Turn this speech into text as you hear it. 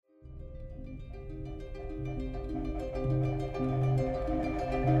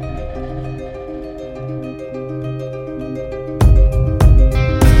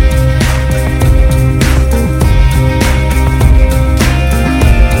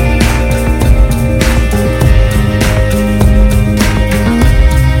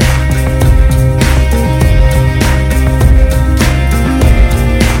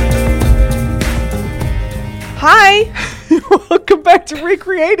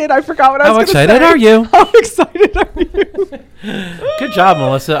excited. I forgot what I was going to say. How excited are you? How excited are you? Good job,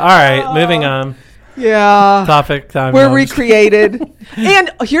 Melissa. All right, moving on. Yeah. Topic time. We're recreated.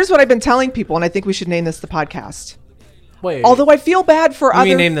 And here's what I've been telling people, and I think we should name this the podcast. Wait. Although I feel bad for other...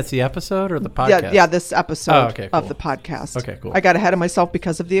 You name this the episode or the podcast? Yeah, this episode cool. of the podcast. Okay, cool. I got ahead of myself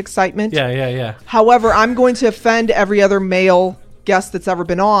because of the excitement. Yeah. However, I'm going to offend every other male guest that's ever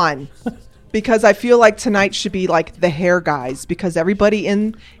been on because I feel like tonight should be like the hair guys because everybody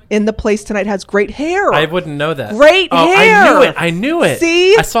in the place tonight has great hair. I wouldn't know that. Great hair. I knew it.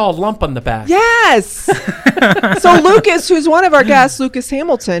 See? I saw a lump on the back. Yes. So Lucas, who's one of our guests, Lucas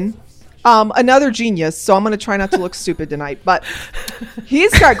Hamilton, another genius. So I'm going to try not to look stupid tonight, but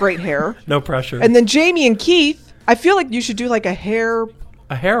he's got great hair. No pressure. And then Jamie and Keith, I feel like you should do like a hair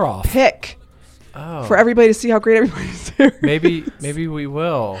off pick. Oh. For everybody to see how great everybody's hair Maybe we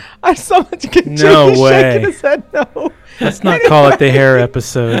will. I saw much good No Jamie way. shaking his head no. Let's not call it the hair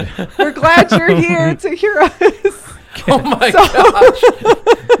episode. We're glad you're here to hear us. Oh my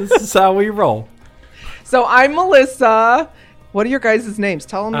gosh. This is how we roll. So I'm Melissa. What are your guys' names?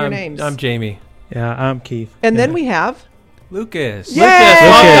 Tell them your names. I'm Jamie. Yeah, I'm Keith. And then we have... Lucas.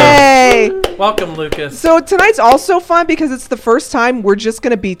 Yay! Welcome, Lucas. So tonight's also fun because it's the first time we're just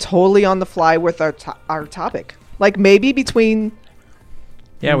going to be totally on the fly with our topic. Like maybe between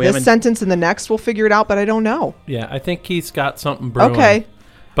this sentence and the next we'll figure it out, but I don't know. Yeah, I think Keith's got something brewing. Okay.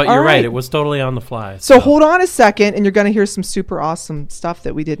 But you're right. It was totally on the fly. So hold on a second, and you're going to hear some super awesome stuff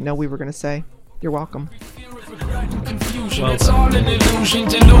that we didn't know we were going to say. You're welcome. It's all an illusion,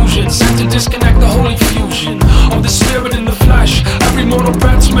 delusion, sent to disconnect the holy fusion of the spirit and the flesh. Every mortal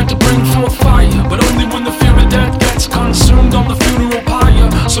breath's meant to bring forth fire, but only when the fear of death gets consumed on the funeral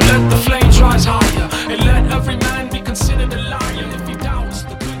pyre. So let the flames rise higher, and let every man be considered a liar if he doubts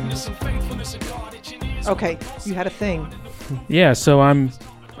the goodness and faithfulness of God. Okay, you had a thing. Yeah, so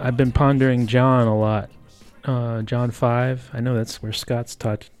I've been pondering John a lot. John 5. I know that's where Scott's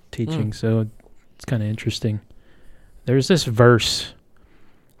teaching, so it's kind of interesting. There's this verse,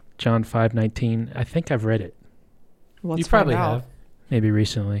 John 5:19. I think I've read it. You probably have. Maybe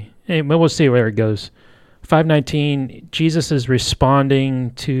recently. Anyway, we'll see where it goes. 5:19, Jesus is responding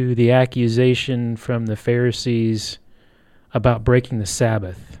to the accusation from the Pharisees about breaking the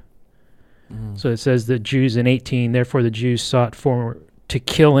Sabbath. So it says that Jews in 18, therefore the Jews sought to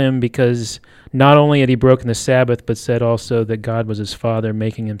kill him because not only had he broken the Sabbath, but said also that God was his Father,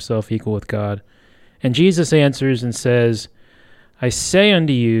 making himself equal with God. And Jesus answers and says, I say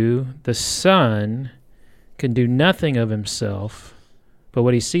unto you, the Son can do nothing of himself, but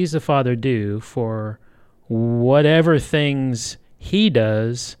what he sees the Father do, for whatever things he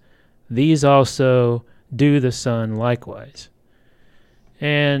does, these also do the Son likewise.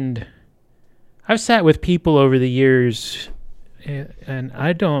 And I've sat with people over the years, and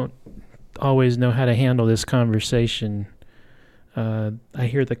I don't always know how to handle this conversation. I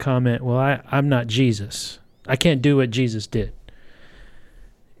hear the comment, well, I'm not Jesus. I can't do what Jesus did.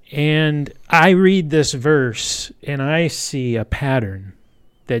 And I read this verse, and I see a pattern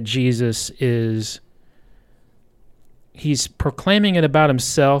that Jesus he's proclaiming it about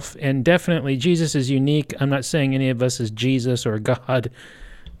himself, and definitely Jesus is unique. I'm not saying any of us is Jesus or God.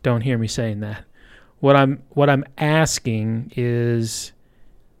 Don't hear me saying that. What I'm asking is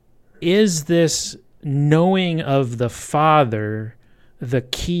this knowing of the Father the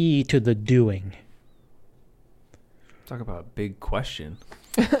key to the doing? Talk about a big question.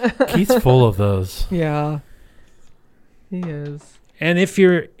 Keith's full of those. Yeah, he is. And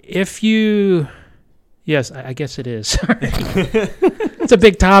yes, I guess it is. It's a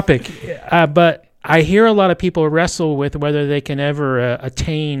big topic, but I hear a lot of people wrestle with whether they can ever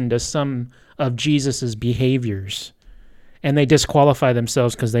attain to some of Jesus's behaviors, and they disqualify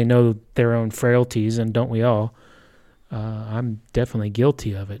themselves because they know their own frailties, and don't we all? I'm definitely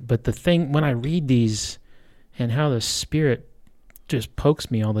guilty of it. But the thing, when I read these and how the Spirit just pokes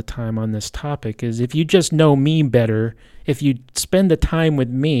me all the time on this topic, is if you just know me better, if you spend the time with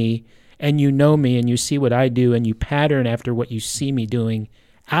me and you know me and you see what I do and you pattern after what you see me doing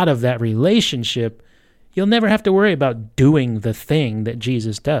out of that relationship, you'll never have to worry about doing the thing that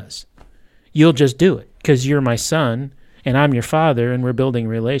Jesus does. You'll just do it because you're my son and I'm your father and we're building a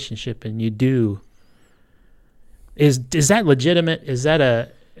relationship, and you do. Is that legitimate? Is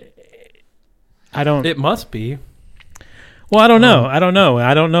that It must be. Well, I don't know.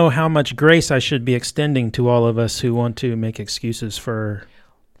 I don't know how much grace I should be extending to all of us who want to make excuses for,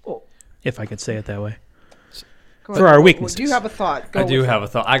 if I could say it that way, for our weaknesses. Do you have a thought? I do have a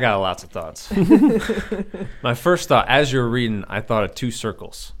thought. I got lots of thoughts. My first thought, as you were reading, I thought of two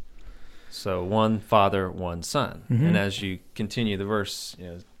circles. So one Father, one Son. Mm-hmm. And as you continue the verse,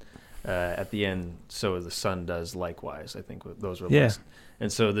 at the end, so the Son does likewise. I think those were Yeah. listed.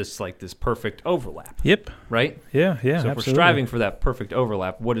 And so this perfect overlap. Yep. Right? Yeah. So if absolutely. we're striving for that perfect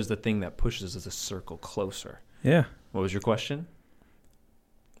overlap, what is the thing that pushes us a circle closer? Yeah. What was your question?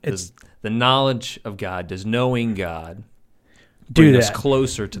 It's Does the knowledge of God, does knowing God do bring that. us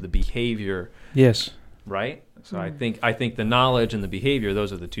closer to the behavior, Yes. right? So I think the knowledge and the behavior,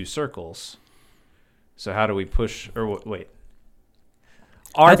 those are the two circles. So how do we push, or wait.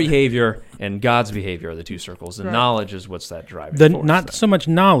 Our behavior and God's behavior are the two circles. The knowledge is what's that driving force. Not so much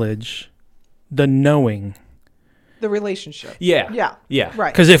knowledge, the knowing. The relationship. Yeah. Yeah.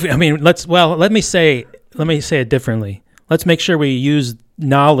 Right. Because let me say it differently. Let's make sure we use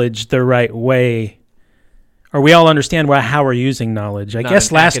knowledge the right way, or we all understand how we're using knowledge. I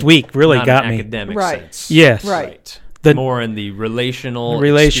guess last week really got me. Academic Right. sense. Yes. Right. More in the relational,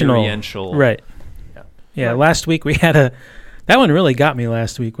 experiential. Right. Yeah. Right. Last week we had that one really got me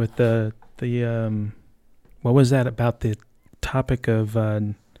last week with the what was that about the topic of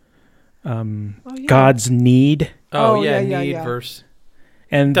God's need Need verse.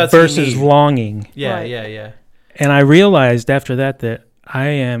 and Does he versus need? longing. Yeah, Right. yeah. And I realized after that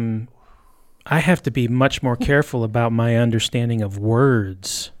I have to be much more careful about my understanding of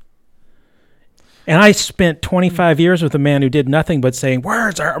words. And I spent 25 years with a man who did nothing but saying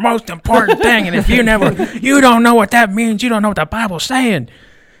words are the most important thing, and if you don't know what that means, you don't know what the Bible's saying.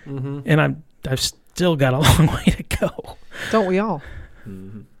 Mm-hmm. And I've still got a long way to go. Don't we all?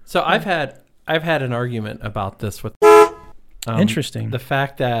 Mm-hmm. So I've had an argument about this with Interesting. The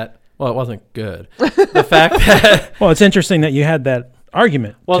fact that it wasn't good. The fact that It's interesting that you had that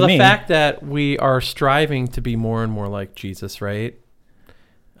argument. Fact that we are striving to be more and more like Jesus, right?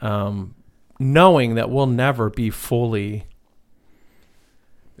 Knowing that we'll never be fully.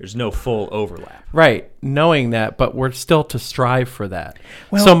 There's no full overlap. Right. Knowing that, but we're still to strive for that.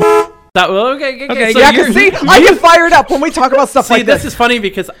 Well, so okay. Okay, So Yeah, because see, I get fired up when we talk about stuff like this this. is funny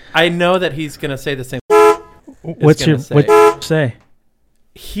because I know that he's going to say the same. what you say?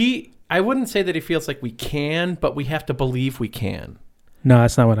 I wouldn't say that he feels like we can, but we have to believe we can. No,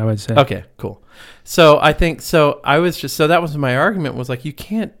 that's not what I would say. Okay, cool. So I think that was my argument was like you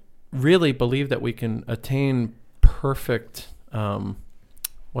can't really believe that we can attain perfect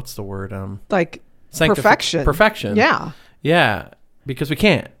what's the word? Like perfection. Perfection. Yeah. Yeah, because we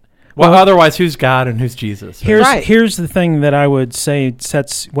can't. Well, otherwise who's God and who's Jesus? Right? Here's the thing that I would say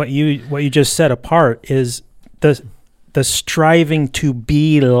sets what you just set apart is the striving to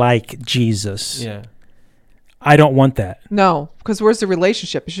be like Jesus. Yeah. I don't want that. No, because where's the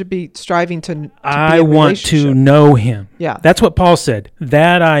relationship? It should be striving to be I a want to relationship. know him. Yeah. That's what Paul said.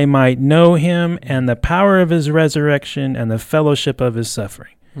 That I might know him and the power of his resurrection and the fellowship of his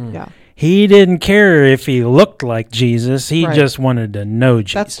suffering. Yeah. He didn't care if he looked like Jesus. He Right. just wanted to know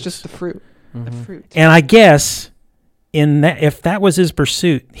Jesus. That's just the fruit. Mm-hmm. The fruit. And I guess if that was his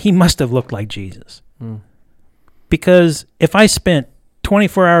pursuit, he must have looked like Jesus. Mm. Because if I spent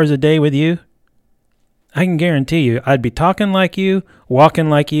 24 hours a day with you, I can guarantee you I'd be talking like you, walking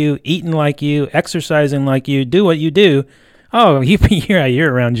like you, eating like you, exercising like you, do what you do. Oh,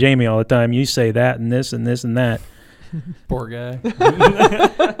 you're around Jamie all the time. You say that and this and this and that. Poor guy.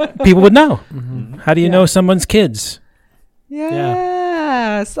 People would know. Mm-hmm. How do you know someone's kids?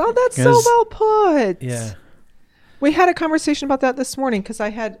 Yes. Oh, that's so Yes. well put. Yeah. We had a conversation about that this morning because I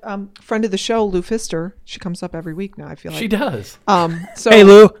had a friend of the show, Lou Pfister. She comes up every week now, I feel like. She does. So Hey,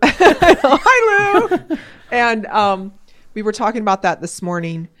 Lou. Hi, Lou. And we were talking about that this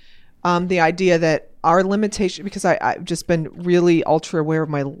morning. The idea that our limitation, because I've just been really ultra aware of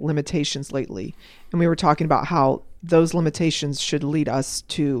my limitations lately. And we were talking about how those limitations should lead us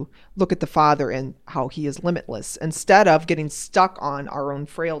to look at the Father and how he is limitless instead of getting stuck on our own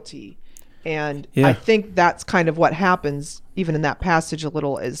frailty. And I think that's kind of what happens even in that passage a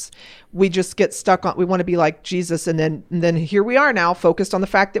little is we just get stuck on, we want to be like Jesus. And then here we are now focused on the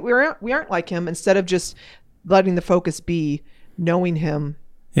fact that we aren't like him instead of just letting the focus be knowing him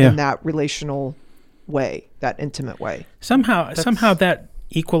in that relational way, that intimate way. Somehow that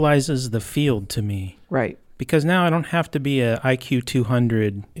equalizes the field to me. Right. Because now I don't have to be a IQ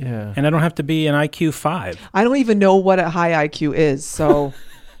 200 Yeah. and I don't have to be an IQ 5. I don't even know what a high IQ is. So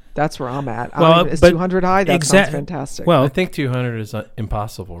that's where I'm at. Is but 200 high? That sounds fantastic. Well, I think 200 is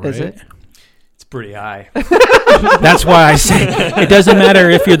impossible, right? is it? It's pretty high. that's why I say it doesn't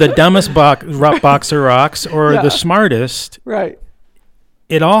matter if you're the dumbest boxer rocks or the smartest. Right.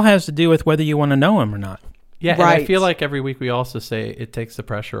 It all has to do with whether you want to know him or not. Yeah, and I Right. feel like every week we also say it takes the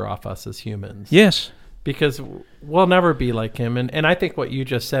pressure off us as humans. Yes. Because we'll never be like him. And I think what you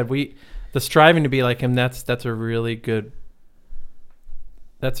just said, the striving to be like him, that's a really good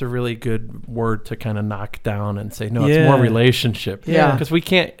that's a really good word to kind of knock down and say, no, it's Yeah. more relationship. Yeah. Because we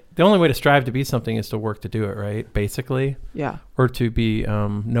can't, the only way to strive to be something is to work to do it, right? Basically. Yeah. Or to be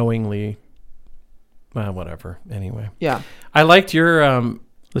knowingly, whatever. Anyway. Yeah. I liked your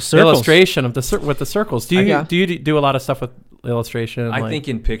The circles. illustration of with the circles. Do you Yeah. do you do a lot of stuff with illustration? I think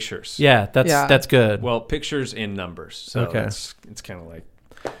in pictures. Yeah, Yeah. that's good. Well, pictures in numbers. So Okay. it's kind of like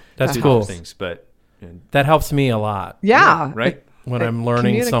That's two cool. things, but That helps me a lot Yeah. right. when Uh, I'm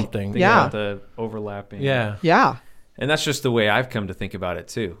learning communica- something. Think Yeah. about the overlapping. Yeah. Yeah. And that's just the way I've come to think about it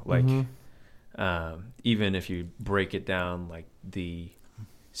too. Like, Mhm. even if you break it down, like the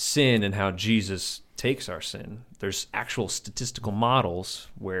sin and how Jesus takes our sin, there's actual statistical models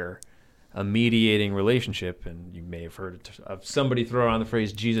where a mediating relationship, and you may have heard of somebody throw around the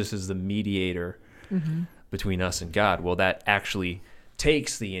phrase, Jesus is the mediator between us and God. Well, that actually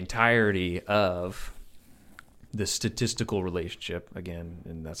takes the entirety of the statistical relationship again,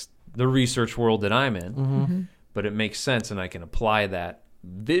 and that's the research world that I'm in. But it makes sense, and I can apply that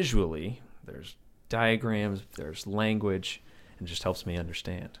visually. There's diagrams, there's language, and it just helps me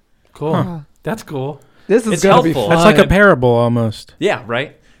understand. Cool. Huh. That's cool. This is It's gonna be helpful. fun. That's like a parable almost. Yeah,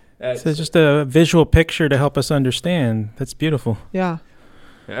 right. So it's just a visual picture to help us understand. That's beautiful. Yeah.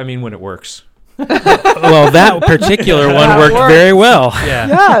 I mean, when it works. Well, that particular one That worked works. very well. Yeah.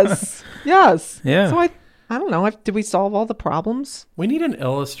 Yes. Yes. Yeah. So I don't know. Did we solve all the problems? We need an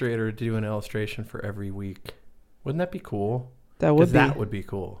illustrator to do an illustration for every week. Wouldn't that be cool? That 'Cause would be. that would be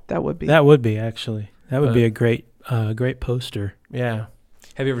cool. That would be. That would be actually. That would be a great poster. Yeah.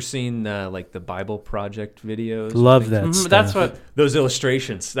 Have you ever seen like the Bible Project videos? Love Things? that. Mhm, stuff. that's what. Those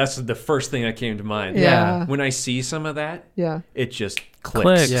illustrations. That's the first thing that came to mind. Yeah. When I see some of that, Yeah. it just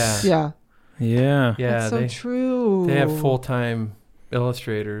clicks. Clicks. Yeah. Yeah. Yeah. Yeah. That's so they true. they have full-time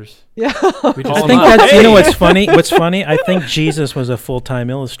illustrators. Yeah. We Call I just, think them up. that's, you know what's funny? What's funny? I think Jesus was a full-time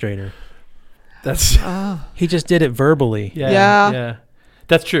illustrator. that's Ah, He just did it verbally. yeah, Yeah. yeah.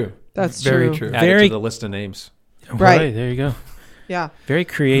 That's true. that's Very true. true. Add it Very- to the list of names. Right. There you go. Yeah. Very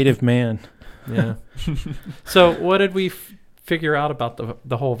creative man. Yeah. So what did we figure out about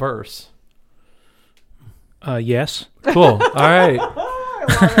the whole verse? Yes. Cool. All right.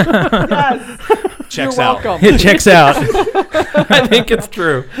 Yes. Checks You're out. welcome. It checks out. I think it's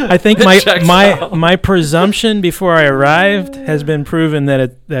true. I think It my checks my out. my presumption before I arrived has been proven that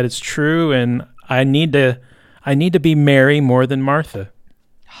it's true, and I need to be Mary more than Martha.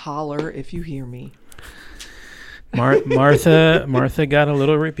 Holler if you hear me. Martha got a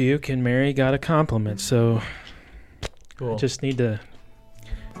little rebuke, and Mary got a compliment. So Cool. just need to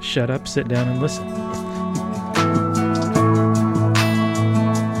shut up, sit down, and listen.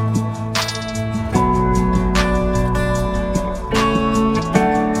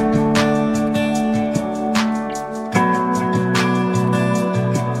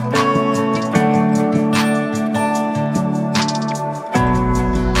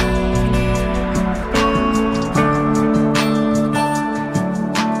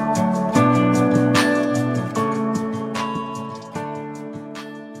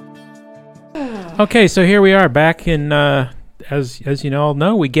 Okay, so here we are back in, as you all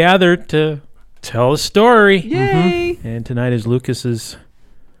know, we gathered to tell a story. Yay. And tonight is Lucas's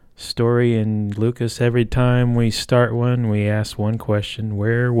story. And Lucas, every time we start one, we ask one question: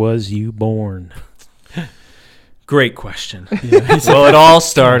 where was you born? Great question. Well, it all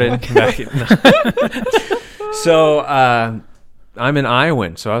started back So I'm an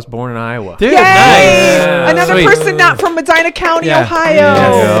Iowan, so I was born in Iowa. Dude, Yay! nice. Another Sweet. person not from Medina County, Yeah. Ohio.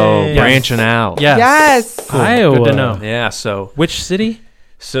 Yo, Yes. branching out. Yes. Yes. Cool. Iowa. Good to know. Yeah, so Which city?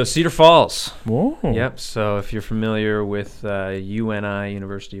 Cedar Falls. Whoa. Yep. So if you're familiar with UNI,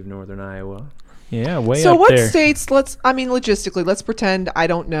 University of Northern Iowa. Yeah, way So up what there. states, logistically, let's pretend I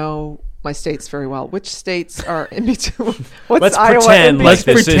don't know my states very well. Which states are in between? What's Let's Iowa pretend in like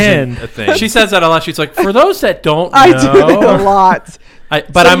between? Let's this pretend. isn't a thing. She says that a lot. She's like, for those that don't know, I do that a lot.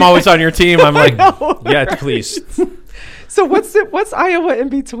 but I'm always on your team. I'm like, No. Yeah, please. So what's Iowa in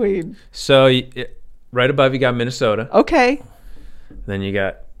between? So right above you got Minnesota. Okay. Then you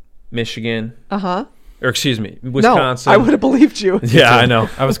got Michigan, Uh-huh. or excuse me, No, Wisconsin. I would have believed you. Yeah, I know.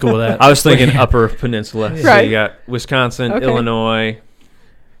 I was cool with that. I was thinking Upper Peninsula. So Right. you got Wisconsin, Okay. Illinois,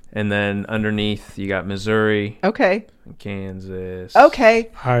 and then underneath you got Missouri, Okay. and Kansas. Okay.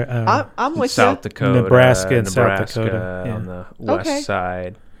 I'm and with South you. Dakota, Nebraska and South Nebraska Dakota, yeah. on the west Okay.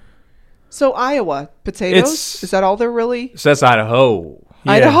 side. So Iowa, potatoes? It's- Is that all they're really? So that's Idaho.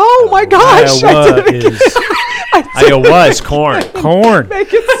 Idaho? Oh my gosh. I Iowa didn't get is Iowa is corn. corn. Make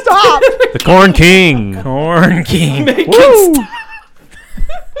it stop. The Corn King. Corn king. Woo.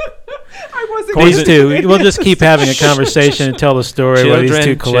 I wasn't These two, we'll just keep having a conversation and tell the story where these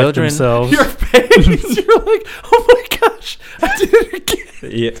two collect themselves. Your face. You're like, oh my gosh, I did it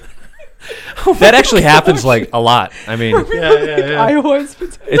again. Yeah. That actually happens like a lot. I mean, Iowa's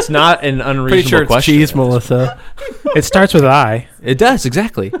potato. it's not an unreasonable Pretty sure it's question. cheese, Melissa. It starts with I. It does,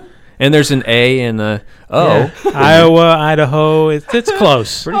 exactly. And there's an A and a O. Yeah. Iowa, Idaho. It's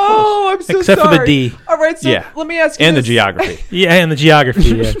close. Pretty close. Oh, I'm so Except sorry. for the D. All right, so Yeah. let me ask you And the this. geography. Yeah, and the geography.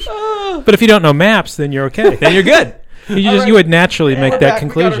 Yeah. Oh. But if you don't know maps, then you're okay. Then you're good. You would naturally make We're that back. We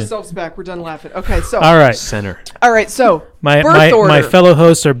got conclusion. ourselves back. We're done laughing. Okay, so All right. Center. So My birth order. my fellow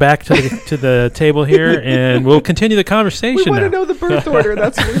hosts are back to the table here, and we'll continue the we conversation want to now. know the birth order.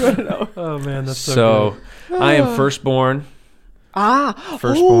 That's what we want to know. Oh man, that's So I am firstborn.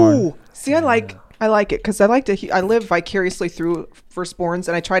 Firstborn. Ooh. See, I like it because I like to. I live vicariously through firstborns,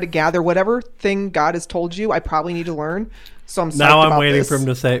 and I try to gather whatever thing God has told you. I probably need to learn. So I'm psyched now I'm about waiting this. for him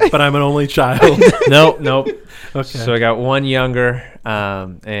to say, but I'm an only child. Nope. Okay. So I got one younger,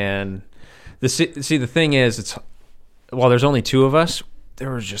 and the thing is, while there's only two of us,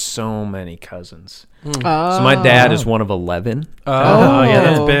 there was just so many cousins. Oh. So my dad is one of 11, Oh, yeah,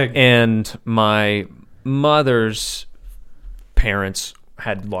 that's big. and my mother's parents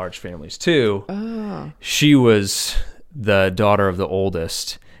had large families too. Oh. She was the daughter of the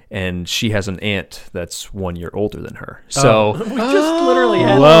oldest, and she has an aunt that's 1 year older than her. So, we just literally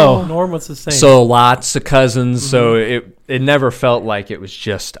had Whoa. Norm was the same. so lots of cousins. So it never felt like it was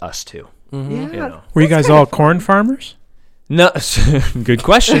just us two. Yeah. You know. Were you guys all corn farmers? No, good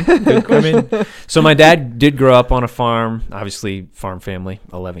question. Good question. So my dad did grow up on a farm. Obviously, farm family,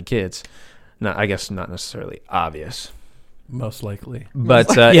 11 kids. No, I guess not necessarily obvious, most likely. but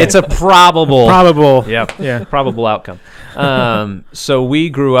it's a probable. Probable. Yep. Yeah. Probable outcome. So we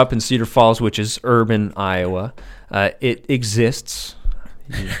grew up in Cedar Falls, which is urban Iowa. It exists.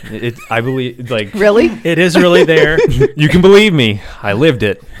 I believe, like, Really? It is really there. you can believe me. I lived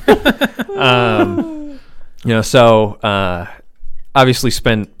it. So obviously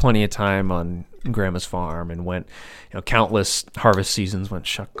spent plenty of time on grandma's farm and went, countless harvest seasons, went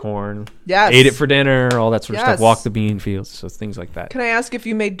shuck corn, Yes. ate it for dinner, all that sort of Yes. stuff, walked the bean fields, so things like that. Can I ask if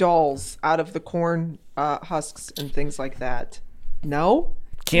you made dolls out of the corn husks and things like that? No?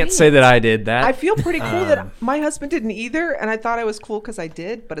 Can't say that I did that. I feel pretty cool that my husband didn't either, and I thought I was cool because I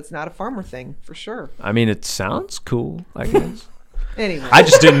did, but it's not a farmer thing for sure. I mean, it sounds cool, I guess. Anyway. I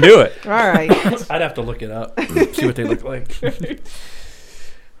just didn't do it. All right. I'd have to look it up, see what they look like.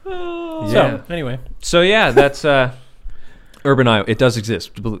 Oh. So anyway, So yeah, that's urban Iowa. It does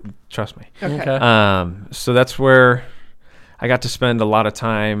exist. Trust me. Okay. So that's where I got to spend a lot of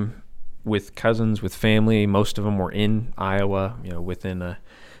time with cousins, with family. Most of them were in Iowa, within a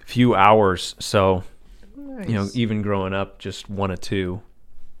few hours. So, Nice. even growing up, just one of two,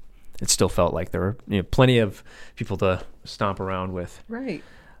 it still felt like there were plenty of people to stomp around with. Right.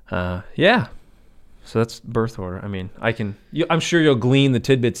 Yeah. So that's birth order. I mean, I'm sure you'll glean the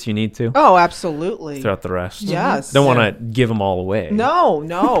tidbits you need to Oh, absolutely. throughout the rest. Yes. Don't want to give them all away. No.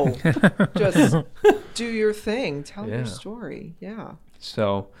 Just do your thing. Tell Yeah. your story. Yeah.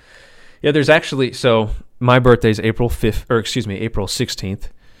 So, yeah, there's actually, my birthday's April 16th.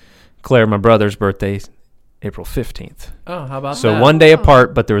 Claire, my brother's birthday, April 15th. oh, how about So that? one day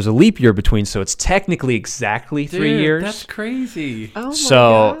apart, but there was a leap year between, so it's technically exactly 3 Dude, years. That's crazy. Oh my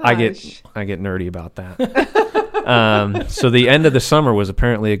So I gosh. get nerdy about that. So the end of the summer was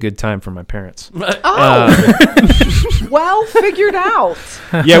apparently a good time for my parents. Oh, well figured out.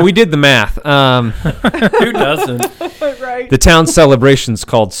 Yeah, we did the math. Who doesn't? Right. The town celebration's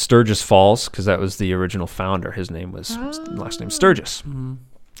called Sturgis Falls because that was the original founder. His name was last name Sturgis.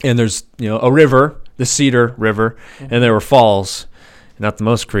 And there's a river, the Cedar River, and there were falls. Not the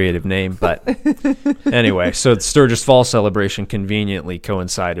most creative name, but anyway. So the Sturgis Falls celebration conveniently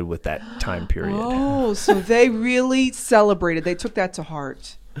coincided with that time period. Oh, so they really celebrated. They took that to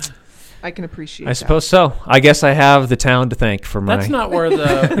heart. I can appreciate I that. suppose so. I guess I have the town to thank for my. That's not where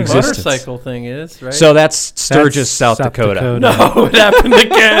the Existence. motorcycle thing is, right? So that's Sturgis, That's South Dakota. no, it happened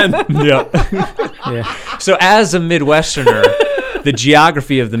again. Yeah. Yeah. So as a Midwesterner, the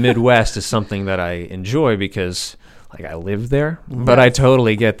geography of the Midwest is something that I enjoy because, I live there. But I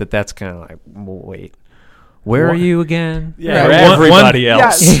totally get that. That's kind of like, well, wait, where are you again? Yeah. Where One- everybody one-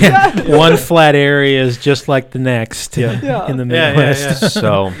 else. Yes. One flat area is just like the next in the Yeah, Midwest.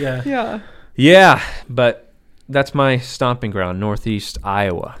 So yeah. Yeah. yeah, but that's my stomping ground, Northeast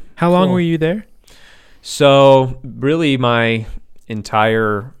Iowa. How long Cool. were you there? So really, my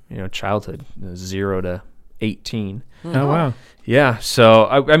entire childhood, 0 to 18. Oh, wow. Yeah. So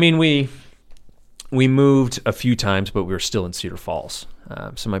I mean, we moved a few times, but we were still in Cedar Falls.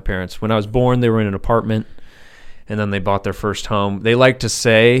 So my parents, when I was born, they were in an apartment, and then they bought their first home. They like to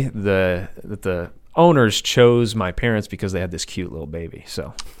say that the owners chose my parents because they had this cute little baby.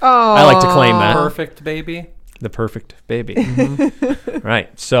 So I like to claim that. Perfect baby. The perfect baby.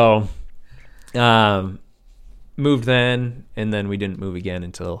 Right. So moved then, and then we didn't move again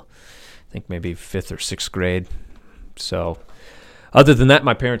until I think maybe 5th or 6th grade. So other than that,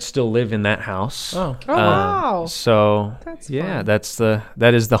 my parents still live in that house. Oh. Wow. So That's yeah, fun.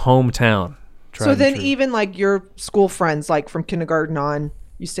 that is the hometown. So Tried and then true. even like your school friends, like from kindergarten on,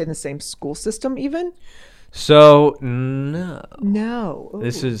 you stayed in the same school system even? So no. No.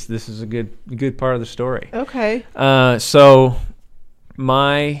 This Ooh. is a good part of the story. Okay. So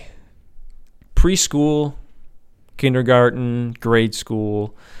my preschool, kindergarten, grade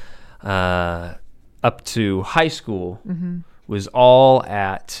school, up to high school was all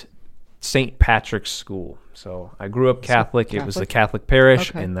at St. Patrick's School. So I grew up Catholic. It was the Catholic parish,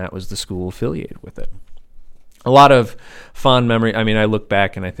 Okay. and that was the school affiliated with it. A lot of fond memory. I mean, I look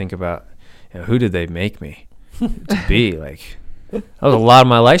back and I think about, who did they make me to be? Like, that was a lot of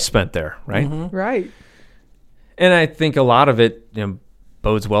my life spent there, right? Right. And I think a lot of it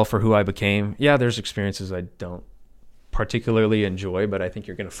bodes well for who I became. Yeah, there's experiences I don't particularly enjoy, but I think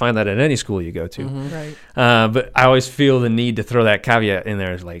you're going to find that at any school you go to. Right. But I always feel the need to throw that caveat in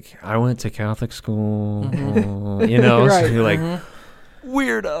there. It's like, I went to Catholic school, so Right. you're like,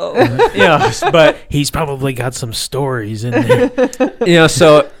 weirdo. But, He's probably got some stories in there.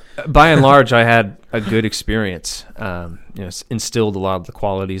 so by and large, I had a good experience. Instilled a lot of the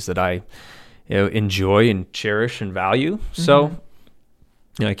qualities that I enjoy and cherish and value. So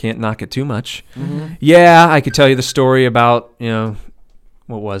I can't knock it too much. Yeah, I could tell you the story about,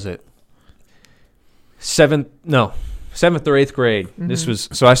 what was it? 7th or 8th grade. This was,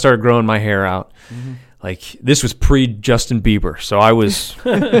 so I started growing my hair out. Like, this was pre-Justin Bieber. So I was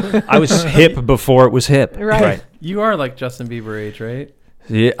hip before it was hip. Right. You are like Justin Bieber age, right?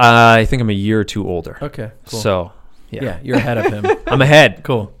 Yeah, I think I'm a year or two older. Okay. Cool. So, yeah, you're ahead of him. I'm ahead.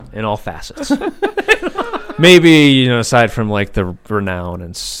 Cool. In all facets. Maybe, aside from like the renown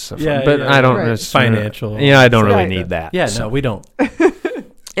and stuff. Yeah, but yeah, I don't right. it's, Financial. I don't really Right. need that. Yeah, So, no, we don't.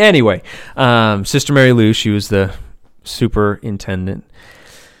 anyway, Sister Mary Lou, she was the superintendent.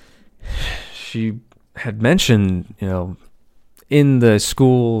 She had mentioned, in the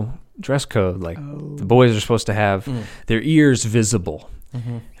school dress code, like the boys are supposed to have their ears visible,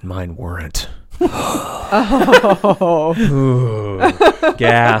 and mine weren't. Ooh,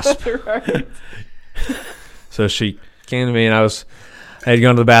 gasp. Right. So she came to me, and I had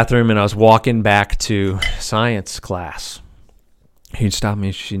gone to the bathroom, and I was walking back to science class. He'd stop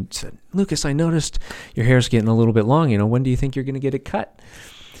me. She said, "Lucas, I noticed your hair's getting a little bit long. When do you think you're going to get it cut?"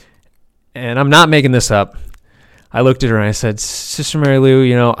 And I'm not making this up. I looked at her and I said, "Sister Mary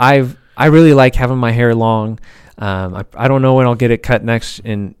Lou, I really like having my hair long. I don't know when I'll get it cut next,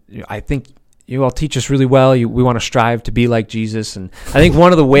 and I think you all teach us really well. We want to strive to be like Jesus, and I think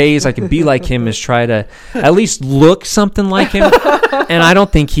one of the ways I can be like him is try to at least look something like him. And I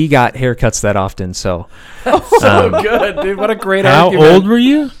don't think he got haircuts that often. So Good, dude. What a great How argument. old were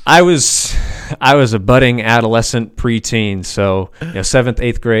you? I was a budding adolescent preteen. So 7th,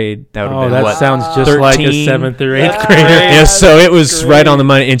 8th grade. That would have Oh, been that what? sounds just like a 13? 7th or 8th Yeah. grader. Yeah, so it was Great. right on the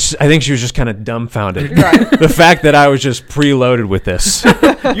money. And I think she was just kind of dumbfounded. The fact that I was just preloaded with this.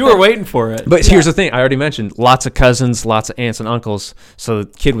 You were waiting for it. But here's the thing. I already mentioned lots of cousins, lots of aunts and uncles. So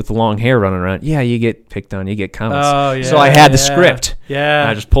the kid with the long hair running around, yeah, you get picked on, you get comments. Oh, yeah. So I had the yeah. script. Yeah.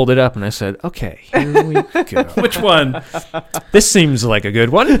 And I just pulled it up and I said, okay, here we go. Which one? This seems like a good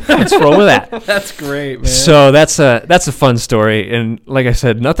one. Let's roll with that. That's great, man. So that's a fun story. And like I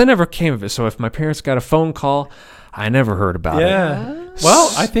said, nothing ever came of it. So if my parents got a phone call, I never heard about it. yeah.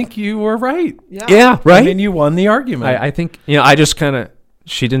 Well, I think you were right. Yeah, right? I mean, you won the argument. I think, I just kind of,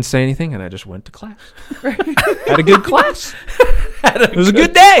 she didn't say anything, and I just went to class. Had a good class. It was a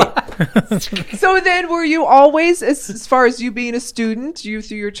good day. So then, were you always, as far as you being a student, you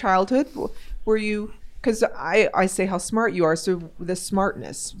through your childhood, were you? Because I say how smart you are. So the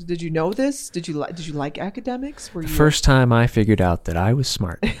smartness. Did you know this? Did you like academics? Were you First time I figured out that I was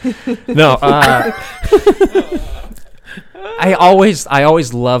smart. No, I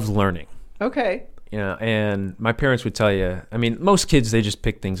always loved learning. okay? And my parents would tell you, I mean, most kids, they just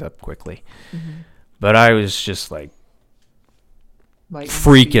pick things up quickly. But I was just like Like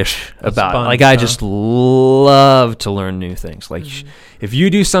freakish about it. sponge, Like, I huh? just love to learn new things. Like, if you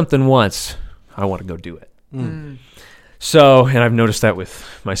do something once, I want to go do it. So, and I've noticed that with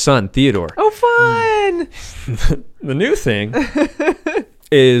my son, Theodore. Oh, fun! The new thing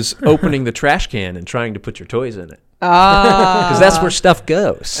is opening the trash can and trying to put your toys in it. because that's where stuff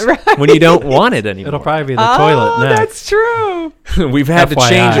goes when you don't want it anymore. It'll probably be the toilet next. That's true. We've had to FYI.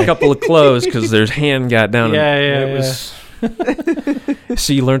 change a couple of clothes because their hand got down. Yeah, and yeah, it was.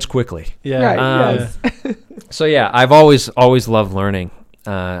 So you learns quickly. Yeah. Right. Um, Yes. So yeah, I've always loved learning.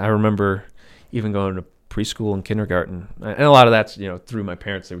 I remember even going to preschool and kindergarten, and a lot of that's through my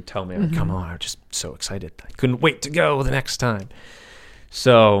parents. They would tell me, I would come home, I was just so excited. I couldn't wait to go the next time.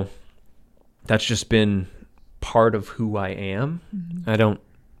 So that's just been part of who I am. I don't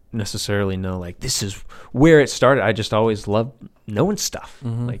necessarily know like this is where it started. I just always loved knowing stuff.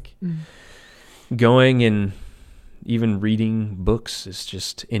 Like going and even reading books is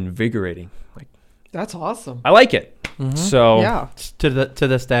just invigorating. Like That's awesome. I like it. So Yeah. To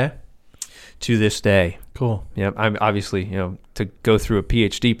this day. to this day, Cool. yeah, I'm obviously to go through a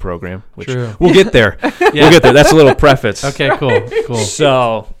PhD program, which True. we'll get there. We'll get there. That's a little preface. Okay. Cool. Cool.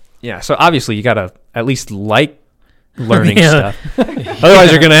 So yeah, so obviously you gotta at least like learning Yeah. stuff.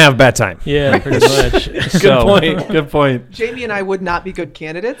 Otherwise, you're gonna have a bad time. Yeah, pretty much. Good So point. Good point. Jamie and I would not be good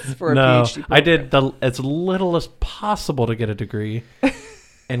candidates for a No, PhD program. I did as little as possible to get a degree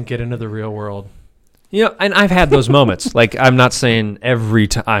and get into the real world. and I've had those moments. Like I'm not saying every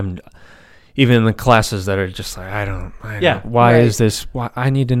time. Even in the classes that are just like I don't. Yeah. Why Right. is this? Why I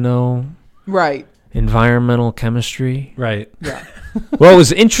need to know Right. environmental chemistry. Right. Yeah. Well, it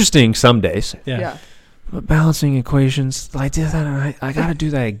was interesting some days. Yeah. Yeah. But balancing equations, I did that, and I got to do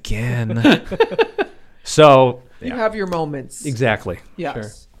that again. So You have your moments. exactly.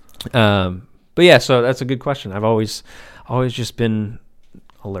 Yes. But yeah, so that's a good question. I've always just been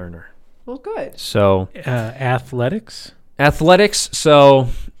a learner. Well, good. So Athletics. athletics. So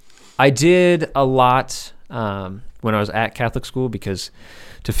I did a lot when I was at Catholic school because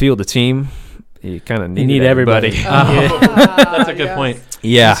to field a team, you kind of need everybody. That's a good point.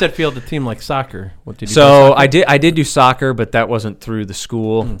 Yeah. You said field the team like soccer. What did you? So I did do soccer, but that wasn't through the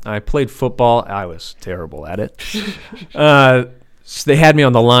school. I played football. I was terrible at it. So they had me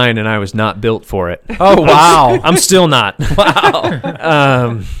on the line, and I was not built for it. Oh wow. I'm still not.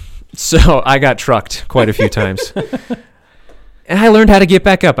 Wow. So I got trucked quite a few times, and I learned how to get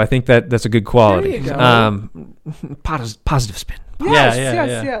back up. I think that's a good quality. There you go. Positive spin. Yes. yeah,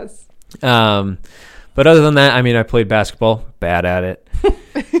 yes. yeah. Yes. But other than that, I mean, I played basketball. Bad at it.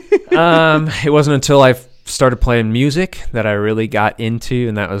 It wasn't until I started playing music that I really got into,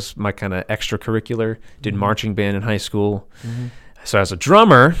 and that was my kind of extracurricular. Did marching band in high school. So as a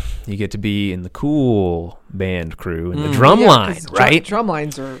drummer, you get to be in the cool band crew and the drum Yeah, line, 'cause right? Drum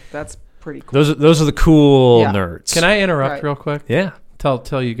lines that's pretty cool. Those are the cool Yeah. nerds. Can I interrupt Right. real quick? Yeah,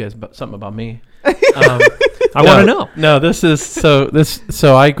 Tell you guys something about me. I want to know. No, this is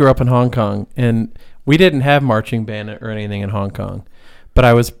so I grew up in Hong Kong and we didn't have marching band or anything in Hong Kong, but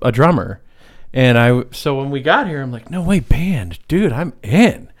I was a drummer. And so when we got here, I'm like, no way, band, dude, I'm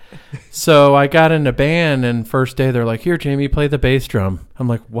in. So I got into band, and first day they're like, here, Jamie, play the bass drum. I'm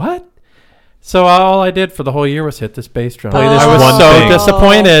like, what? So all I did for the whole year was hit this bass drum. Play this I was one so thing.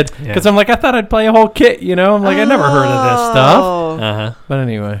 disappointed Yeah. because I'm like, I thought I'd play a whole kit, I'm like, I never heard of this stuff. Oh. Uh-huh. But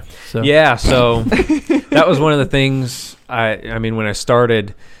anyway, so Yeah, so that was one of the things. I mean, when I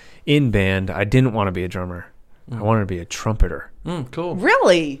started in band, I didn't want to be a drummer. I wanted to be a trumpeter. Cool.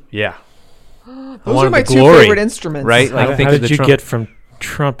 Really? Yeah, Those wanted are my the two glory, favorite instruments. right? Like, How think of did the you trum- get from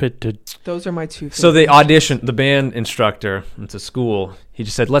trumpet to? Those are my two favorite. So the audition, the band instructor into school, he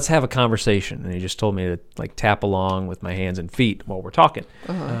just said, "Let's have a conversation," and he just told me to like tap along with my hands and feet while we're talking.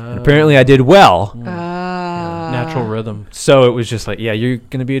 And apparently, I did well. Natural rhythm. So it was just like, "Yeah, you're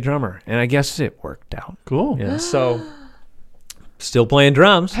gonna be a drummer," and I guess it worked out. Cool. Yeah. So still playing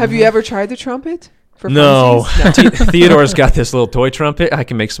drums. Have you ever tried the trumpet? For No. funsies? Theodore's got this little toy trumpet I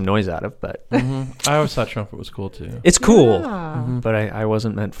can make some noise out of, but I always thought trumpet was cool too. it's cool. Yeah. But I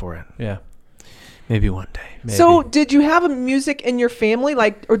wasn't meant for it. Yeah. Maybe one day. Maybe. So, did you have a music in your family,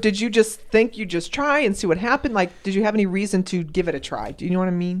 or did you just think you just try and see what happened? Like, did you have any reason to give it a try? Do you know what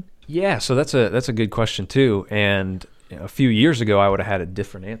I mean? Yeah, so that's a good question too. And a few years ago, I would have had a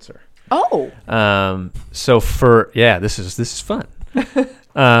different answer. Oh, So this is fun.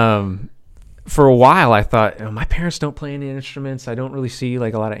 For a while, I thought my parents don't play any instruments. I don't really see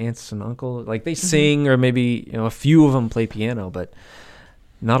like a lot of aunts and uncles. Like they sing, or maybe a few of them play piano, but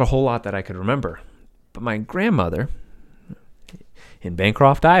not a whole lot that I could remember. But my grandmother in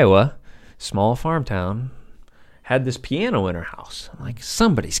Bancroft, Iowa, small farm town, had this piano in her house. I'm like,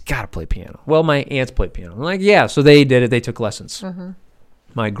 somebody's got to play piano. Well, my aunts play piano. I'm like, yeah, so they did it. They took lessons.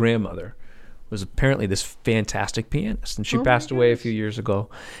 My grandmother was apparently this fantastic pianist, and she passed away a few years ago.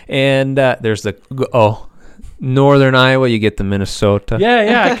 And there's the Northern Iowa, you get the Minnesota.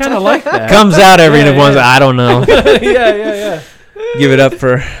 Yeah, I kind of like that. Comes out every Yeah, once. yeah. I don't know. yeah. Give it up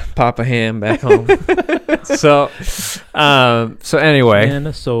for Papa Ham back home. So anyway,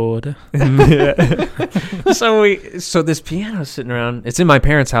 Minnesota. so this piano's sitting around. It's in my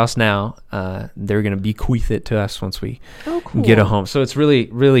parents' house now. They're gonna bequeath it to us once we Oh, cool. get a home. So it's really,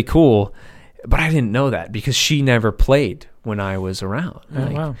 really cool. But I didn't know that because she never played when I was around. Oh,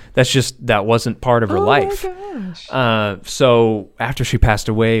 Like, wow. that wasn't part of her life. Oh my gosh. So after she passed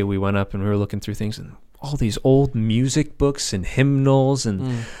away, we went up and we were looking through things and all these old music books and hymnals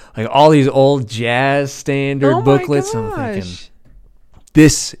and like all these old jazz standard Oh my booklets. I'm thinking, gosh.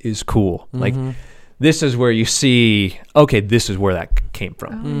 this is cool. Like Mm-hmm. this is where you see, okay, this is where that came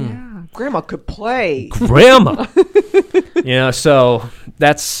from. Oh, yeah. Grandma could play. Grandma. So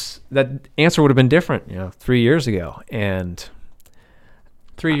that answer would have been different, 3 years ago. And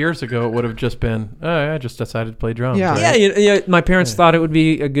 3 years ago, it would have just been, I just decided to play drums. Yeah. right? my parents thought it would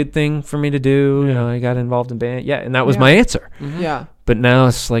be a good thing for me to do. I got involved in band. Yeah, and that was Yeah. my answer. Yeah. But now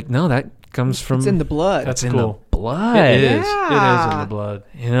it's like, no, that comes from It's in the blood. That's in cool. the blood. It is. It is in Yeah. the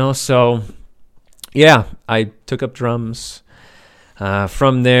blood. So yeah, I took up drums.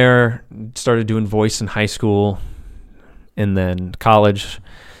 From there, started doing voice in high school, and then college.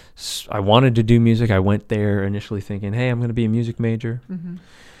 I wanted to do music. I went there initially thinking, hey, I'm going to be a music major. Mm-hmm.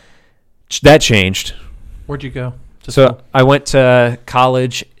 That changed. Where'd you go? To So school? I went to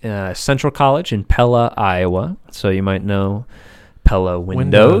college, Central College in Pella, Iowa. So you might know Pella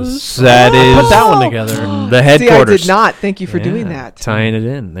Windows. That is Put that one together. the headquarters. See, I did not. Thank you for doing Yeah, that. Tying it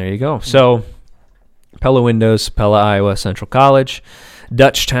in. There you go. So Pella Windows, Pella, Iowa, Central College,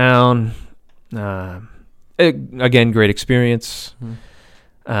 Dutchtown. Again, great experience.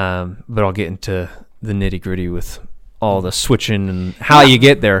 But I'll get into the nitty gritty with all the switching and how you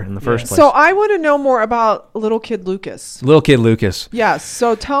get there in the first place. So I want to know more about little kid Lucas. Little kid Lucas. Yes.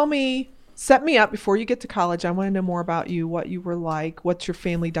 So tell me, set me up before you get to college. I want to know more about you, what you were like, what your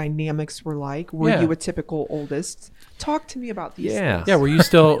family dynamics were like. Were Yeah. you a typical oldest? Talk to me about these Yeah. things. Yeah, were you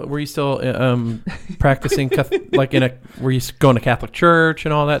still practicing were you going to Catholic church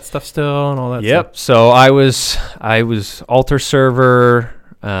and all that stuff still and all that Yep. stuff? So I was altar server.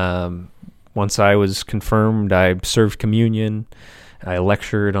 Once I was confirmed, I served communion. I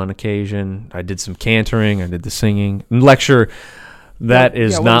lectured on occasion. I did some cantoring. I did the singing. And lecture, that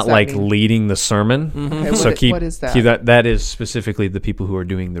is what not does that like mean? leading the sermon. Okay, So what is that? keep that is specifically the people who are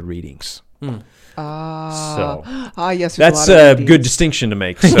doing the readings. So Yes. there's that's a lot a of good ideas. distinction to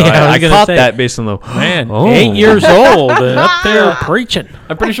make. So Yeah, I was I gonna caught say, that based on the Man, Oh. 8 years old and up there preaching.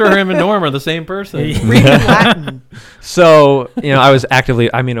 I'm pretty sure him and Norm are the same person. Reading Latin. So, I was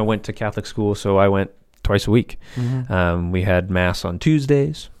actively, I went to Catholic school, so I went twice a week. We had Mass on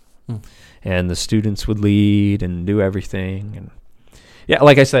Tuesdays, and the students would lead and do everything. And yeah,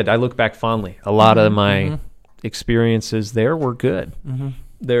 like I said, I look back fondly. A lot of my experiences there were good.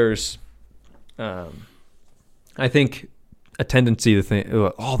 There's, I think, a tendency to think,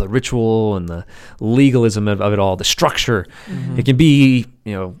 all the ritual and the legalism of it all, the structure, it can be,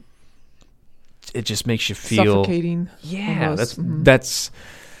 it just makes you feel Suffocating. yeah, almost. that's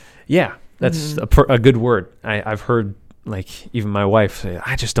a good word. I've heard like even my wife say,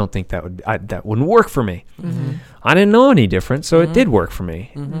 I just don't think that wouldn't work for me. I didn't know any different, so it did work for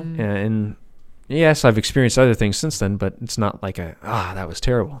me. And yes, I've experienced other things since then, but it's not like that was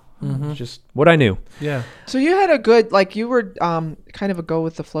terrible. It's just what I knew. Yeah. So you had a good, like, you were kind of a go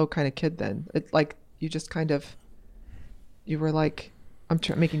with the flow kind of kid then. It, like, you just kind of, you were like, I'm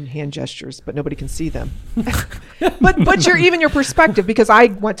making hand gestures, but nobody can see them. but your perspective, because I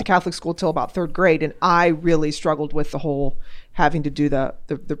went to Catholic school till about third grade, and I really struggled with the whole having to do the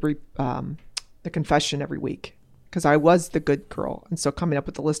confession every week, because I was the good girl, and so coming up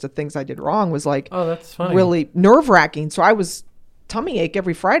with the list of things I did wrong was like, Oh, that's funny. really nerve wracking. So I was tummy ache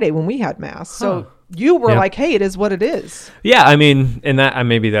every Friday when we had Mass. So you were Yeah. like, hey, it is what it is. Yeah, and that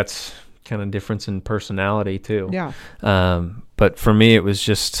maybe that's kind of difference in personality too. Yeah. But for me, it was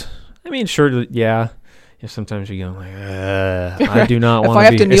just, sure, yeah. Sometimes you go like, I do not If want I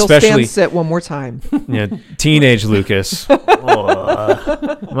have be, to kneel, especially stand, sit one more time. teenage Lucas.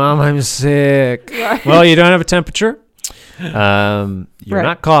 Mom, I'm sick. Well, you don't have a temperature. You're Right.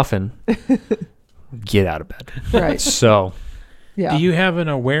 not coughing. Get out of bed. Right. So, Yeah. Do you have an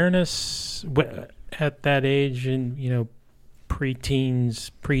awareness at that age in, pre-teens,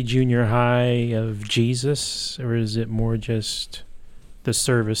 pre-junior high of Jesus, or is it more just the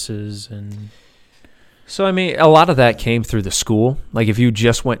services and... So, a lot of that came through the school. Like, if you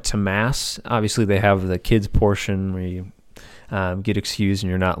just went to Mass, obviously they have the kids portion where you get excused and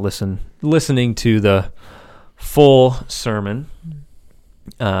you're not listening to the full sermon,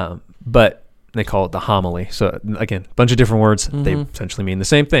 but they call it the homily. So again, a bunch of different words. They essentially mean the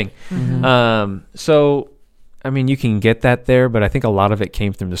same thing. So, I mean, you can get that there, but I think a lot of it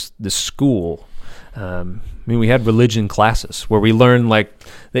came from this school. I mean, we had religion classes where we learned like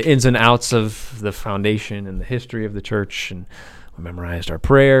the ins and outs of the foundation and the history of the church, and we memorized our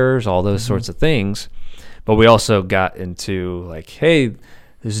prayers, all those sorts of things. But we also got into like, hey,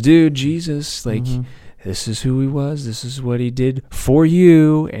 this dude, Jesus, like, this is who he was. This is what he did for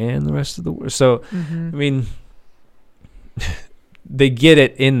you and the rest of the world. So, I mean, they get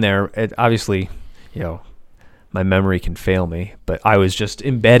it in there. It, obviously, you know, my memory can fail me, but I was just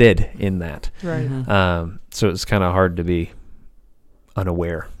embedded in that. Right. So it's kind of hard to be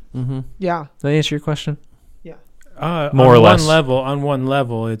unaware. Yeah. Did I answer your question? More or less. On one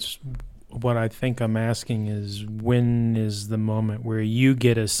level, it's what I think I'm asking is, when is the moment where you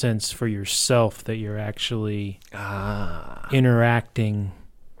get a sense for yourself that you're actually interacting,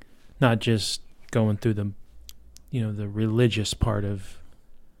 not just going through the, you know, the religious part of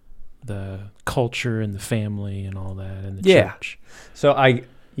the culture and the family and all that and the church. So I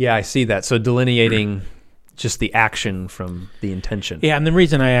see that. So delineating just the action from the intention. Yeah, and the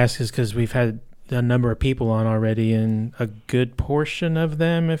reason I ask is because we've had a number of people on already, and a good portion of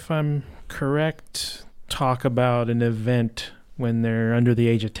them, if I'm correct, talk about an event when they're under the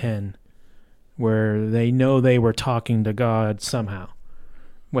age of 10 where they know they were talking to God somehow,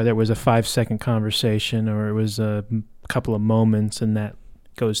 whether it was a 5-second conversation or it was a couple of moments, and that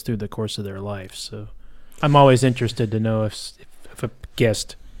goes through the course of their life. So I'm always interested to know if a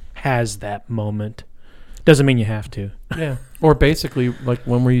guest has that moment. Doesn't mean you have to. Yeah. Or basically, like,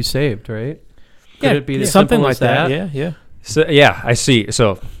 when were you saved, right? Could it be as something simple like as that? Yeah. So I see.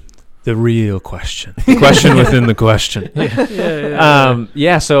 So the real question, the question within the question.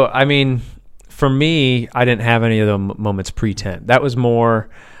 So I mean, for me, I didn't have any of the moments pre-10. That was more,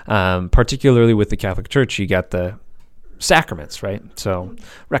 particularly with the Catholic Church, you got the sacraments, right? So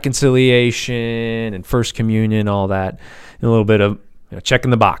reconciliation and First Communion, all that, and a little bit of checking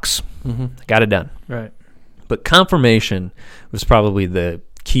the box. Got it done. Right. But confirmation was probably the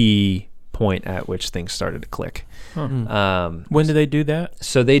key point at which things started to click. When did they do that?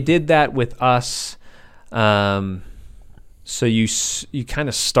 So they did that with us. So you kind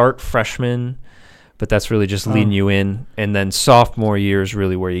of start freshman, but that's really just leading you in, and then sophomore year is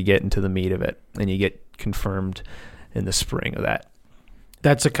really where you get into the meat of it, and you get confirmed in the spring of that.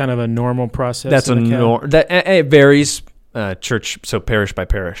 That's a kind of a normal process. That's it varies, church, so parish by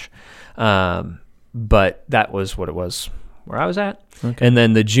parish, but that was what it was where I was at. Okay. And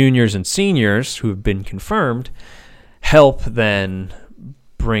then the juniors and seniors who have been confirmed help then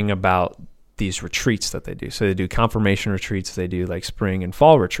bring about these retreats that they do. So they do confirmation retreats. They do like spring and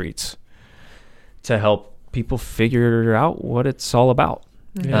fall retreats to help people figure out what it's all about.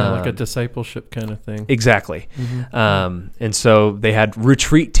 Yeah, like a discipleship kind of thing. Exactly. And so they had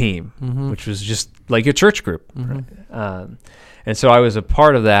retreat team, which was just like a church group. Right? And so I was a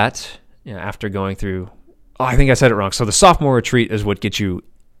part of that after going through, I think I said it wrong. So the sophomore retreat is what gets you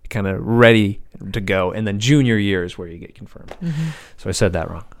kind of ready to go. And then junior year is where you get confirmed. So I said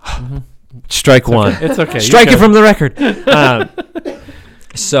that wrong. Strike one. It's okay. Strike it from the record.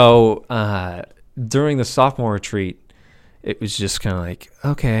 So during the sophomore retreat, it was just kind of like,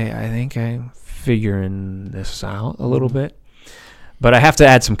 okay, I think I'm figuring this out a little bit. But I have to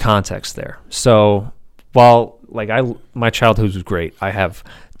add some context there. So while my childhood was great, I have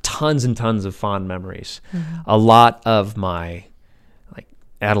tons and tons of fond memories. A lot of my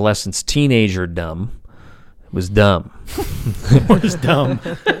adolescence, teenager dumb was dumb. What is dumb?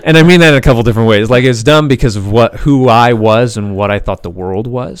 And I mean that in a couple different ways. Like, it's dumb because of who I was and what I thought the world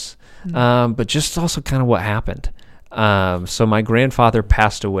was, but just also kind of what happened. So my grandfather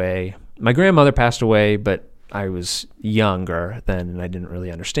passed away. My grandmother passed away, but I was younger then, and I didn't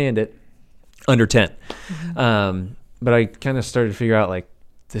really understand it. Under 10. But I kind of started to figure out,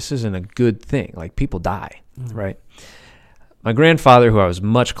 this isn't a good thing. People die, right? My grandfather, who I was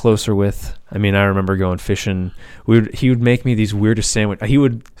much closer with, I mean, I remember going fishing. He would make me these weirdest sandwiches.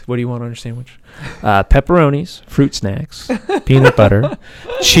 What do you want on your sandwich? Pepperonis, fruit snacks, peanut butter,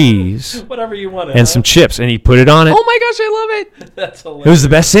 cheese, whatever you want, and some chips. And he'd put it on it. Oh my gosh, I love it. That's hilarious. It was the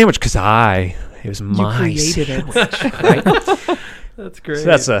best sandwich because it was my created sandwich. it. Right? That's great.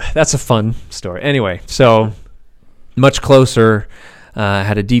 So that's a fun story. Anyway, so much closer,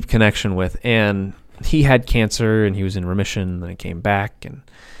 had a deep connection with, and he had cancer and he was in remission, and I came back, and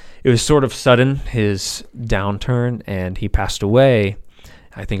it was sort of sudden, his downturn, and he passed away.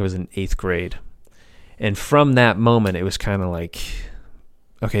 I think it was in 8th grade. And from that moment, it was kind of like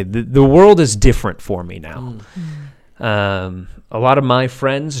okay, the world is different for me now. A lot of my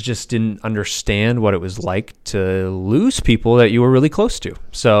friends just didn't understand what it was like to lose people that you were really close to.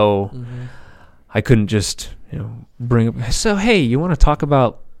 So I couldn't just, bring up, so, hey, you want to talk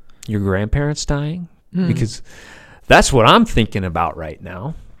about your grandparents dying? Because that's what I'm thinking about right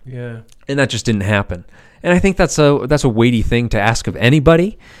now. Yeah. And that just didn't happen. And I think that's a weighty thing to ask of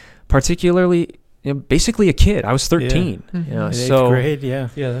anybody, particularly, basically a kid. I was 13. In So 8th grade, yeah.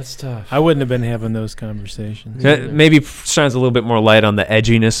 Yeah, that's tough. I wouldn't have been having those conversations. that maybe shines a little bit more light on the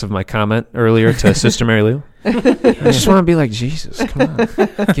edginess of my comment earlier to Sister Mary Lou. I just want to be like, Jesus, come on,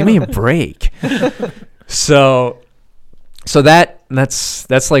 give me a break. So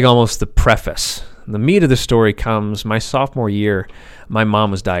that's like almost the preface. The meat of the story comes my sophomore year. My mom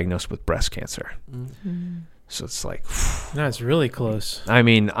was diagnosed with breast cancer. So it's like, That's really close. I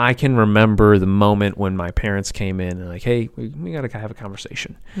mean, I can remember the moment when my parents came in and like, hey, we got to have a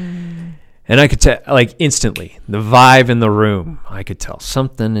conversation. And I could tell, like, instantly, the vibe in the room, I could tell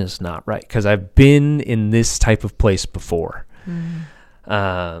something is not right because I've been in this type of place before.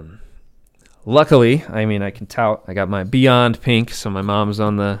 Luckily, I mean, I can tell I got my Beyond Pink, so my mom's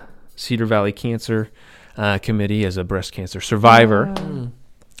on the Cedar Valley Cancer Committee as a breast cancer survivor.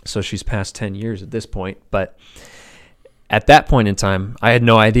 So she's past 10 years at this point. But at that point in time, I had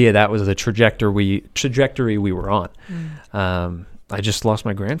no idea that was the trajectory we were on. I just lost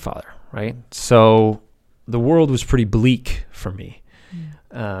my grandfather, right? So the world was pretty bleak for me.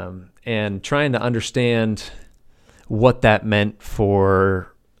 And trying to understand what that meant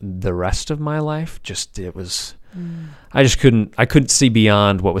for the rest of my life, I couldn't see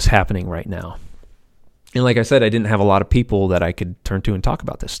beyond what was happening right now. And like I said, I didn't have a lot of people that I could turn to and talk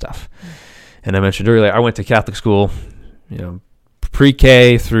about this stuff. And I mentioned earlier, I went to Catholic school,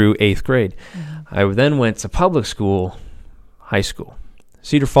 pre-K through 8th grade. I then went to public school, high school.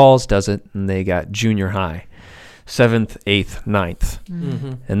 Cedar Falls does it, and they got junior high, 7th, 8th, 9th,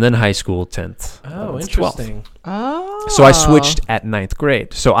 and then high school, 10th, Oh, 12th. interesting. Oh. So I switched at 9th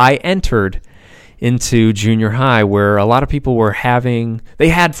grade. So I entered into junior high where a lot of people they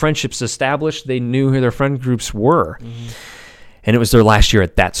had friendships established. They knew who their friend groups were. And it was their last year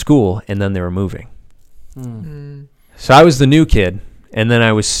at that school, and then they were moving. So I was the new kid, and then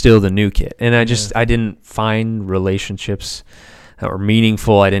I was still the new kid. And I didn't find relationships that were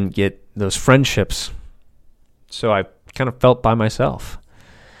meaningful. I didn't get those friendships. So I kind of felt by myself.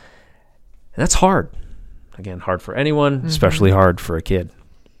 And that's hard. Again, hard for anyone, especially hard for a kid.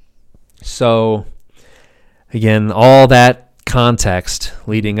 So, again, all that context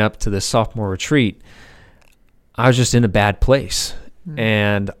leading up to this sophomore retreat, I was just in a bad place.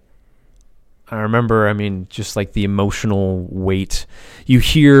 And I remember, just like the emotional weight. You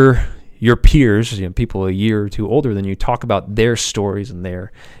hear your peers, people a year or two older than you, talk about their stories and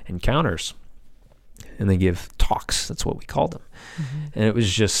their encounters. And they give talks. That's what we call them. And it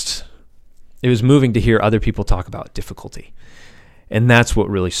was moving to hear other people talk about difficulty. And that's what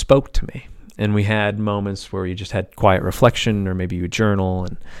really spoke to me. And we had moments where you just had quiet reflection, or maybe you would journal.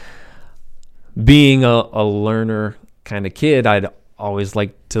 And being a learner kind of kid, I'd always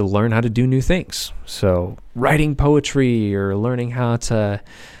liked to learn how to do new things. So writing poetry or learning how to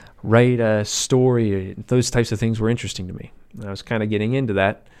write a story, those types of things were interesting to me. And I was kind of getting into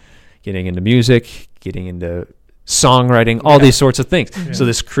that, getting into music, getting into songwriting, all these sorts of things. So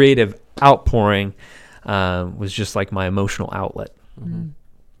this creative outpouring was just like my emotional outlet.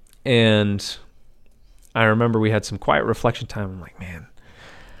 And I remember we had some quiet reflection time. I'm like, man,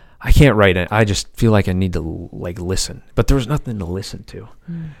 I can't write it. I just feel like I need to listen. But there was nothing to listen to.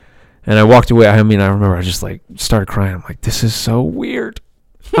 And I walked away. I remember I just started crying. I'm like, this is so weird.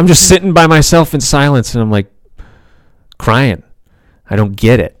 I'm just sitting by myself in silence, and I'm like crying. I don't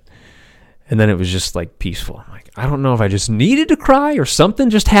get it. And then it was just peaceful. I'm like, I don't know if I just needed to cry or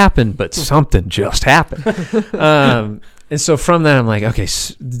something just happened, but something just happened. And so from that, I'm like, okay,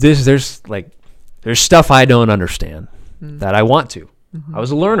 there's stuff I don't understand that I want to. I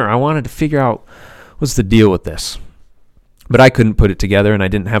was a learner. I wanted to figure out what's the deal with this. But I couldn't put it together, and I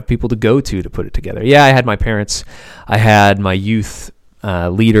didn't have people to go to put it together. Yeah, I had my parents. I had my youth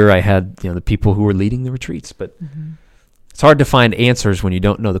leader. I had the people who were leading the retreats. But it's hard to find answers when you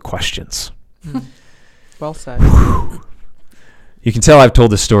don't know the questions. Well said. You can tell I've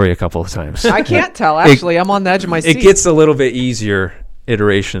told this story a couple of times. I can't tell, actually. I'm on the edge of my seat. It gets a little bit easier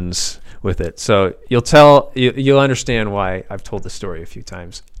iterations with it. So you'll understand why I've told the story a few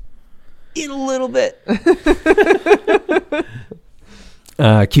times. In a little bit.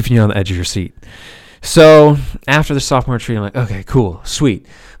 Keeping you on the edge of your seat. So after the sophomore retreat, I'm like, okay, cool, sweet.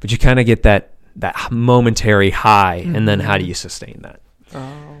 But you kind of get that momentary high, and then how do you sustain that?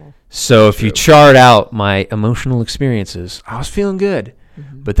 Oh. So if you chart out my emotional experiences, I was feeling good,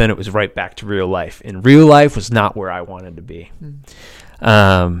 but then it was right back to real life. And real life was not where I wanted to be.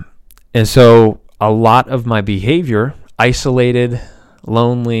 And so a lot of my behavior, isolated,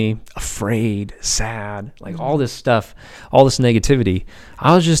 lonely, afraid, sad, like all this stuff, all this negativity,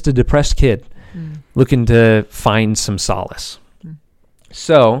 I was just a depressed kid looking to find some solace.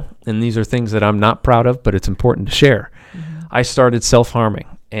 So, and these are things that I'm not proud of, but it's important to share. I started self-harming,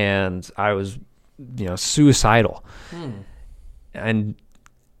 and I was, suicidal. And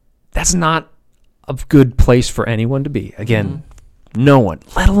that's not a good place for anyone to be. Again, no one,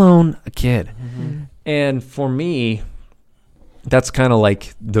 let alone a kid. And for me, that's kind of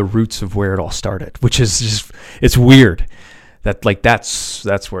like the roots of where it all started, which is just, it's weird that like that's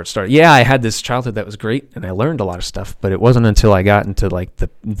where it started. Yeah, I had this childhood that was great, and I learned a lot of stuff, but it wasn't until I got into like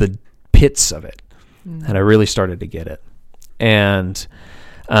the pits of it that I really started to get it. And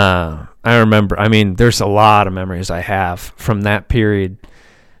I remember, there's a lot of memories I have from that period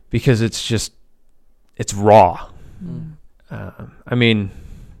because it's raw.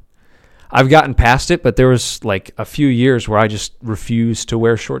 I've gotten past it, but there was like a few years where I just refused to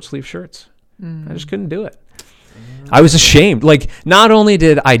wear short sleeve shirts. I just couldn't do it. I was ashamed. Like, not only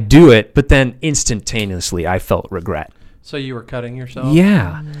did I do it, but then instantaneously I felt regret. So you were cutting yourself?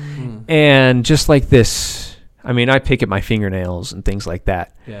 Yeah. And just like this, I pick at my fingernails and things like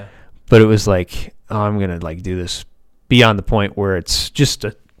that. Yeah. But it was like, I'm going to like do this beyond the point where it's just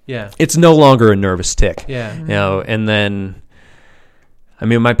it's no longer a nervous tick. Yeah. And then,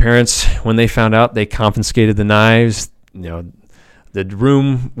 my parents, when they found out, they confiscated the knives. The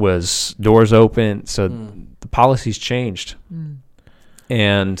room was doors open, so the policies changed.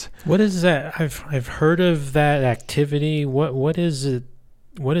 And what is that? I've heard of that activity. What is it?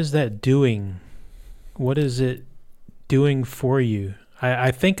 What is that doing? What is it doing for you?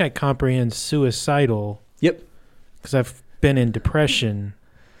 I think I comprehend suicidal. Yep. Because I've been in depression,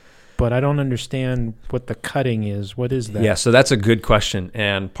 but I don't understand what the cutting is. What is that? Yeah, so that's a good question,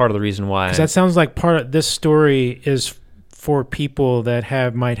 and part of the reason why. Because that sounds like part of this story is for people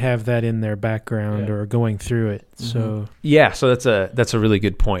that might have that in their background or going through it. So so that's a really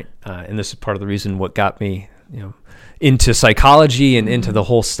good point, and this is part of the reason what got me, into psychology and into the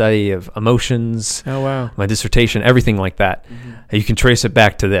whole study of emotions. Oh wow! My dissertation, everything like that. You can trace it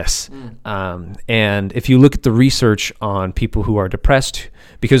back to this, and if you look at the research on people who are depressed,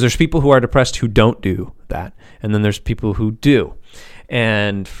 because there's people who are depressed who don't do that, and then there's people who do,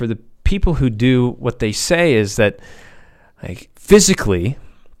 and for the people who do, what they say is that, like, physically,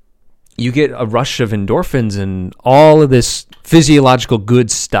 you get a rush of endorphins and all of this physiological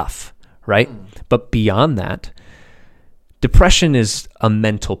good stuff, right? But beyond that, depression is a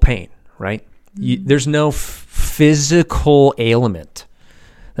mental pain, right? There's no physical ailment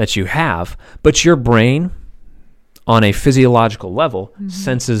that you have, but your brain, on a physiological level,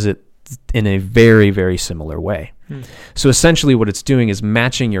 senses it in a very, very similar way. So essentially what it's doing is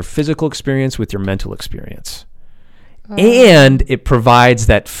matching your physical experience with your mental experience. And it provides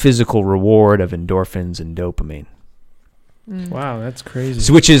that physical reward of endorphins and dopamine. Wow, that's crazy.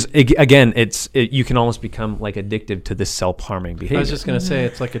 So, which is, again, you can almost become like addicted to this self-harming behavior. I was just going to say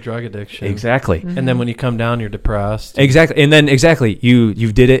it's like a drug addiction. Exactly. And then when you come down, you're depressed. Exactly. And then you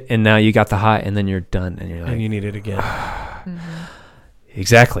did it, and now you got the high, and then you're done, and you're like, and you need it again.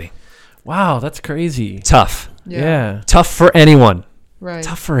 Exactly. Wow, that's crazy. Tough. Yeah. Tough for anyone. Right.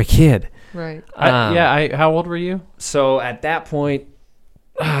 Tough for a kid. Right. How old were you? So at that point,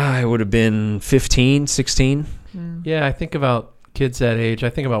 I would have been 15, 16. Yeah, I think about kids that age. I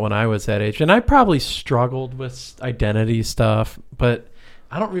think about when I was that age. And I probably struggled with identity stuff, but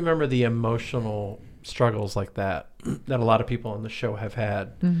I don't remember the emotional struggles like that a lot of people on the show have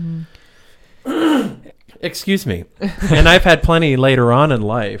had. Excuse me. And I've had plenty later on in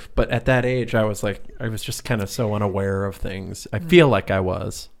life, but at that age, I was just kind of so unaware of things. I feel like I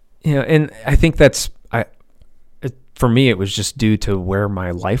was. Yeah, and I think for me, it was just due to where my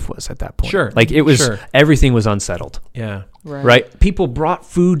life was at that point. Sure. Like everything was unsettled. Yeah. Right. People brought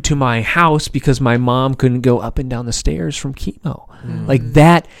food to my house because my mom couldn't go up and down the stairs from chemo. Like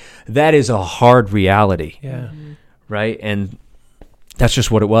that is a hard reality. Yeah. Right. And that's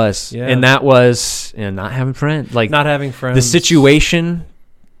just what it was. Yeah. And that was not having friends. Like not having friends. The situation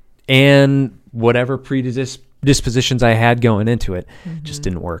and whatever predispositions I had going into it just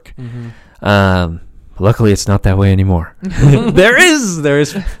didn't work. Luckily, it's not that way anymore. There is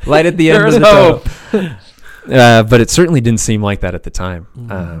light at the end of the tunnel. But it certainly didn't seem like that at the time.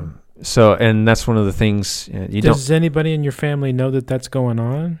 And that's one of the things Does anybody in your family know that that's going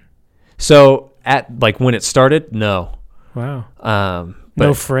on? So at like when it started, no. Wow. But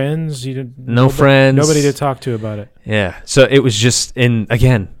No friends. You didn't. No friends. Nobody to talk to about it. Yeah. So it was just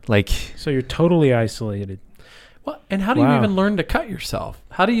again, like, So you're totally isolated. Well, and how do you Wow. even learn to cut yourself?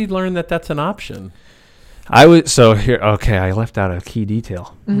 How do you learn that that's an option? I left out a key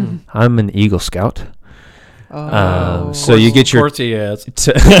detail. I'm an Eagle Scout. Oh. So you get Of your course he is.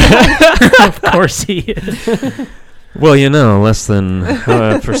 Of course he is. well, less than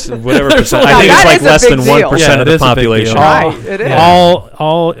whatever percent. I Now, think it's that like is a less big than deal. 1% Yeah, of it the is a big deal. population. Right, it is. Yeah.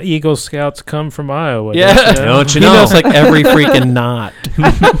 All Eagle Scouts come from Iowa. Yeah. don't you know? Don't you He know? knows like every freaking knot.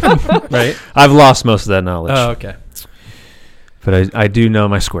 Right? I've lost most of that knowledge, Oh, okay. but I do know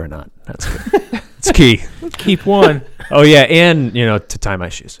my square knot. That's good. It's key. Keep one. Oh yeah, and to tie my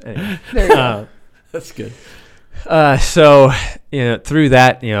shoes. Anyway. There you go. That's good. So through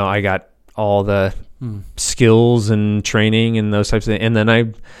that, I got all the skills and training and those types of things, and then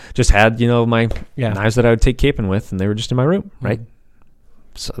I just had my knives that I would take caping with, and they were just in my room, right?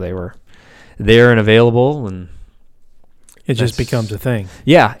 So they were there and available, and It just That's- becomes a thing.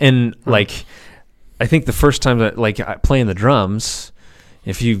 yeah, and like I think the first time that playing the drums,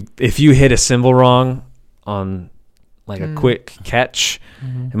 if you hit a cymbal wrong on like a quick catch,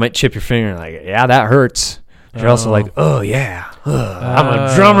 it might chip your finger. Like, yeah, that hurts. But you're also like, oh yeah, I'm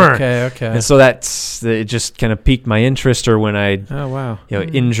a drummer. Okay. And so it just kind of piqued my interest. Or when I Oh wow.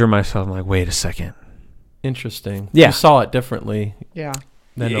 injure myself, I'm like, wait a second. Interesting. Yeah. You saw it differently Yeah.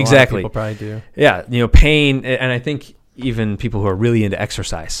 than Exactly. a lot of people probably do. Yeah, pain, and I think even people who are really into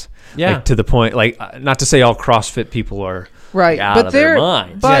exercise, Yeah. like, to the point, like, not to say all CrossFit people are Right. out But of their there,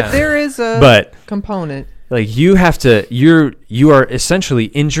 minds. but Yeah. there is a But component. like you have to, you are essentially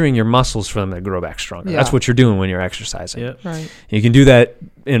injuring your muscles for them to grow back stronger. Yeah. That's what you're doing when you're exercising. Yep. Right. You can do that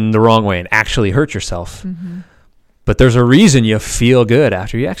in the wrong way and actually hurt yourself. Mm-hmm. But there's a reason you feel good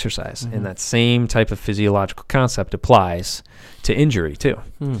after you exercise. Mhm. And that same type of physiological concept applies to injury too.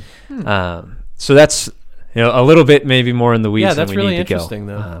 So that's a little bit maybe more in the weeds Yeah, than that's we really need to go. interesting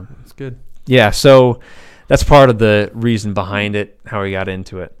though. It's good. Yeah, so that's part of the reason behind it, how we got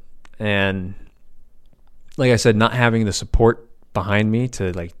into it. And like I said, not having the support behind me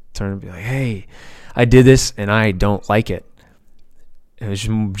to like turn and be like, hey, I did this and I don't like it. It was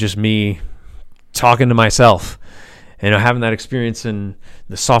just me talking to myself. And having that experience in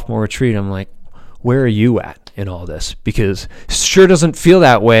the sophomore retreat, I'm like, where are you at in all this? Because it sure doesn't feel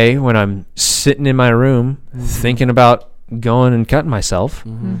that way when I'm sitting in my room thinking about going and cutting myself.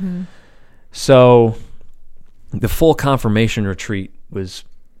 Mm-hmm. So the full confirmation retreat was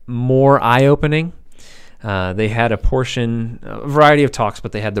more eye-opening. They had a variety of talks,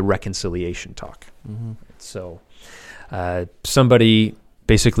 but they had the reconciliation talk. So somebody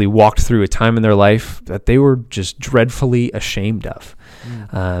basically walked through a time in their life that they were just dreadfully ashamed of.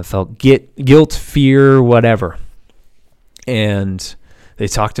 Felt guilt, fear, whatever. And they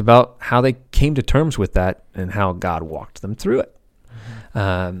talked about how they came to terms with that and how God walked them through it.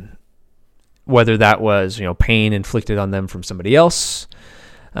 Whether that was, pain inflicted on them from somebody else,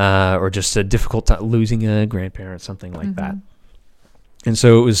 or just a difficult time losing a grandparent, something like that. And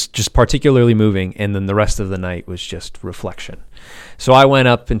so it was just particularly moving. And then the rest of the night was just reflection. So I went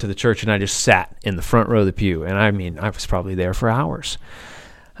up into the church and I just sat in the front row of the pew. And I was probably there for hours.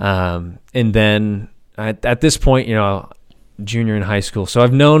 And then at this point, junior in high school. So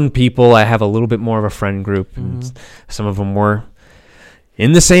I've known people. I have a little bit more of a friend group. And some of them were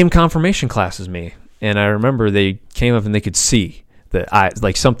in the same confirmation class as me. And I remember they came up and they could see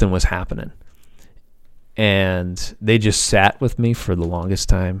that something was happening. And they just sat with me for the longest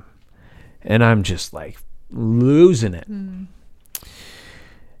time. And I'm just like losing it.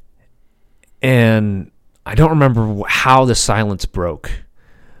 And I don't remember how the silence broke.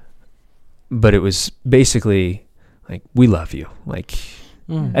 But it was basically like, we love you. Like,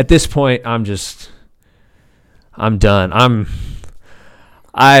 at this point, I'm done.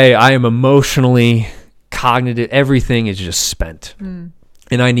 I am emotionally, cognitive, everything is just spent.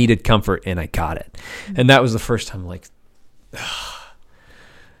 And I needed comfort, and I got it. And that was the first time, like,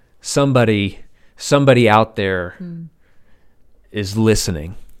 somebody out there is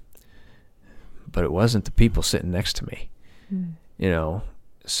listening. But it wasn't the people sitting next to me,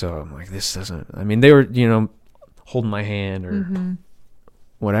 So I'm like, this doesn't, they were, holding my hand or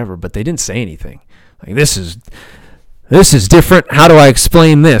whatever, but they didn't say anything. Like, this is different. How do I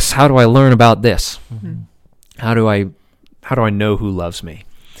explain this? How do I learn about this? How do I know who loves me?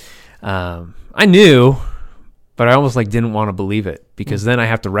 I knew, but I almost didn't want to believe it because then I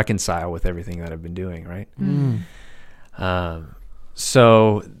have to reconcile with everything that I've been doing, right?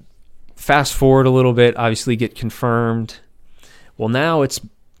 So fast forward a little bit, obviously get confirmed. Well, now it's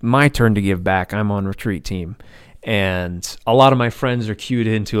my turn to give back. I'm on retreat team. And a lot of my friends are cued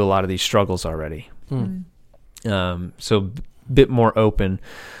into a lot of these struggles already. So a bit more open,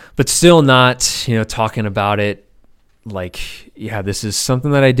 but still not, talking about it like, yeah, this is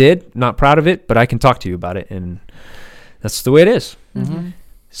something that I did. Not proud of it, but I can talk to you about it. And that's the way it is.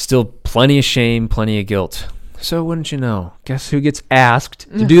 Still plenty of shame, plenty of guilt. So wouldn't you know, guess who gets asked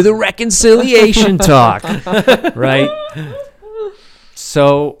to do the reconciliation talk, right?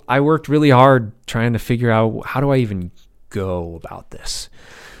 So I worked really hard trying to figure out, how do I even go about this?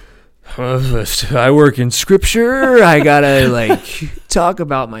 I work in scripture. I gotta talk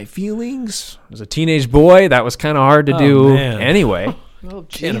about my feelings. As a teenage boy, that was kind of hard to do anyway. Oh,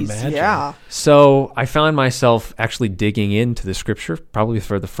 Can't geez, imagine. yeah. So I found myself actually digging into the scripture, probably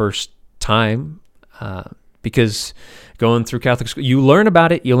for the first time, because going through Catholic school, you learn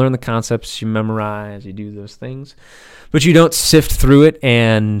about it, you learn the concepts, you memorize, you do those things, but you don't sift through it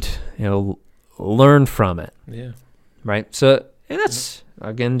and learn from it. Yeah. Right. So, and that's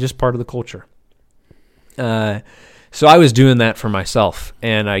again just part of the culture. So I was doing that for myself,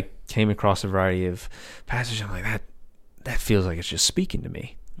 and I came across a variety of passages. I'm like, that feels like it's just speaking to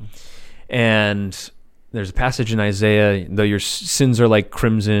me. And there's a passage in Isaiah, though your sins are like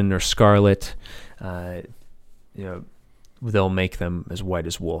crimson or scarlet, they'll make them as white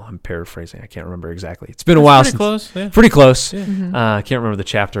as wool. I'm paraphrasing. I can't remember exactly. It's been a while since. Close. Yeah. Pretty close. Yeah. I can't remember the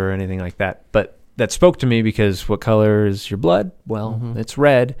chapter or anything like that. But that spoke to me because what color is your blood? Well, it's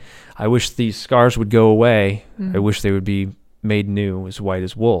red. I wish these scars would go away. I wish they would be made new, as white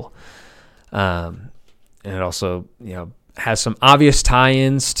as wool. And it also, has some obvious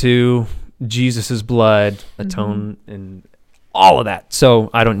tie-ins to Jesus's blood, atone, and all of that. So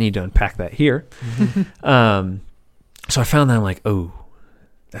I don't need to unpack that here. So I found that I'm like, oh,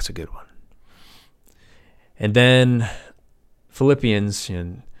 that's a good one. And then Philippians,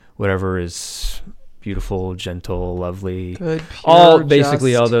 and whatever is beautiful, gentle, lovely, Good, pure, all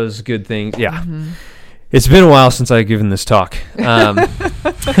basically just. all those good things. Yeah. It's been a while since I've given this talk.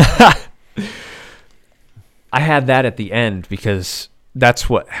 I had that at the end because that's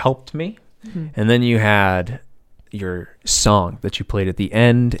what helped me. And then you had your song that you played at the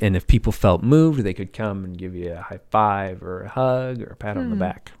end, and if people felt moved, they could come and give you a high five or a hug or a pat on the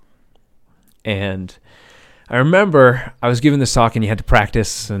back. And I remember I was giving this talk, and you had to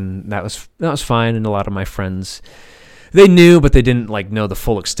practice, and that was fine. And a lot of my friends, they knew, but they didn't know the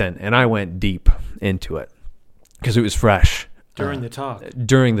full extent. And I went deep into it because it was fresh During the talk.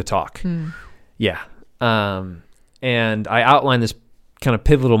 During the talk, yeah. And I outlined this kind of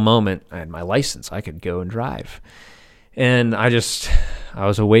pivotal moment. I had my license; I could go and drive, and I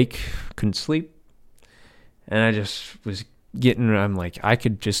was awake, couldn't sleep, and I just was I'm like, I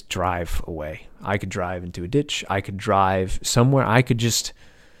could just drive away. I could drive into a ditch. I could drive somewhere. I could just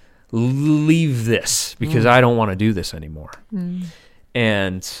leave this because I don't want to do this anymore.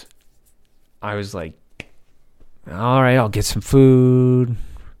 And I was like, all right, I'll get some food,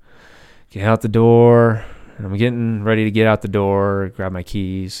 get out the door. And I'm getting ready to get out the door, grab my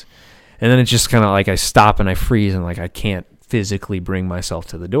keys. And then it's just kind of like I stop and I freeze and I can't physically bring myself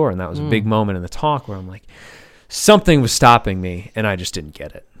to the door. And that was a big moment in the talk where I'm like, something was stopping me and I just didn't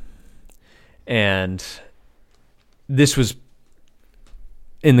get it. And this was,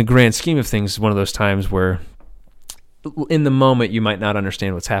 in the grand scheme of things, one of those times where in the moment you might not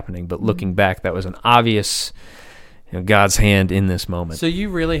understand what's happening, but looking back, that was an obvious God's hand in this moment. So you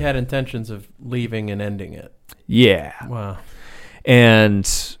really had intentions of leaving and ending it. Yeah. Wow. And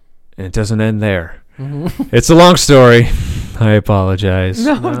it doesn't end there. It's a long story. I apologize.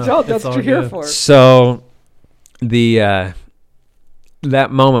 No, don't. That's what you're here for. So the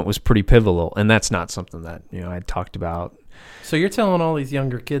that moment was pretty pivotal, and that's not something that I had talked about. So you're telling all these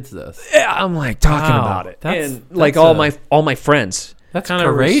younger kids this? Yeah, I'm talking about it, and all my friends. That's kind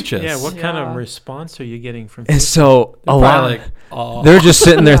courageous. What kind of response are you getting from And people? so a lot, they're just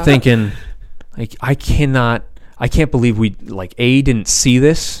sitting there thinking, I can't believe we didn't see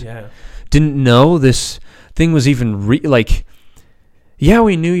this. Yeah. Didn't know this thing was even yeah,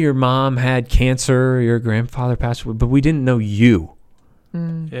 we knew your mom had cancer, your grandfather passed away, but we didn't know you.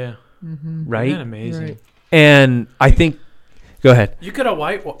 Yeah. Right? Isn't that amazing? Right. And I think, go ahead. You could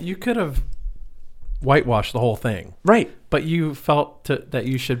have whitewashed the whole thing. Right. But you felt that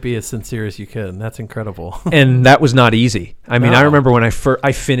you should be as sincere as you could, and that's incredible. And that was not easy. I mean, No. I remember when I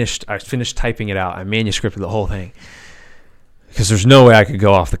finished typing it out. I manuscripted the whole thing because there's no way I could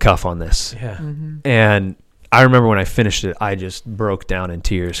go off the cuff on this. Yeah. And I remember when I finished it, I just broke down in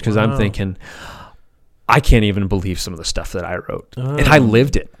tears because I'm thinking, I can't even believe some of the stuff that I wrote, and I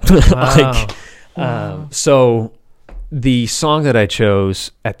lived it. Wow. So the song that I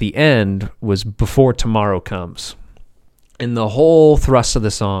chose at the end was Before Tomorrow Comes. And the whole thrust of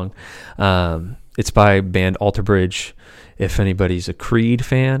the song, it's by band Alter Bridge, if anybody's a Creed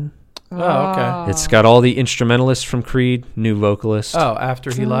fan. Oh, okay. It's got all the instrumentalists from Creed, new vocalist. Oh, after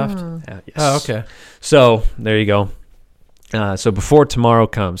he left? Yes. Oh, okay. So there you go. So Before Tomorrow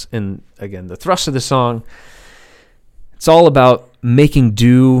Comes. And again, the thrust of the song, it's all about making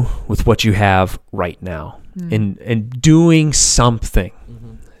do with what you have right now and doing something.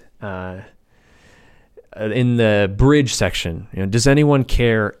 In the bridge section, does anyone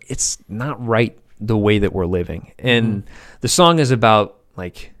care? It's not right the way that we're living. And the song is about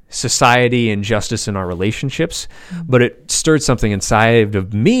like society and justice in our relationships, but it stirred something inside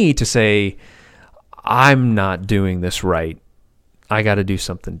of me to say, I'm not doing this right. I got to do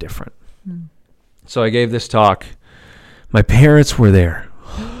something different. So I gave this talk. My parents were there.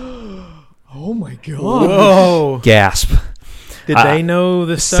 Oh my God. Whoa. Gasp. Did they know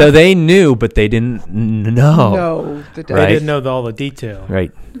this stuff? So they knew, but they didn't know. No, They Right. didn't know all the detail.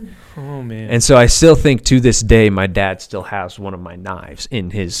 Right. Oh, man. And so I still think to this day, my dad still has one of my knives in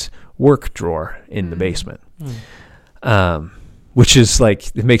his work drawer in the basement. Which is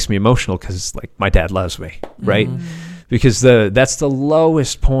like, it makes me emotional because like my dad loves me, right? Because that's the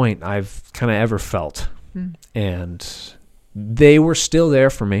lowest point I've kind of ever felt. And they were still there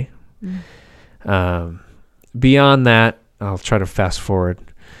for me. Beyond that, I'll try to fast forward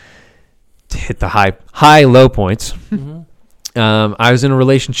to hit the high low points. I was in a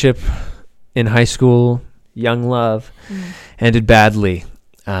relationship in high school, young love, ended badly,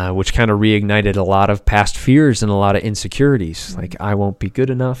 which kind of reignited a lot of past fears and a lot of insecurities. Like, I won't be good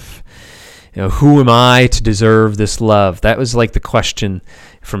enough. Who am I to deserve this love? That was like the question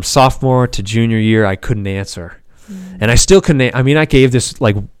from sophomore to junior year I couldn't answer. And I still couldn't. I gave this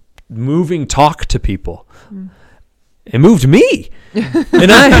like moving talk to people. It moved me.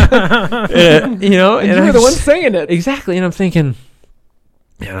 And I, and you were the one saying it. Exactly. And I'm thinking,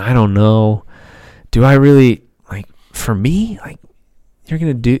 man, I don't know. Do I really, like, for me, like, you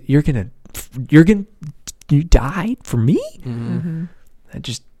died for me? That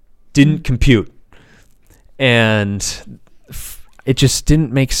just didn't compute. And it just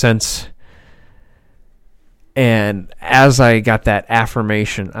didn't make sense. And as I got that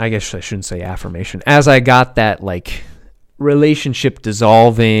affirmation, I guess I shouldn't say affirmation, as I got that, like, relationship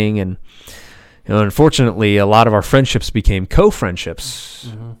dissolving, and unfortunately a lot of our friendships became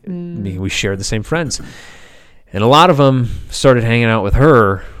co-friendships. We shared the same friends, and a lot of them started hanging out with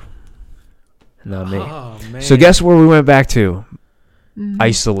her, not me. Oh, man. So guess where we went back to?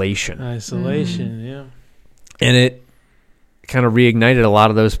 Isolation. Yeah. And it kind of reignited a lot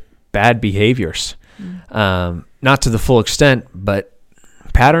of those bad behaviors. Not to the full extent, but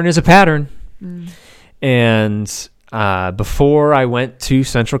pattern is a pattern. And before I went to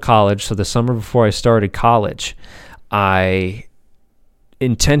Central College, so the summer before I started college, I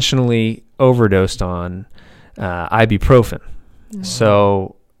intentionally overdosed on ibuprofen.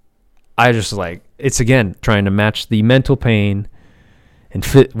 So I just it's again trying to match the mental pain and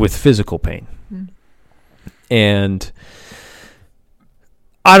fit with physical pain. And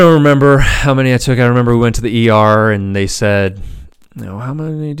I don't remember how many I took. I remember we went to the ER and they said, how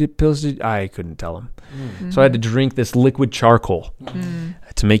many pills did I couldn't tell them. So I had to drink this liquid charcoal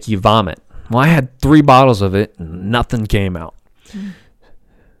to make you vomit. Well, I had 3 bottles of it and nothing came out.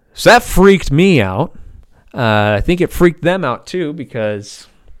 So that freaked me out. I think it freaked them out too, because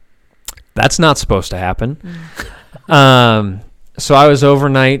that's not supposed to happen. So I was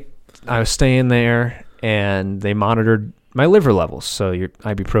overnight. I was staying there, and they monitored my liver levels. So your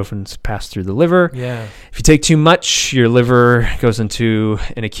ibuprofen's passed through the liver. Yeah. If you take too much, your liver goes into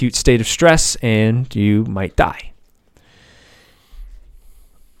an acute state of stress, and you might die.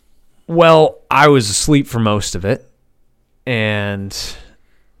 Well, I was asleep for most of it, and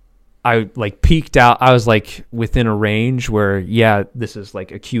I peaked out. I was within a range where, this is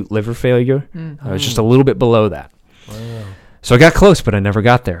acute liver failure. I was just a little bit below that. Wow. So I got close, but I never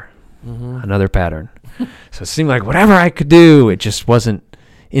got there. Another pattern. So it seemed like whatever I could do, it just wasn't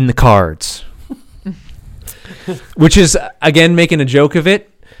in the cards. Which is, again, making a joke of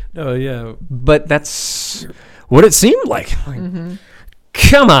it. Oh, yeah. But that's what it seemed like.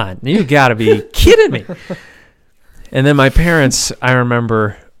 Come on, you got to be kidding me. And then my parents, I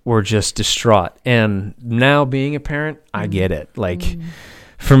remember, were just distraught. And now being a parent, I get it.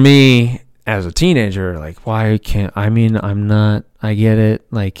 For me, as a teenager, why can't, I'm not, I get it.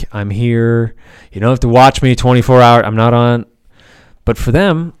 I'm here. You don't have to watch me 24 hours. I'm not on. But for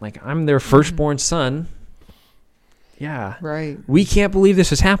them, I'm their firstborn son. Yeah. Right. We can't believe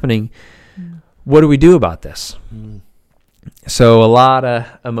this is happening. What do we do about this? So a lot of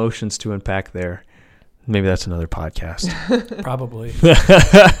emotions to unpack there. Maybe that's another podcast. Probably.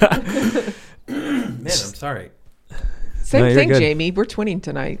 Man, I'm sorry. Same No, you're thing, good. Jamie. We're twinning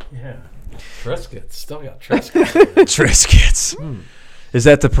tonight. Yeah. Triscuits. Still got Triscuits. Triscuits. Is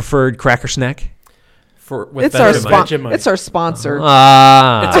that the preferred cracker snack? With It's our Vegemite. It's our sponsor.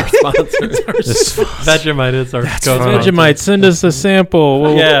 Ah. It's our sponsor. Vegemite is our co-sponsor. Vegemite, send us a sample.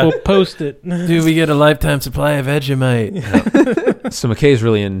 We'll post it. Do we get a lifetime supply of Vegemite? So McKay's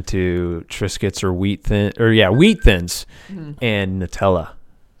really into Triscuits or wheat thins and Nutella.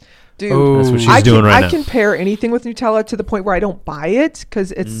 Dude, Oh. That's what she's I doing can, right I now. can pair anything with Nutella to the point where I don't buy it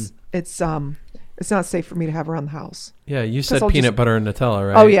because it's not safe for me to have around the house. Yeah, you said I'll peanut just- butter and Nutella,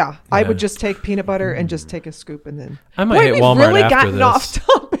 right? Oh yeah. I Yeah. would just take peanut butter and just take a scoop and then. I might Boy, hit we've Walmart really after gotten this. off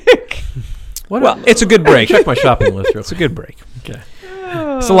topic. What Well, it's a good break. Check my shopping list real It's a quick. good break. Okay.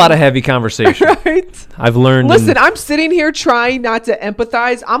 It's a lot of heavy conversation. Right. I've learned. Listen, I'm sitting here trying not to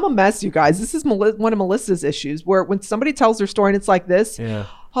empathize. I'm a mess, you guys. This is one of Melissa's issues where when somebody tells their story and it's like this, Yeah.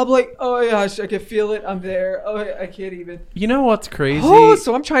 I'm like, oh my gosh, I can feel it. I'm there. Oh, I can't even. You know what's crazy? Oh,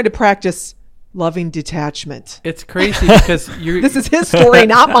 so I'm trying to practice loving detachment. It's crazy because you're. This is his story,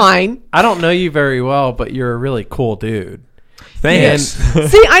 not mine. I don't know you very well, but you're a really cool dude. Thanks.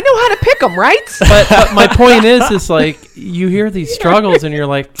 See, I know how to pick them, right? But my point is like you hear these struggles and you're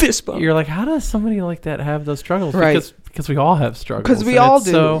like, Fist bump. you're like, how does somebody like that have those struggles? Right. Because we all have struggles. Because we and all it's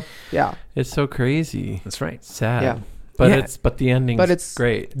do. So, Yeah. it's so crazy. That's right. Sad. Yeah. But Yeah. but the ending's But it's-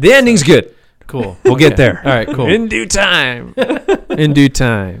 great. The ending's good. Cool. We'll get Okay. there. All right, cool. In due time. In due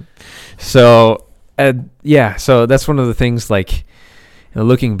time. So, so that's one of the things, like,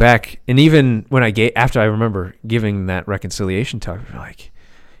 looking back, and even when after I remember giving that reconciliation talk, I'm like,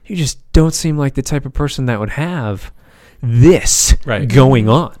 you just don't seem like the type of person that would have this Right. going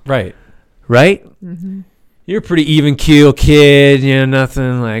on. Right. Right? Mm-hmm. You're a pretty even keel kid,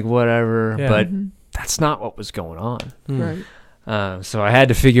 nothing like whatever, Yeah. but that's not what was going on. Mm. Right. So I had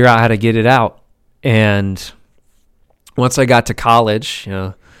to figure out how to get it out. And once I got to college,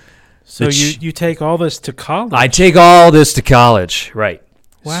 So The you take all this to college? I take all this to college. Right.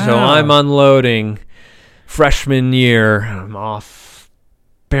 Wow. So I'm unloading freshman year. I'm off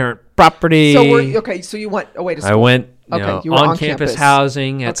parent property. So we're okay. So you went away to school. I went Okay, you were on on campus campus.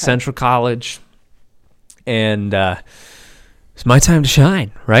 housing at Okay. Central College. And it's my time to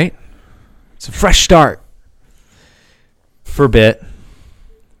shine, right? It's a fresh start for a bit.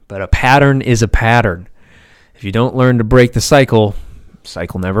 But a pattern is a pattern. If you don't learn to break the cycle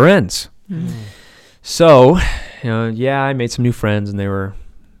never ends. So, I made some new friends and they were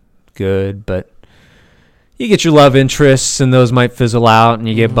good, but you get your love interests and those might fizzle out and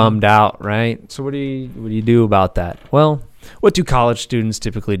you get bummed out, right? So what do you do about that? Well, what do college students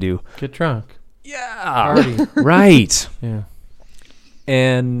typically do? Get drunk. Yeah. Party. Right. Yeah.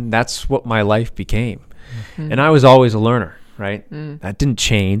 And that's what my life became. And I was always a learner, right? That didn't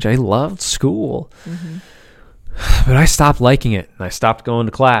change. I loved school. But I stopped liking it. And I stopped going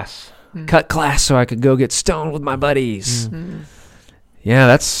to class. Cut class so I could go get stoned with my buddies. Yeah,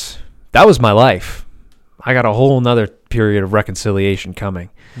 that was my life. I got a whole nother period of reconciliation coming.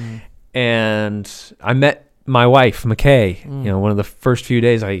 And I met my wife, McKay. One of the first few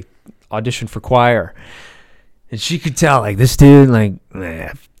days I auditioned for choir. And she could tell, like, this dude, like,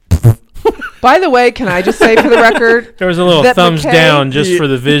 By the way, can I just say for the record, There was a little that thumbs McKay- down just for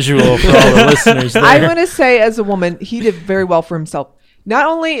the visual for all the listeners there. I want to say as a woman, he did very well for himself. Not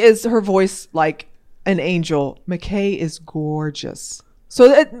only is her voice like an angel, McKay is gorgeous. So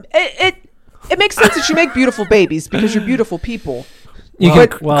it makes sense that you make beautiful babies because you're beautiful people. you Well-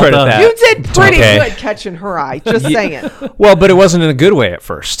 can well credit done. that. You did pretty Okay. good catching her eye. Just saying. Well, but it wasn't in a good way at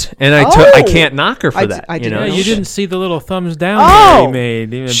first. And I Oh. can't knock her for I that. I you didn't know? Yeah, know. you didn't see the little thumbs down Oh. that he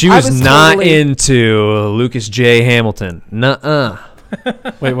made. Even- She I was, was not totally- into Lucas J. Hamilton. Nuh-uh.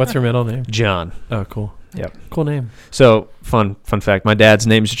 Wait, what's her middle name? John. Oh, cool. Yep. Cool name. So, fun fact. My dad's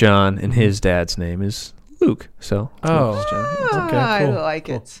name's John, and his dad's name is Luke. So, Oh. it's John. Okay, I cool, like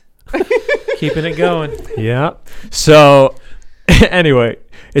cool. it. keeping it going. Yeah. So, anyway,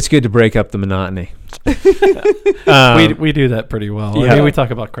 it's good to break up the monotony. We do that pretty well. I yeah. mean, we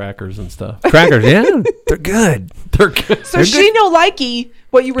talk about crackers and stuff. Crackers, yeah, they're good. They're good. So she no likey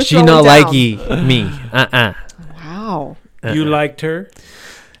what you were She throwing not down. likey me. Wow. You liked her?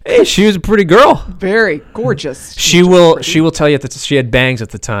 Hey, she was a pretty girl. Very gorgeous. She will tell you that she had bangs at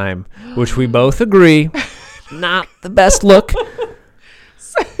the time, which we both agree, not the best look.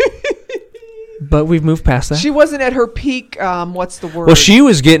 But we've moved past that. She wasn't at her peak. What's the word? Well, she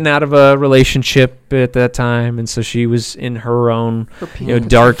was getting out of a relationship at that time, and so she was in her own Her peak.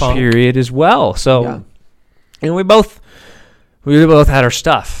 dark Funk. period as well. So, Yeah. and we both we both had our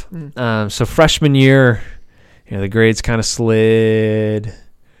stuff. So freshman year, the grades kind of slid.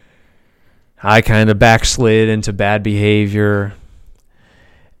 I kind of backslid into bad behavior.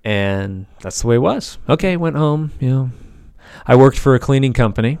 And that's the way it was. Okay, went home, I worked for a cleaning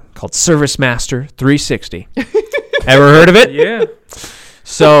company called Service Master 360. Ever heard of it? Yeah.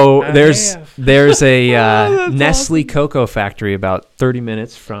 So I there's have. a Nestle cocoa factory about 30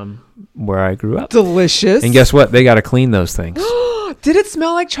 minutes from where I grew up. Delicious. And guess what? They got to clean those things. Did it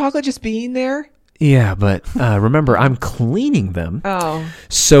smell like chocolate just being there? Yeah, but remember, I'm cleaning them. Oh.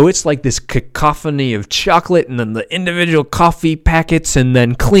 So it's like this cacophony of chocolate and then the individual coffee packets and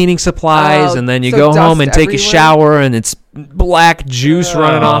then cleaning supplies. Oh, And then you so go dust home and take a everywhere? shower and it's black juice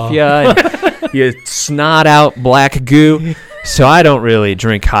running off you. And you snot out black goo. So I don't really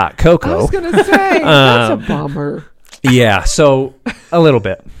drink hot I cocoa. was going to say, that's a bummer. Yeah, so a little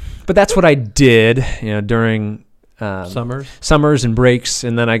bit. But that's what I did, during summers and breaks,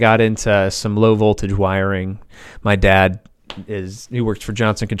 and then I got into some low voltage wiring. My dad he works for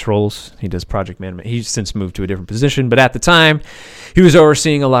Johnson Controls. He does project management. He's since moved to a different position, but at the time, he was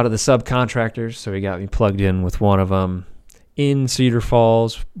overseeing a lot of the subcontractors, so he got me plugged in with one of them in Cedar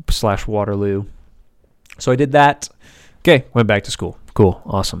Falls / Waterloo. So I did that. Okay, went back to school. Cool,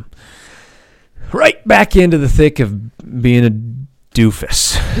 awesome. Right back into the thick of being a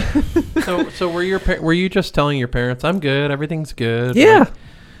doofus. So were you just telling your parents, I'm good, everything's good? Yeah. Like,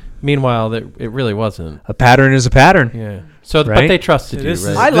 meanwhile, it really wasn't. A pattern is a pattern. Yeah. So, Right? but they trusted This you,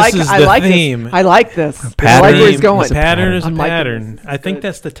 is- right? I like is I the like theme. this. I like this. I pattern. like where he's A going. pattern is a I'm liking pattern. this. I think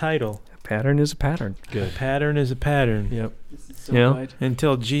that's the title. A pattern is a pattern. A pattern is a pattern. Yep.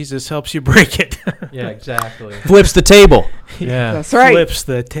 Until Jesus helps you break it. Yeah, exactly. Flips the table. Yeah. That's right. Flips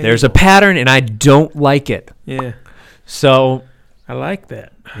the table. There's a pattern, and I don't like it. Yeah. So, I like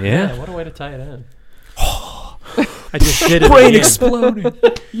that. yeah. What a way to tie it in. I just did it Brain again. exploding.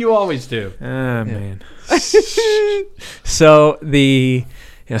 You always do. Ah, man. So, the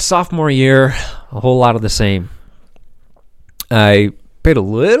sophomore year, a whole lot of the same. I paid a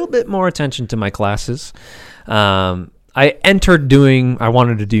little bit more attention to my classes. I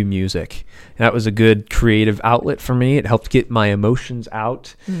wanted to do music. That was a good creative outlet for me. It helped get my emotions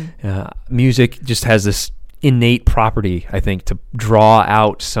out. Music just has this innate property, I think, to draw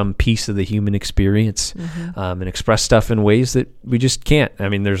out some piece of the human experience and express stuff in ways that we just can't. I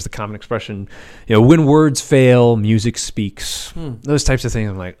mean, there's the common expression, when words fail, music speaks. Those types of things.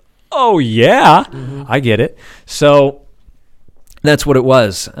 I'm like, oh, yeah, I get it. So that's what it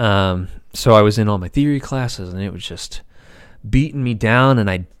was. So I was in all my theory classes, and it was just beating me down, and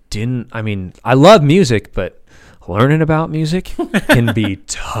I love music, but learning about music can be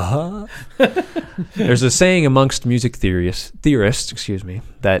tough. There's a saying amongst music theorists,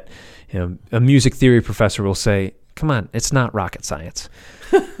 that a music theory professor will say, come on, it's not rocket science.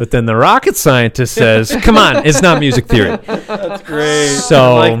 But then the rocket scientist says, come on, it's not music theory. That's great.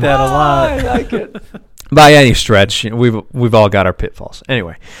 So I like that a lot. I like it. by any stretch, we've all got our pitfalls.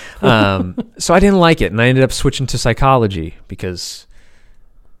 Anyway, so I didn't like it, and I ended up switching to psychology because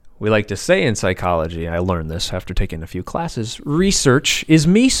we like to say in psychology, I learned this after taking a few classes, research is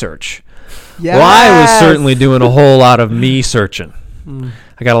me search. Yes. Well, I was certainly doing a whole lot of me searching.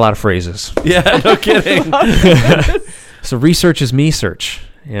 I got a lot of phrases. Yeah, no kidding. So research is me search.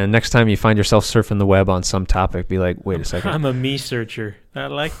 Next time you find yourself surfing the web on some topic, be like, wait a second. I'm a me searcher. I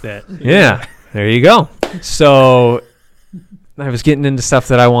like that. Yeah, there you go. So I was getting into stuff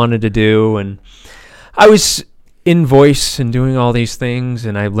that I wanted to do, and I was in voice and doing all these things,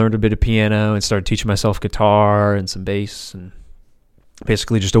 and I learned a bit of piano and started teaching myself guitar and some bass, and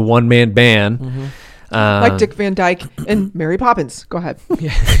basically just a one-man band. Like Dick Van Dyke and Mary Poppins. Go ahead.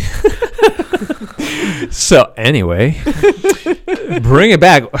 So anyway, bring it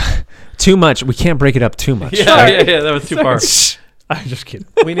back. Too much. We can't break it up too much. Yeah, that was too far. I'm just kidding.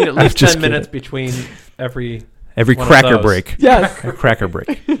 We need at I'm least just 10 kidding. minutes between every Every one of cracker those. break. Yes. A cracker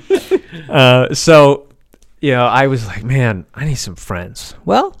break. So, I was like, man, I need some friends.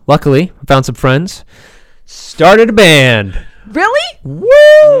 Well, luckily, I found some friends. Started a band. Really?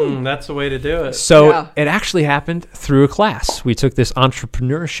 Woo! That's the way to do it. So Yeah. it actually happened through a class. We took this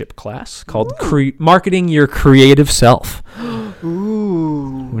entrepreneurship class called Marketing Your Creative Self.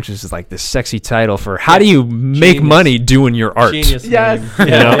 Ooh. Which is like this sexy title for how do you make Genius. money doing your art? Genius Yes. name.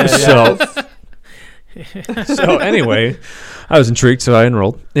 You know? Yeah. So anyway, I was intrigued, so I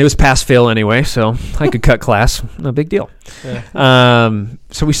enrolled. It was pass fail anyway, so I could cut class. No big deal. Yeah.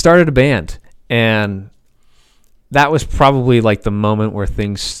 So we started a band, and that was probably like the moment where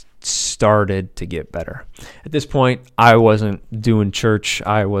things started to get better. At this point, I wasn't doing church.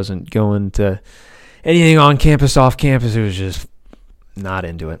 I wasn't going to anything on campus, off campus. It was just not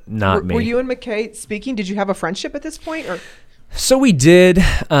into it. Not me. Were you and McKay speaking? Did you have a friendship at this point? Or So we did.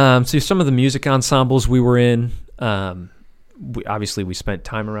 So some of the music ensembles we were in, we spent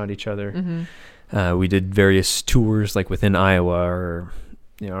time around each other. Mm-hmm. We did various tours, like within Iowa or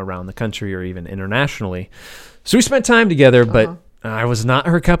around the country or even internationally. So we spent time together, but I was not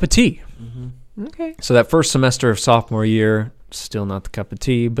her cup of tea. okay. So that first semester of sophomore year, still not the cup of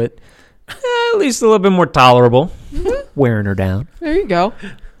tea, but at least a little bit more tolerable. Wearing her down. There you go.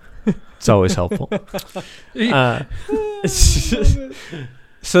 It's always helpful.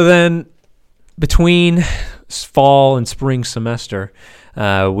 So then between fall and spring semester,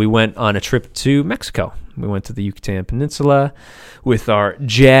 we went on a trip to Mexico. We went to the Yucatan Peninsula with our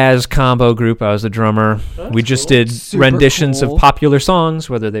jazz combo group. I was the drummer. We just did Super renditions cool. of popular songs,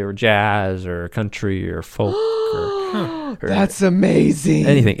 whether they were jazz or country or folk or That's amazing.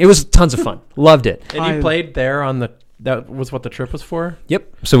 anything. It was tons of fun. Loved it. And you played there on the. That was what the trip was for.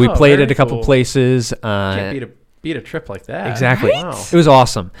 Yep. So we Oh, played very at a couple cool. places. Can't beat a trip like that. Exactly. Wow. It was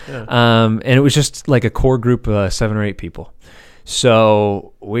awesome. Yeah. And it was just like a core group of 7 or 8 people.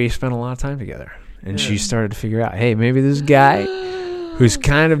 So we spent a lot of time together. And she started to figure out, hey, maybe this guy who's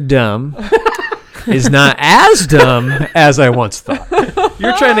kind of dumb is not as dumb as I once thought.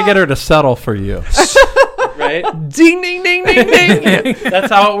 You're trying to get her to settle for you. Right? Ding, ding, ding, ding, ding.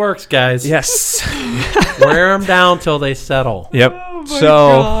 That's how it works, guys. Yes. Wear them down till they settle. Yep. Oh my So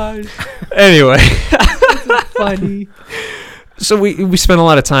God. anyway. Funny. So we spent a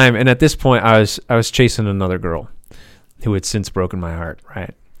lot of time, and at this point, I was chasing another girl who had since broken my heart,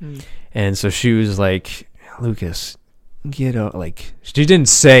 right? And so she was like, Lucas, like she didn't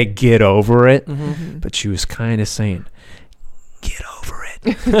say get over it, but she was kind of saying, get over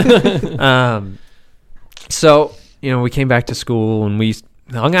it. So we came back to school and we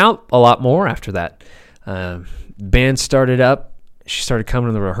hung out a lot more after that. Band started up. She started coming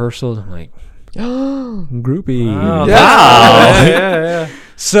to the rehearsals. I'm like, groupie. Oh, Wow. yeah.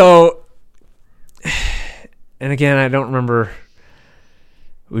 So, and again, I don't remember.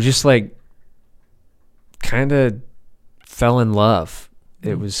 We just like kind of fell in love.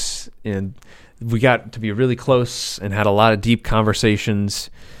 It was, and we got to be really close and had a lot of deep conversations,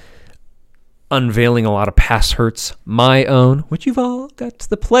 unveiling a lot of past hurts, my own, which you've all got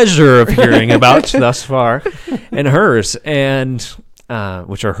the pleasure of hearing about thus far, and hers, and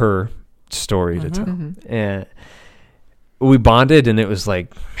which are her story to tell. And we bonded, and it was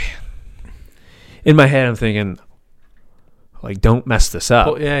like, man, in my head I'm thinking, like, don't mess this up.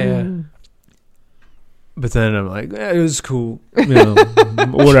 Oh, yeah. But then I'm like, it was cool,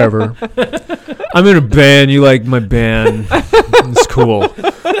 whatever. I'm in a band, you like my band, it's cool.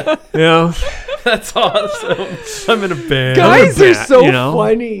 That's awesome. I'm in a band. Guys are so you know?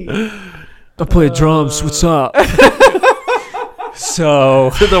 funny. I play drums, what's up?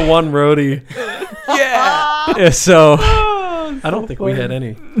 So To the one roadie. yeah, so I don't think we had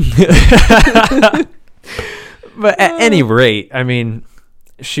any. but at any rate, I mean,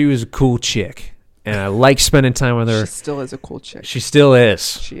 she was a cool chick, and I like spending time with her. She still is a cool chick. She still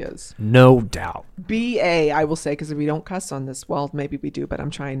is, She is. no doubt. BA, I will say, because we don't cuss on this. Well, maybe we do, but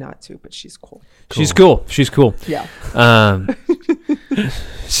I'm trying not to. But she's cool. She's cool. She's cool. Yeah.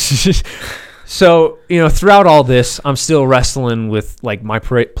 So, throughout all this, I'm still wrestling with like my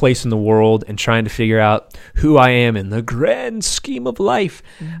place in the world and trying to figure out who I am in the grand scheme of life,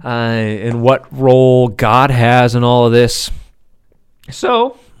 and what role God has in all of this.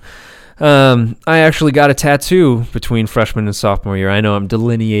 So, I actually got a tattoo between freshman and sophomore year. I know I'm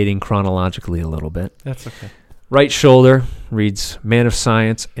delineating chronologically a little bit. That's okay. Right shoulder reads Man of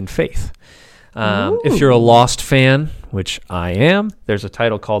Science and Faith. If you're a Lost fan, which I am, there's a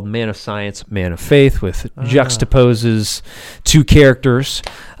title called Man of Science, Man of Faith, with juxtaposes 2 characters.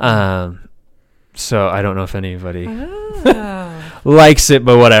 So I don't know if anybody likes it,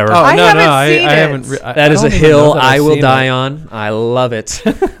 but whatever. I no, haven't I seen haven't. it. That is a hill I will die on. I love it.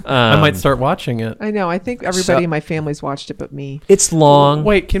 I might start watching it. I know. I think everybody in my family's watched it, but me. It's long.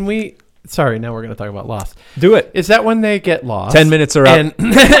 Wait, can we? Sorry, now we're going to talk about Lost. Do it. Is that when they get lost? 10 minutes are up. And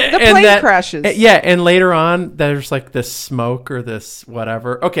The plane crashes. Yeah, and later on, there's like this smoke or this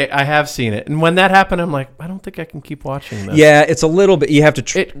whatever. Okay, I have seen it, and when that happened, I'm like, I don't think I can keep watching this. Yeah, it's a little bit. You have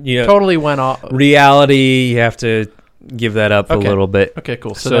to. It totally went off. Reality. You have to give that up a little bit. Okay,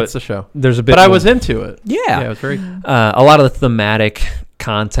 cool. So So that's the show. There's a bit. But I more- was into it. Yeah. it was very. A lot of the thematic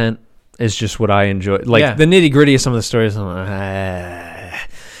content is just what I enjoy. Like Yeah. the nitty gritty of some of the stories. I'm like,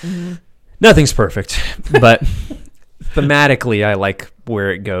 nothing's perfect, but thematically, I like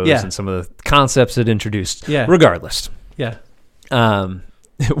where it goes Yeah. and some of the concepts it introduced. Yeah. Regardless. Yeah.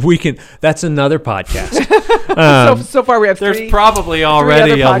 We can. That's another podcast. So far we have There's three. probably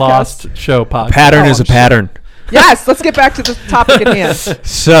already other a lost show podcast. Pattern Oh, is a I'm sure. pattern. Yes, let's get back to the topic at hand.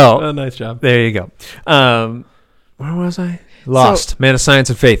 So Oh, nice job. there you go. Where was I? Lost. Man of Science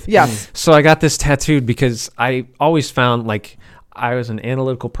and Faith. Yes. So I got this tattooed because I always found like I was an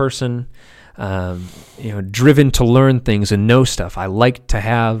analytical person, driven to learn things and know stuff. I like to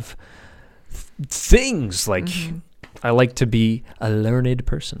have things like I like to be a learned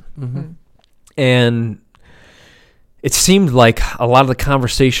person. Mm-hmm. And it seemed like a lot of the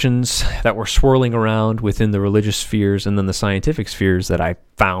conversations that were swirling around within the religious spheres and then the scientific spheres that I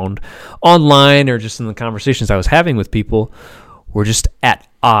found online or just in the conversations I was having with people were just at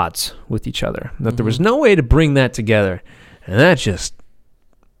odds with each other. That there was no way to bring that together. And that just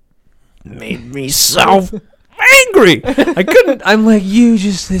made me so angry. I couldn't. I'm like,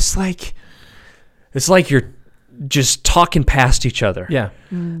 it's like you're just talking past each other. Yeah.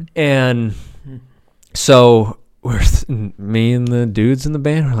 And so me and the dudes in the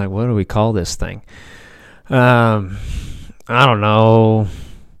band were like, what do we call this thing? I don't know.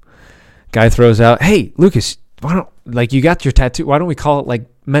 Guy throws out, hey, Lucas, why don't, like, you got your tattoo, why don't we call it like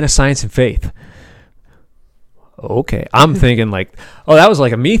Men of Science and Faith? Okay. I'm thinking like, oh, that was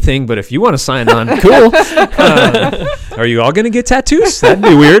like a me thing, but if you want to sign on, cool. Are you all going to get tattoos? That'd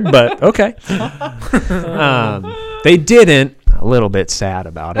be weird, but okay. They didn't. A little bit sad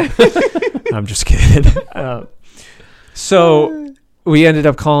about it. I'm just kidding. So we ended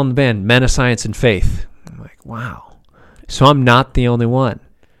up calling the band Men of Science and Faith. I'm like, wow. So I'm not the only one.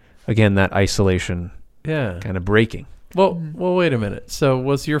 Again, that isolation Yeah. kind of breaking. Well, wait a minute. So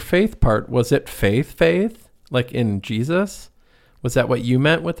was your faith part, was it faith? Like in Jesus? Was that what you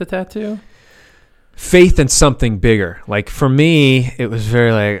meant with the tattoo? Faith in something bigger. Like for me, it was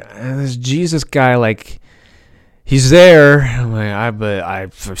very like, this Jesus guy, like, he's there. I'm like, but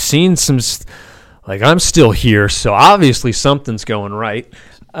I've seen some, like, I'm still here, so obviously something's going right.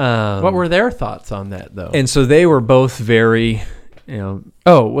 What were their thoughts on that, though? And so they were both very,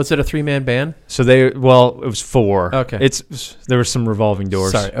 oh, was it a 3-man band? so it was 4. Okay. There were some revolving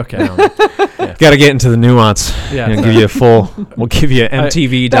doors. Sorry. Okay. Got to get into the nuance. Yeah, We'll sorry. give you we'll give you an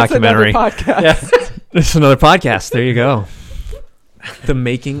MTV That's documentary. another podcast. Yeah. There's another podcast. There you go. The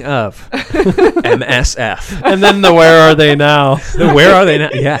making of MSF. And then the Where Are They Now? Where are they now?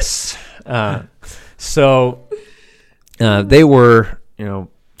 Yes. So they were,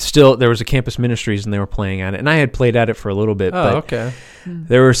 still there was a Campus Ministries and they were playing at it, and I had played at it for a little bit. Oh, but okay.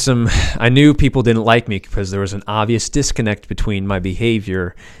 there were I knew people didn't like me because there was an obvious disconnect between my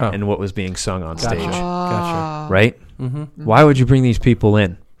behavior Oh. and what was being sung on Gotcha. stage. Gotcha. Right? Mm-hmm. Why would you bring these people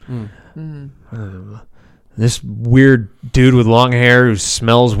in? This weird dude with long hair who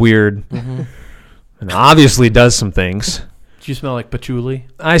smells weird Mm-hmm. and obviously does some things. Do you smell like patchouli?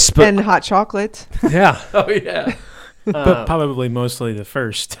 And hot chocolate. Yeah. Oh, yeah. But probably mostly the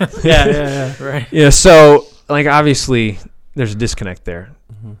first. Yeah. Right. Yeah, so like obviously there's a disconnect there.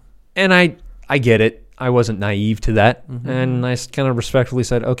 Mm-hmm. And I get it. I wasn't naive to that. Mm-hmm. And I kind of respectfully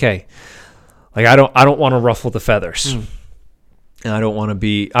said, "Okay. Like I don't want to ruffle the feathers. And I don't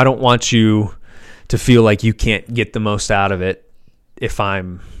want you to feel like you can't get the most out of it if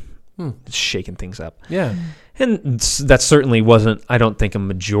I'm shaking things up." Yeah. And that certainly wasn't, I don't think, a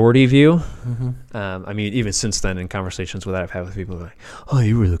majority view. Mm-hmm. I mean, even since then, in conversations that I've had with people, like, "Oh,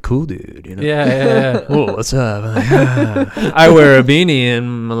 you were the cool dude," Yeah. "Oh, what's up?" I'm like, "Ah, I wear a beanie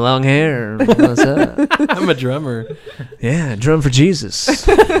and my long hair. What's up?" I'm a drummer. Yeah, drum for Jesus.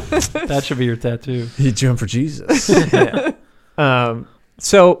 That should be your tattoo. You drum for Jesus. Yeah.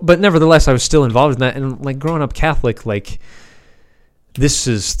 So, but nevertheless, I was still involved in that. And like growing up Catholic, like this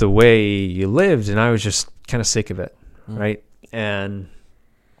is the way you lived, and I was just kind of sick of it, right? And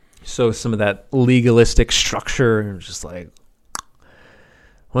so some of that legalistic structure, just like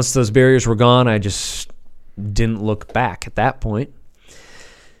once those barriers were gone, I just didn't look back at that point.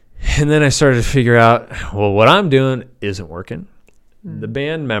 And then I started to figure out, well, what I'm doing isn't working. The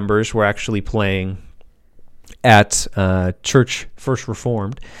band members were actually playing at Church First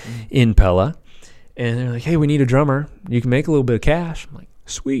Reformed in Pella. And they're like, "Hey, we need a drummer. You can make a little bit of cash." I'm like,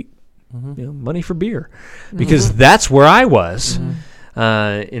 "Sweet." Money for beer. Because that's where I was,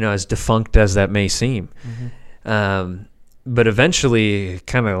 as defunct as that may seem. But eventually it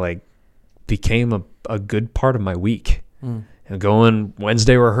kind of like became a good part of my week. And going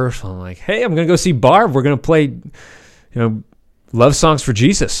Wednesday rehearsal, I'm like, "Hey, I'm going to go see Barb. We're going to play, love songs for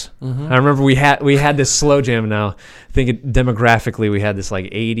Jesus." I remember we had this slow jam. Now, I think demographically we had this like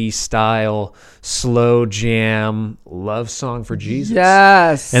 80s style slow jam love song for Jesus.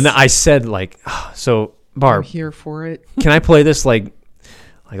 Yes. And I said like, "So I'm Barb, here for it. can I play this like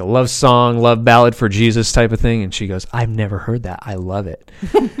like a love song, love ballad for Jesus type of thing. And she goes, I've never heard that. I love it.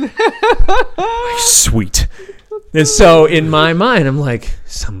 Like, sweet. And so in my mind, I'm like,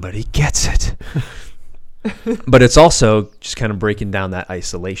 somebody gets it. But it's also just kind of breaking down that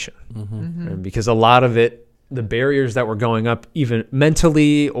isolation. And because a lot of it, the barriers that were going up, even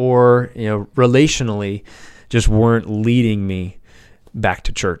mentally or relationally, just weren't leading me back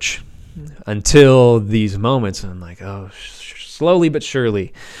to church until these moments. And I'm like, oh, slowly but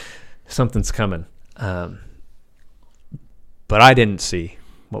surely, something's coming. But I didn't see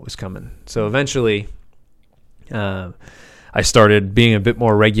what was coming. So eventually, I started being a bit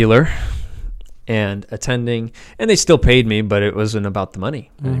more regular and attending, and they still paid me, but it wasn't about the money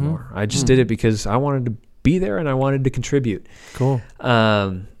anymore. I just did it because I wanted to be there and I wanted to contribute. Cool.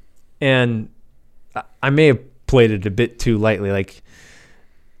 And I may have played it a bit too lightly. Like,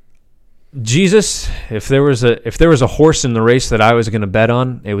 Jesus, if there was a horse in the race that I was going to bet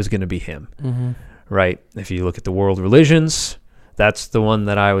on, it was going to be him. Right? If you look at the world religions, that's the one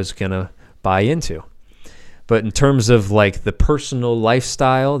that I was going to buy into. But in terms of like the personal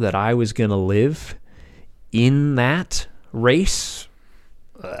lifestyle that I was going to live in that race,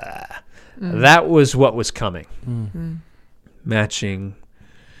 that was what was coming. Matching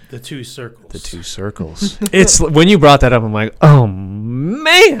The two circles. the two circles. It's when you brought that up, I'm like, oh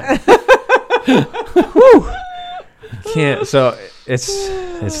man. Whew. Can't. So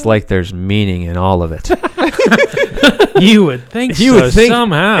it's like there's meaning in all of it. You would think You so would think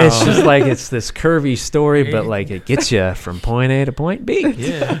somehow. It's just like it's this curvy story, but like it gets you from point A to point B.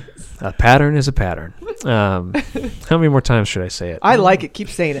 yeah. A pattern is a pattern. How many more times should I say it? I like it. Keep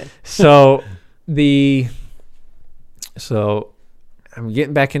saying it. So I'm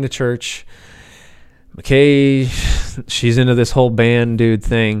getting back into church. McKay, she's into this whole band dude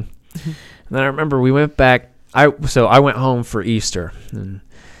thing. And then I remember we went back. I went home for Easter. And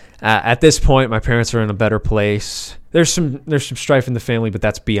at this point, my parents are in a better place. There's some strife in the family, but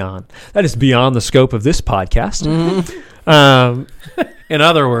that is beyond the scope of this podcast. In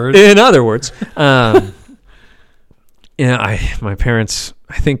other words, my parents,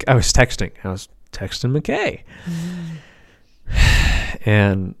 I think I was texting McKay.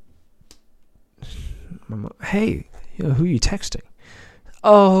 And I'm like, hey, who are you texting?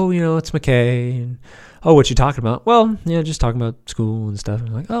 Oh, it's McKay. And, oh, what you talking about? Well, just talking about school and stuff. And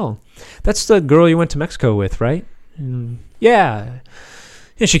I'm like, oh, that's the girl you went to Mexico with, right? And, yeah.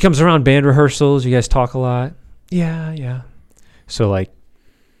 Yeah, she comes around band rehearsals. You guys talk a lot. Yeah. So, like,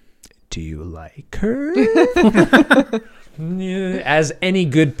 do you like her? Yeah, as any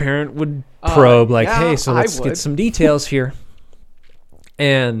good parent would probe, hey, so let's get some details here.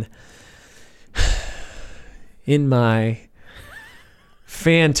 And in my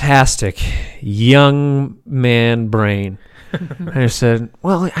fantastic young man brain, I said,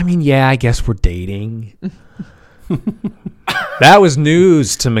 well, I mean, yeah, I guess we're dating. That was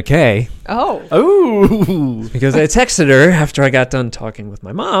news to McKay. Oh. Because I texted her after I got done talking with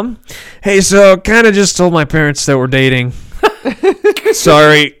my mom. Hey, so kind of just told my parents that we're dating.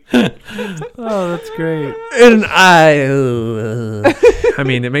 Sorry. oh, that's great. And I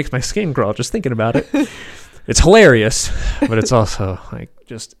mean, it makes my skin crawl just thinking about it. It's hilarious, but it's also like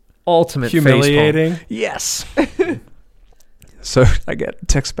just ultimate humiliating. facepalm. Yes. So I get a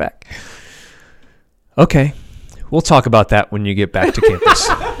text back. Okay. We'll talk about that when you get back to campus.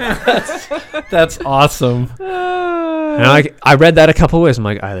 That's awesome. And I read that a couple of ways. I'm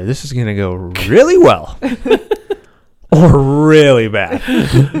like, either this is going to go really well or really bad.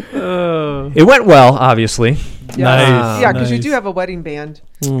 It went well, obviously. Nice. Yeah, because you Nice. do have a wedding band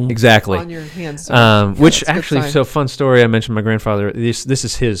Exactly. on your hands. So Which that's a good actually, sign. so fun story. I mentioned my grandfather. This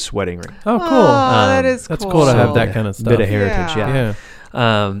is his wedding ring. Oh, cool. That is That's cool. cool to have So, that kind of stuff. Bit of heritage, Yeah.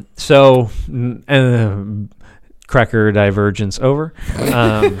 yeah. So, cracker divergence over.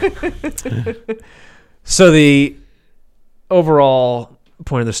 So the overall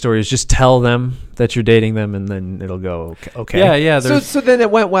point of the story is just tell them that you're dating them, and then it'll go okay. Yeah. So then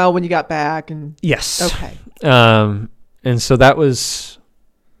it went well when you got back, and Yes. okay. And so that was,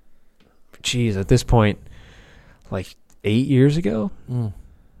 geez, at this point, like 8 years ago,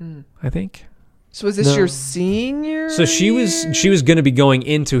 I think. So is this No. your senior? So she was going to be going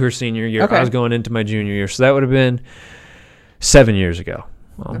into her senior year. Okay. I was going into my junior year. So that would have been 7 years ago,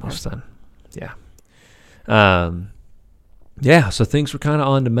 almost then. Yeah. Yeah. So things were kind of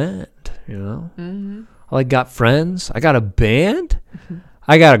on demand, Mm-hmm. I got friends. I got a band.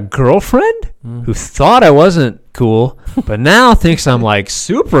 I got a girlfriend who thought I wasn't cool, but now thinks I'm like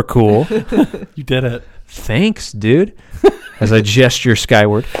super cool. You did it. Thanks, dude. As I gesture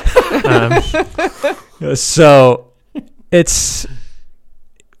skyward. So it's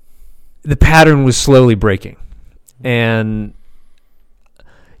the pattern was slowly breaking. And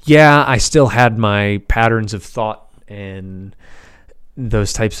yeah, I still had my patterns of thought and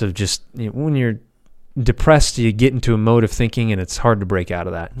those types of just, when you're depressed, you get into a mode of thinking and it's hard to break out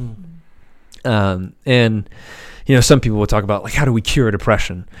of that. And some people will talk about, like, how do we cure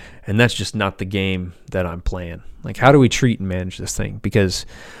depression? And that's just not the game that I'm playing. Like, how do we treat and manage this thing? Because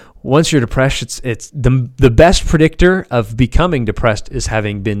once you're depressed, it's the best predictor of becoming depressed is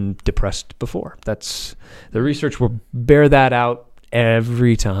having been depressed before. That's the research will bear that out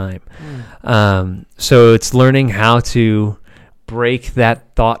every time. So it's learning how to break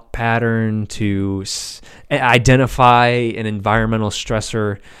that thought pattern, to identify an environmental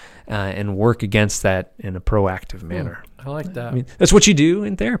stressor, and work against that in a proactive manner. I like that. I mean, that's what you do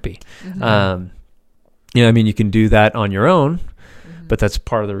in therapy. You can do that on your own, but that's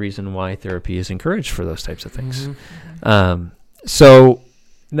part of the reason why therapy is encouraged for those types of things. So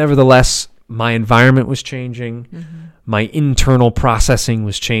nevertheless, my environment was changing. My internal processing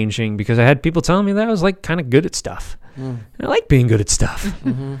was changing because I had people telling me that I was like kind of good at stuff. And I like being good at stuff.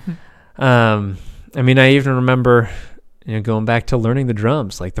 I even remember, going back to learning the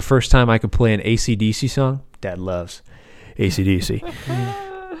drums. Like the first time I could play an AC/DC song, Dad loves AC/DC.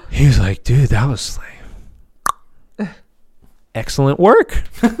 He was like, dude, that was like excellent work.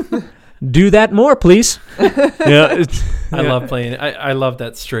 Do that more, please. I love playing. I love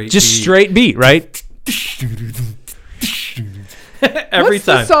that straight just beat. straight beat, right? Every What's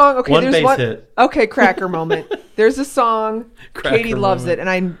time. the song? Okay, one there's bass one. hit. Okay, cracker moment. There's a song. Cracker Katie loves moment. it, and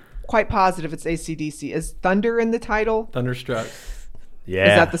I'm quite positive it's AC/DC. Is Thunder in the title? Thunderstruck.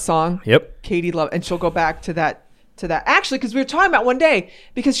 Yeah. Is that the song? Yep. Katie loves, and she'll go back to that. Actually, because we were talking about one day,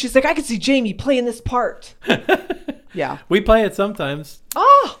 because she's like, I could see Jamie playing this part. Yeah. We play it sometimes.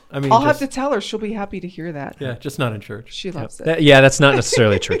 Oh, I mean, I'll have just- to tell her. She'll be happy to hear that. Yeah, just not in church. She loves it. Yeah, that's not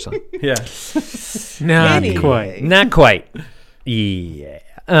necessarily a church song. Yeah. Not Anyway. quite. Not quite. Yeah.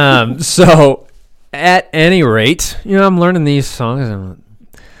 So at any rate, I'm learning these songs and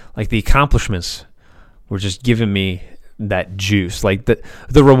like the accomplishments were just giving me that juice. Like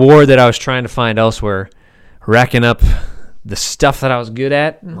the reward that I was trying to find elsewhere, racking up the stuff that I was good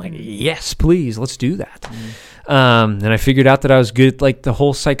at. I'm like, yes, please, let's do that. And I figured out that I was good at like the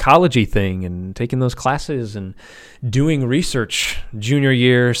whole psychology thing and taking those classes and doing research junior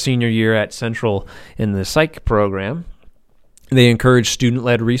year, senior year at Central in the psych program. They encourage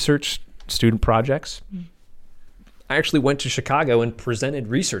student-led research, student projects. I actually went to Chicago and presented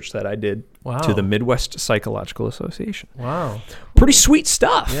research that I did to the Midwest Psychological Association. Wow. Pretty sweet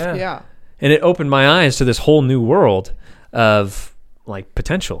stuff. Yeah. Yeah. And it opened my eyes to this whole new world of like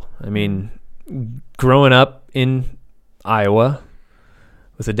potential. I mean, growing up in Iowa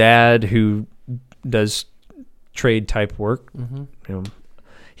with a dad who does trade type work,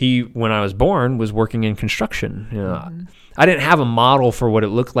 he, when I was born, was working in construction. I didn't have a model for what it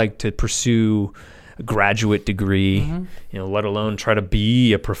looked like to pursue a graduate degree, let alone try to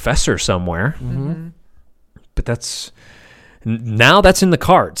be a professor somewhere. But that's in the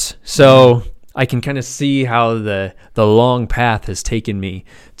cards. So I can kind of see how the long path has taken me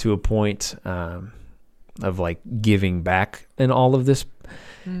to a point of like giving back in all of this.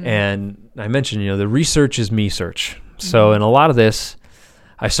 And I mentioned, the research is me search. So in a lot of this,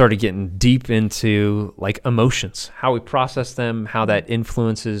 I started getting deep into like emotions, how we process them, how that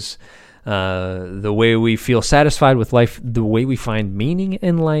influences the way we feel satisfied with life, the way we find meaning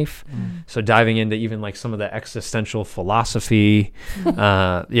in life. So diving into even like some of the existential philosophy.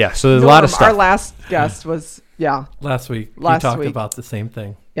 So there's a lot of stuff. Our last guest was, Last week, you Last talked week. about the same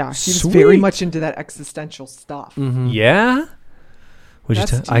thing. he was Sweet. very much into that existential stuff. Yeah? Would you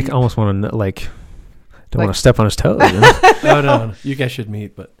That's I deep. almost want to like, don't Like- want to step on his toes. No. You guys should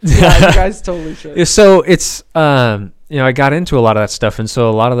meet, but Yeah, you guys totally should. So it's, I got into a lot of that stuff. And so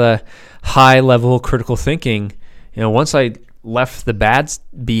a lot of the high level critical thinking, once I left the bad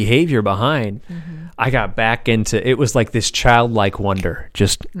behavior behind, I got back into, it was like this childlike wonder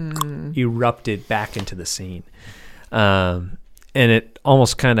just erupted back into the scene. And it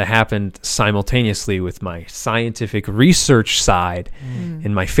almost kind of happened simultaneously with my scientific research side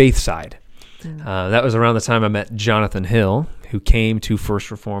and my faith side. That was around the time I met Jonathan Hill, who came to First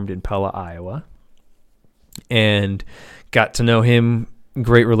Reformed in Pella, Iowa, and got to know him,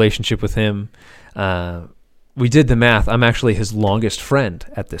 great relationship with him. We did the math. I'm actually his longest friend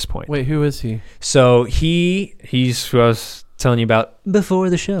at this point. wait, who is he? So he's who I was telling you about before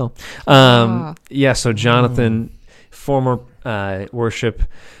the show. So Jonathan, former worship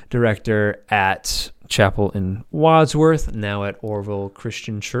director at Chapel in Wadsworth, now at Orville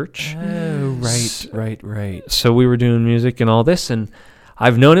Christian Church. Oh, right. So we were doing music and all this, and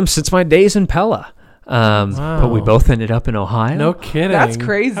I've known him since my days in Pella. But we Wow. both ended up in Ohio. No kidding. That's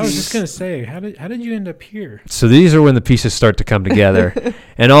crazy. I was just gonna say, how did you end up here? So these are when the pieces start to come together.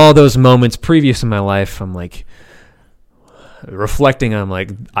 And all those moments previous in my life, I'm like reflecting, I'm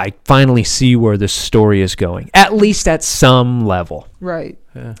like, I finally see where this story is going, at least at some level. Right.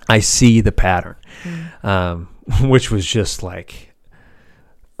 Yeah. I see the pattern, which was just like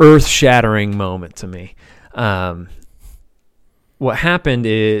earth-shattering moment to me. What happened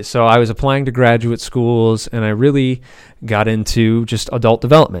is, so I was applying to graduate schools, and I really got into just adult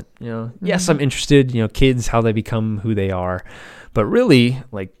development. Yes, I'm interested, kids, how they become who they are, but really,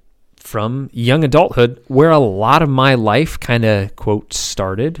 like, from young adulthood, where a lot of my life kind of, quote,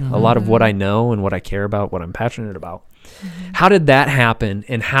 started, a lot of what I know and what I care about, what I'm passionate about. How did that happen,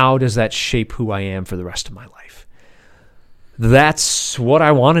 and how does that shape who I am for the rest of my life? That's what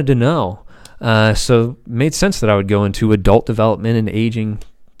I wanted to know. So it made sense that I would go into adult development and aging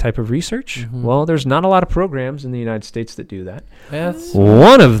type of research. Well, there's not a lot of programs in the United States that do that. That's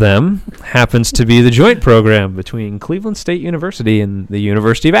One of them happens to be the joint program between Cleveland State University and the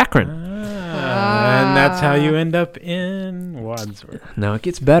University of Akron. And that's how you end up in Wadsworth. Now it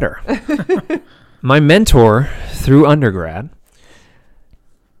gets better. My mentor through undergrad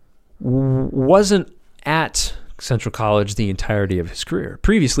wasn't at Central College the entirety of his career.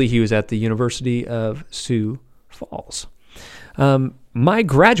 Previously, he was at the University of Sioux Falls. My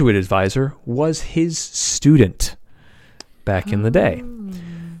graduate advisor was his student back in the day.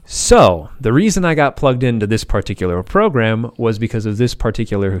 So the reason I got plugged into this particular program was because of this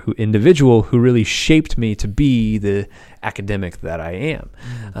particular individual who really shaped me to be the academic that I am,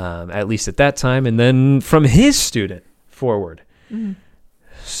 at least at that time, and then from his student forward.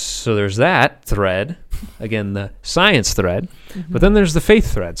 So there's that thread, again, the science thread, but then there's the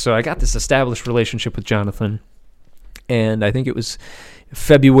faith thread. So I got this established relationship with Jonathan, and I think it was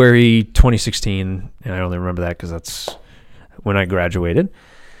February 2016, and I only remember that because that's when I graduated.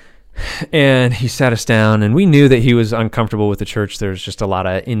 And he sat us down, and we knew that he was uncomfortable with the church. There's just a lot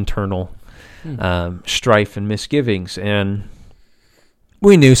of internal strife and misgivings, and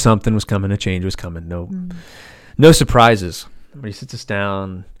we knew something was coming, a change was coming. No surprises. But he sits us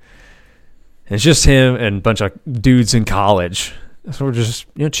down, and it's just him and a bunch of dudes in college. So we're just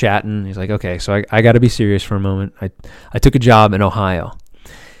chatting. He's like, okay, so I got to be serious for a moment. I took a job in Ohio,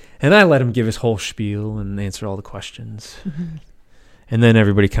 and I let him give his whole spiel and answer all the questions. And then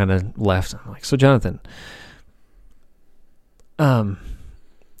everybody kind of left. I'm like, so Jonathan,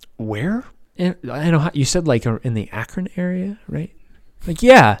 where? I know you said like in the Akron area, right? Like,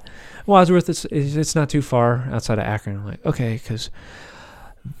 yeah, Wadsworth, it's not too far outside of Akron. I'm like, okay, because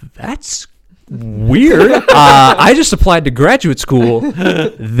that's weird. I just applied to graduate school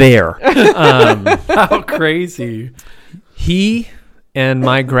there. how crazy. He and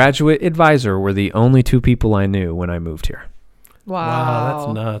my graduate advisor were the only two people I knew when I moved here. Wow,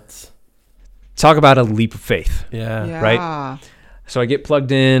 that's nuts. Talk about a leap of faith. Yeah. right? So I get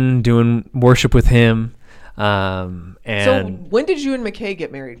plugged in, doing worship with him. So And when did you and McKay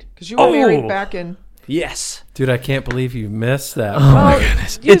get married? Because you were married back in. yes. Dude, I can't believe you missed that. Oh my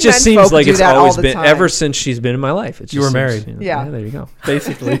goodness. you It just men seems folk like do it's that all always the been, time. ever since she's been in my life. It You were just married. seems, Yeah. There you go.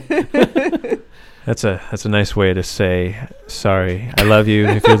 Basically. That's a nice way to say sorry. I love you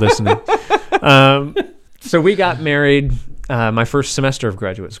if you're listening. So we got married my first semester of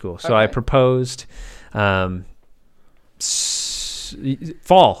graduate school. So I Okay. proposed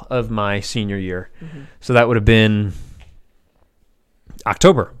fall of my senior year. So that would have been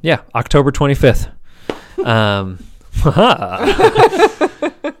October. Yeah, October 25th.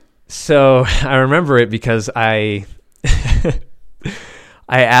 So I remember it because I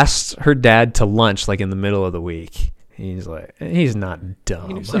asked her dad to lunch like in the middle of the week. He's like, he's not dumb.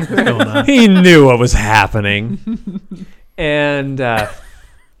 He knew something was going on. He knew what was happening. And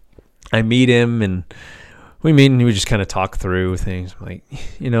I meet him, and we meet, and we just kind of talk through things. I'm like,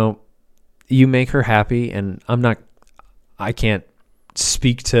 you make her happy, and I can't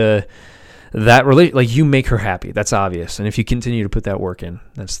speak to that relation. Like, you make her happy. That's obvious. And if you continue to put that work in,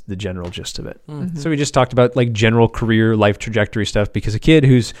 that's the general gist of it. So we just talked about like general career, life trajectory stuff, because a kid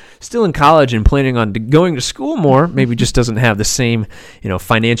who's still in college and planning on going to school more, maybe just doesn't have the same,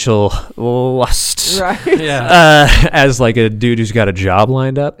 financial lust Right. Yeah. as like a dude who's got a job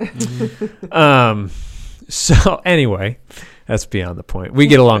lined up. So anyway, that's beyond the point. We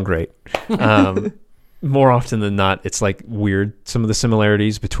get along great. More often than not, it's like weird, some of the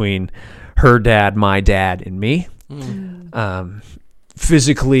similarities between her dad, my dad, and me.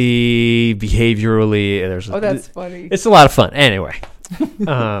 Physically, behaviorally, Oh, that's funny. it's a lot of fun. Anyway,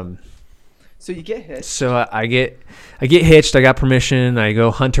 So you get hitched. So I get hitched. I got permission. I go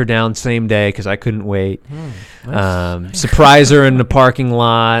hunt her down same day because I couldn't wait. Surprise her in the parking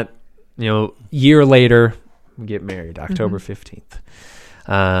lot. Year later, we get married, October 15th.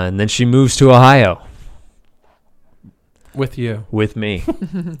 And then she moves to Ohio With you. with me,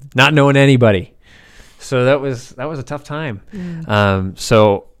 not knowing anybody. So that was a tough time.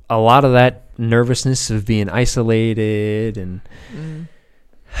 So a lot of that nervousness of being isolated and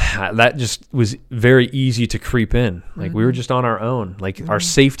that just was very easy to creep in. Like we were just on our own. Like our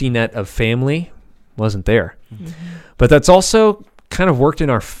safety net of family wasn't there. But that's also kind of worked in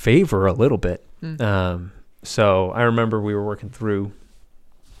our favor a little bit. So I remember we were working through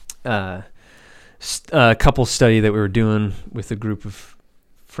a couple study that we were doing with a group of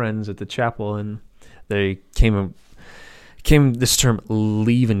friends at the chapel, and they came this term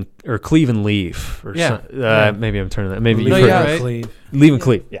cleave and leave, or maybe I'm turning that. Maybe you've heard right. Cleave. leave and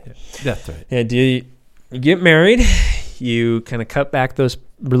cleave. Yeah, That's right. yeah. Do you get married? You kind of cut back those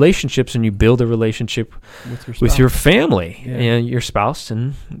relationships, and you build a relationship with your family and your spouse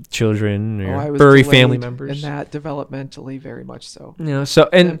and children, I your was furry delayed family members. in that developmentally, very much so. So The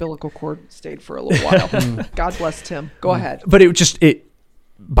and umbilical cord stayed for a little while. God bless Tim. Go ahead. but it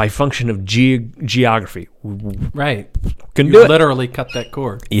by function of geography, Right. couldn't You do it. literally cut that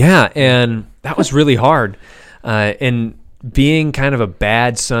cord. Yeah, and that was really hard. And being kind of a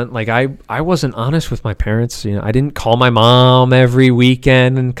bad son, like I wasn't honest with my parents. I didn't call my mom every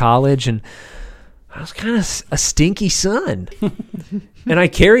weekend in college, and I was kind of a stinky son. And I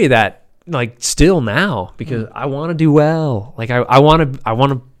carry that like still now because I want to do well. Like I want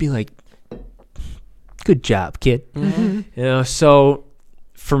to be like, good job, kid. So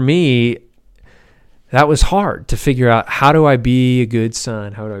for me, that was hard to figure out. How do I be a good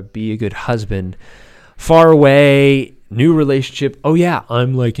son? How do I be a good husband? Far away, new relationship. Oh yeah,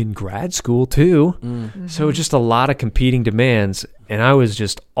 I'm like in grad school too. So just a lot of competing demands, and I was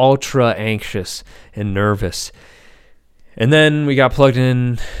just ultra anxious and nervous. And then we got plugged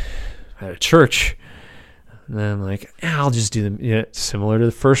in at a church. And then I'm like, I'll just do the similar to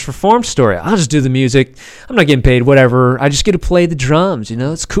the First Reformed story. I'll just do the music. I'm not getting paid, whatever. I just get to play the drums.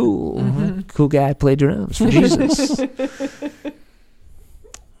 It's cool. Cool guy play drums for Jesus.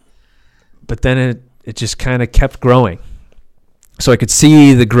 But then it just kind of kept growing. So I could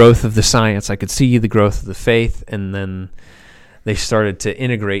see the growth of the science. I could see the growth of the faith. And then they started to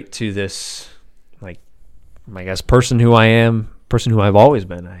integrate to this, like, I guess, person who I am, person who I've always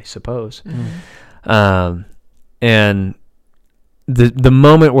been, I suppose. And the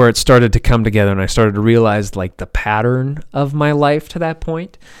moment where it started to come together and I started to realize like the pattern of my life to that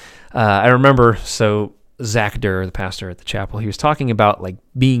point, I remember, so Zach Durr, the pastor at the chapel, he was talking about like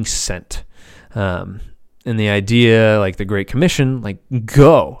being sent. And the idea, like the Great Commission, like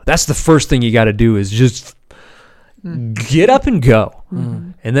go. That's the first thing you got to do is just get up and go.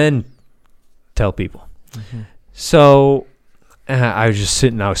 And then tell people. So I was just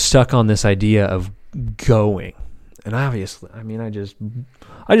sitting, I was stuck on this idea of going. And obviously,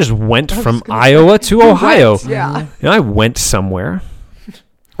 I just went from Iowa to Ohio. Yeah. I went somewhere.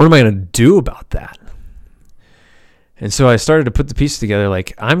 What am I going to do about that? And so I started to put the pieces together.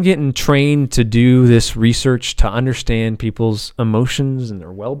 Like, I'm getting trained to do this research to understand people's emotions and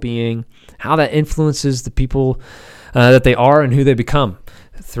their well-being, how that influences the people that they are and who they become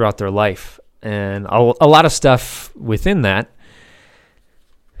throughout their life. And a lot of stuff within that.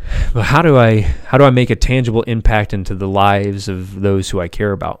 But how do I make a tangible impact into the lives of those who I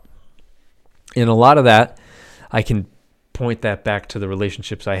care about? And a lot of that, I can point that back to the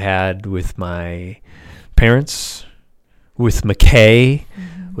relationships I had with my parents, with McKay,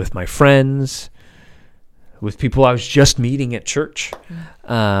 with my friends, with people I was just meeting at church.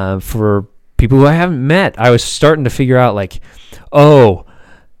 For people who I haven't met, I was starting to figure out like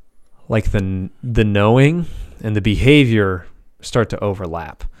the knowing and the behavior start to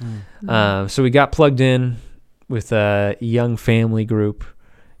overlap. So we got plugged in with a young family group,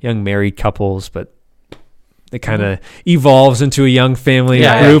 young married couples, but it kind of evolves into a young family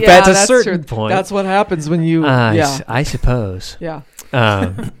group at a certain point. That's what happens when you. I suppose. Yeah.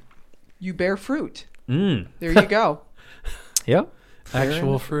 You bear fruit. There you go. Yep.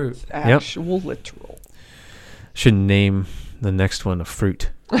 Actual fruit. Actual literal. Should name the next one a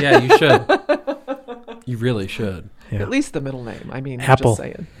fruit. Yeah, you should. You really should. Yeah. At least the middle name. I'm Apple. just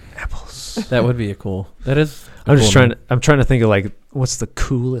saying. Apples. That would be a cool. That is. I'm trying to think of like what's the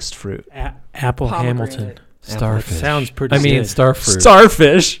coolest fruit? Apple Pomegranate. Hamilton. Starfish. Sounds pretty. I mean, good. starfruit.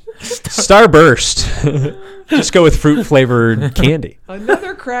 Starfish. Starburst. Just go with fruit flavored candy.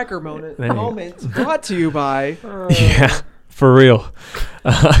 Another cracker moment There you go. brought to you by. Yeah, for real.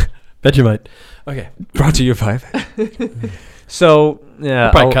 Vegemite. Okay. Brought to you by. So yeah,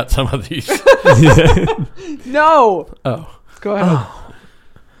 I'll probably cut some of these. No. Oh. Go ahead.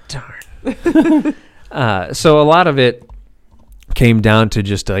 Darn. So a lot of it came down to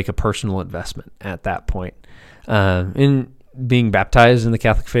just like a personal investment at that point. In being baptized in the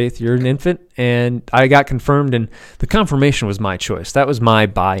Catholic faith, you're an infant, and I got confirmed, and the confirmation was my choice. That was my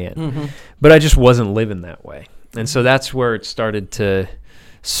buy-in. Mm-hmm. But I just wasn't living that way. And so that's where it started to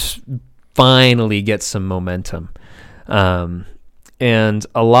finally get some momentum. And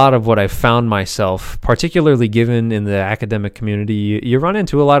a lot of what I found myself, particularly given in the academic community, you run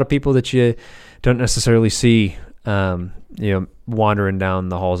into a lot of people that you don't necessarily see, wandering down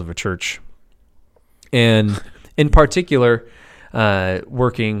the halls of a church. And in particular,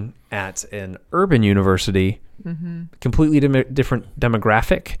 working at an urban university, completely different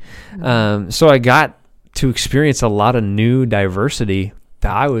demographic. So I got to experience a lot of new diversity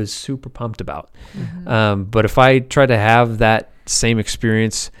that I was super pumped about. But if I try to have that same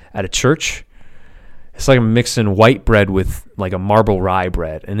experience at a church, it's like I'm mixing white bread with like a marble rye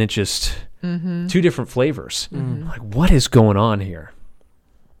bread, and it's just two different flavors. Like, what is going on here?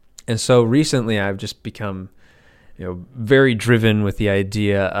 And so recently I've just become, very driven with the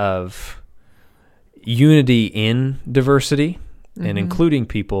idea of unity in diversity and including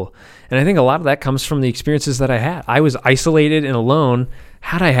people. And I think a lot of that comes from the experiences that I had. I was isolated and alone.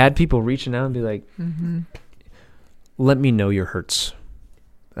 Had I had people reaching out and be like, let me know your hurts,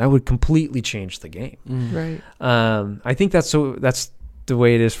 that would completely change the game. Right. I think that's the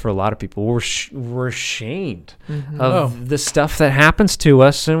way it is for a lot of people. We're ashamed of the stuff that happens to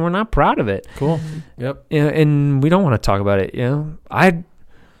us, and we're not proud of it. Cool. Yep. And we don't want to talk about it.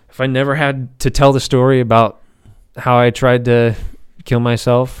 If I never had to tell the story about how I tried to kill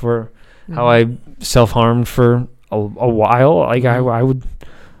myself or how I self-harmed for a while, like I would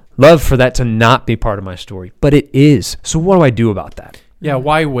love for that to not be part of my story, but it is. So what do I do about that? Yeah.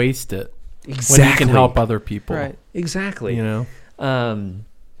 Why waste it Exactly. when you can help other people? Right. Exactly.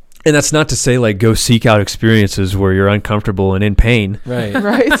 And that's not to say like go seek out experiences where you're uncomfortable and in pain. Right.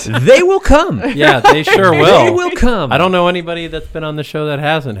 Right. They will come. Yeah, they sure will. They will come. I don't know anybody that's been on the show that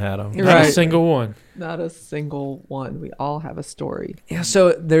hasn't had them. You're Not right. a single one. Not a single one. We all have a story. Yeah,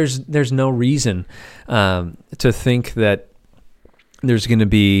 so there's no reason to think that there's going to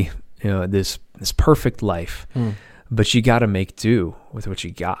be this perfect life, but you got to make do with what you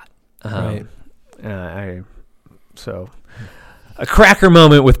got. Right. So a cracker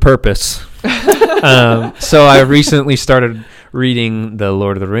moment with purpose. So I recently started reading The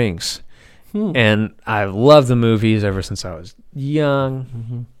Lord of the Rings, and I've loved the movies ever since I was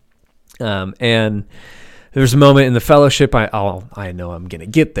young. And there's a moment in the Fellowship. I know I'm gonna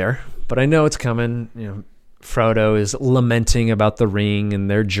get there, but I know it's coming. Frodo is lamenting about the ring and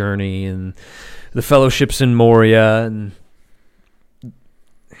their journey, and the Fellowship's in Moria, and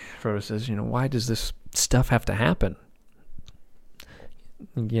Frodo says, why does this stuff have to happen?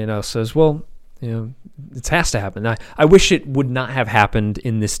 Says, well, it has to happen. I wish it would not have happened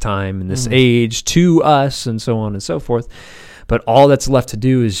in this time, in this age, to us, and so on and so forth. But all that's left to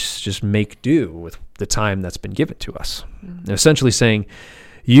do is just make do with the time that's been given to us. They're essentially saying,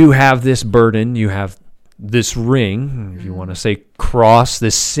 you have this burden, you have this ring, if you want to say cross,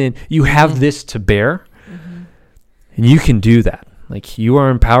 this sin, you have this to bear, and you can do that. Like, you are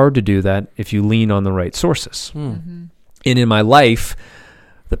empowered to do that if you lean on the right sources. And in my life,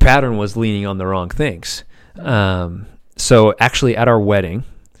 the pattern was leaning on the wrong things. So actually at our wedding,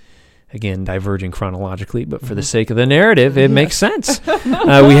 again, diverging chronologically, but for the sake of the narrative, it makes sense.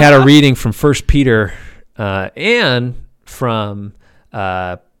 We had a reading from 1 Peter and from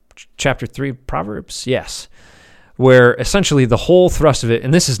chapter 3, Proverbs, yes, where essentially the whole thrust of it,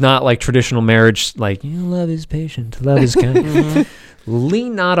 and this is not like traditional marriage, like, love is patient, love is kind.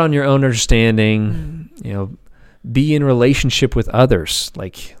 Lean not on your own understanding, be in relationship with others,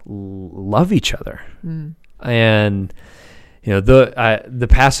 like love each other. And the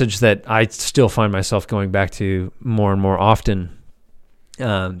passage that I still find myself going back to more and more often,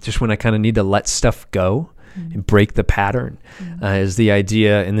 just when I kind of need to let stuff go and break the pattern, is the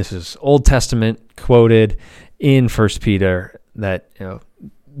idea, and this is Old Testament quoted in 1 Peter, that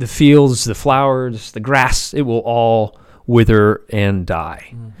the fields, the flowers, the grass, it will all wither and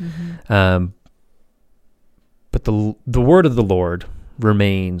die. But the word of the Lord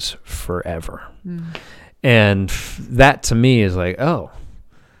remains forever. And that to me is like,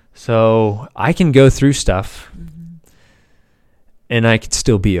 so I can go through stuff and I could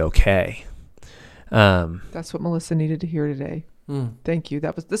still be okay. That's what Melissa needed to hear today. Thank you.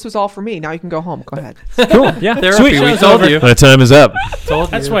 This was all for me. Now you can go home. Go ahead. Cool. Yeah. Therapy, we told you. My time is up.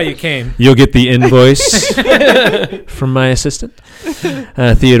 That's why you came. You'll get the invoice from my assistant.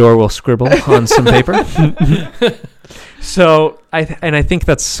 Theodore will scribble on some paper. So I think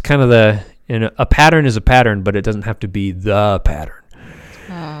that's kind of a pattern is a pattern, but it doesn't have to be the pattern,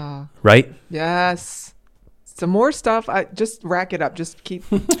 right? Yes. Some more stuff. I just rack it up. Just keep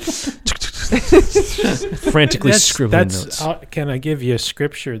frantically scribbling notes. Can I give you a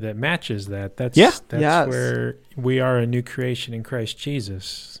scripture that matches that? That's Yes. where we are a new creation in Christ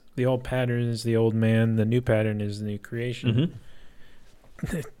Jesus. The old pattern is the old man. The new pattern is the new creation.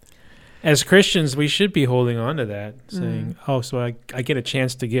 As Christians, we should be holding on to that, saying, so I get a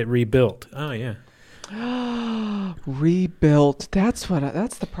chance to get rebuilt. Oh, yeah. rebuilt. That's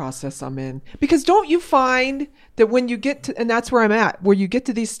the process I'm in. Because don't you find that when you get to, and that's where I'm at, where you get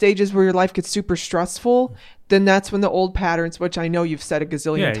to these stages where your life gets super stressful, then that's when the old patterns, which I know you've said a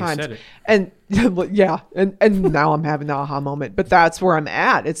gazillion times. You said it. And and now I'm having the aha moment, but that's where I'm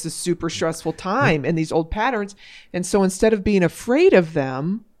at. It's a super stressful time in these old patterns. And so instead of being afraid of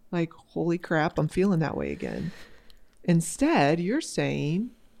them, like, holy crap, I'm feeling that way again. Instead, you're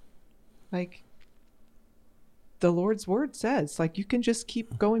saying, like, the Lord's word says, like, you can just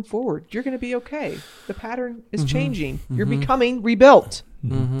keep going forward. You're going to be okay. The pattern is changing. You're becoming rebuilt,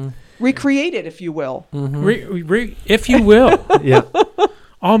 recreated, if you will. If you will. Yeah.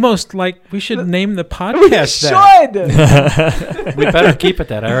 Almost like we should name the podcast that. Should. We better keep it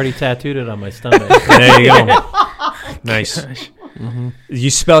that. I already tattooed it on my stomach. There you go. Nice.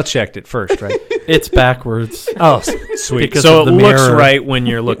 You spell checked it first, right? It's backwards. Oh, sweet. Because So of it the looks mirror. right when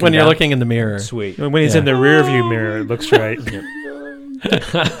you're looking. When you're down. looking in the mirror. Sweet. When he's in the rear view mirror, it looks right.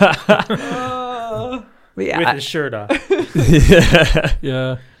 With his shirt off.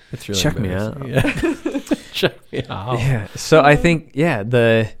 Yeah. It's really Check me embarrassing. out. Yeah. Check me out. Yeah. So I think,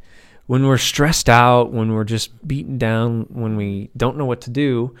 when we're stressed out, when we're just beaten down, when we don't know what to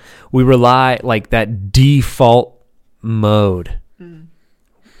do, we rely like that default mode.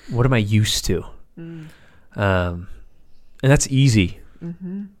 What am I used to? And that's easy.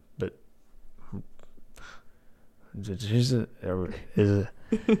 But is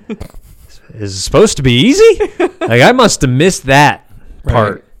it supposed to be easy? Like, I must have missed that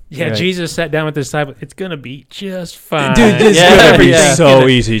part. Yeah, Right. Jesus sat down with his disciples. It's going to be just fine. Dude, this Yeah, is gonna be yeah. so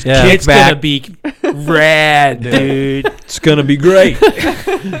easy. Yeah. Kick It's going to back. be rad, dude. It's gonna be great.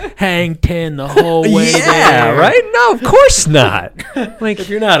 Hang 10 the whole way Yeah, there. right? No, of course not. Like, If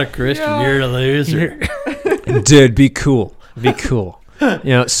you're not a Christian, you're a loser. dude, be cool. Be cool.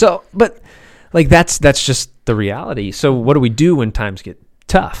 So, but like that's just the reality. So what do we do when times get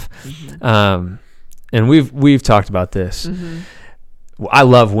tough? And we've talked about this. Well, I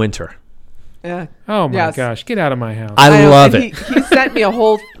love winter. Yeah. Oh, my Yes. gosh. Get out of my house. I know, love and it. He sent me a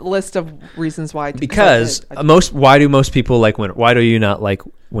whole list of reasons why. Because I why do most people like winter? Why do you not like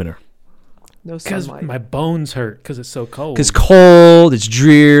winter? no Because sunlight. my bones hurt because it's so cold. Because cold, it's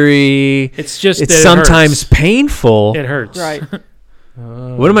dreary, It's just it's that it sometimes hurts. painful. It hurts. Right.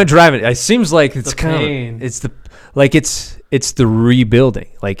 What am I driving? It seems like it's The kind pain. of it's the rebuilding.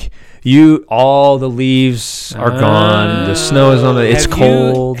 Like all the leaves are gone. The snow is on it. It's Have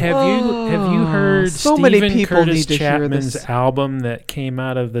cold. Have you heard so many Stephen people Curtis need to hear Chapman's this. album that came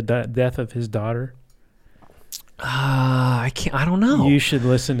out of the death of his daughter? I can't. I don't know. You should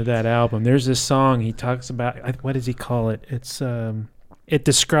listen to that album. There's this song he talks about. What does he call it? It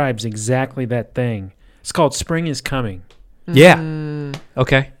describes exactly that thing. It's called "Spring is Coming," Yeah.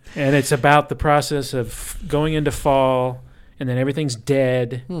 Okay. and it's about the process of going into fall, and then everything's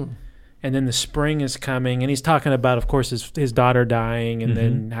dead, and then the spring is coming. And he's talking about, of course, his daughter dying, and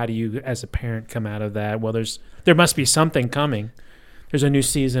then how do you, as a parent, come out of that? Well, there must be something coming. There's a new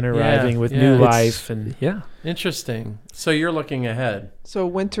season arriving with new it's- life, and Yeah. Interesting. So you're looking ahead. So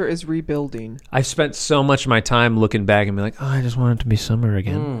winter is rebuilding. I've spent so much of my time looking back and be like, oh, I just want it to be summer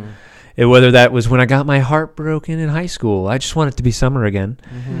again. Whether that was when I got my heart broken in high school, I just want it to be summer again.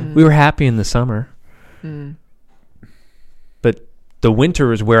 We were happy in the summer, but the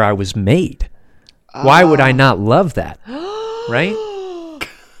winter is where I was made. Why would I not love that? Right?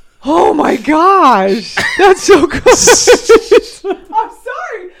 Oh my gosh, that's so good. I'm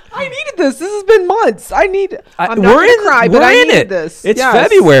sorry. I needed this. This has been months. I'm not gonna cry, but I needed this. It's Yes.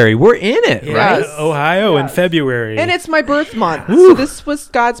 February. We're in it, Yeah, right? Ohio in February. And it's my birth month. So this was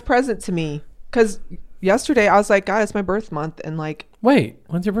God's present to me. Because yesterday I was like, God, it's my birth month. And like Wait,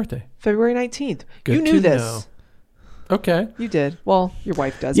 when's your birthday? February 19th. Good You knew to this. know. Okay. You did. Well, your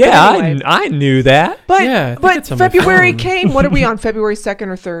wife does. Yeah, But, anyway. I knew that. But, Yeah, I think but it's on my February phone. came. What are we on? February 2nd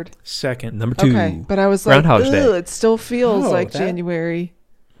or 3rd? Second. Number 2. Okay. But I was like, Groundhog's Day. it still feels Oh, like that- January.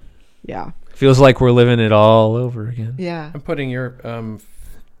 Yeah. Feels like we're living it all over again. Yeah. I'm putting your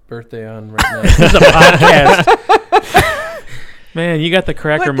birthday on right now. This is a podcast. Man, you got the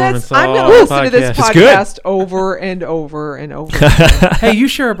cracker But moments I'm all going to listen to this podcast. It's good. podcast over and over and over. again. Hey, you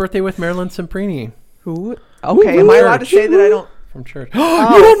share a birthday with Marilyn Semprini Who? Okay. Am I allowed to say that I don't? from church. You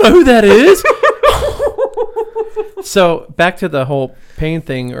don't know who that is? So back to the whole pain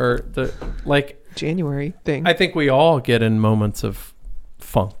thing, or the January thing. I think we all get in moments of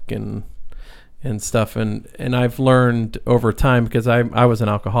funk and stuff, and I've learned over time, because I was an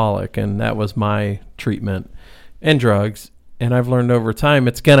alcoholic, and that was my treatment, and drugs, and I've learned over time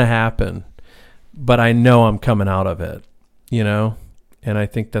it's gonna happen, but I know I'm coming out of it, and I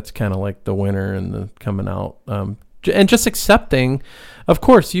think that's kind of like the winner and the coming out, and just accepting. Of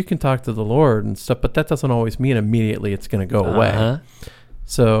course you can talk to the Lord and stuff, but that doesn't always mean immediately it's gonna go away.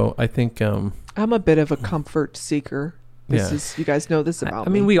 So I think I'm a bit of a comfort seeker. This Yeah. is, you guys know this about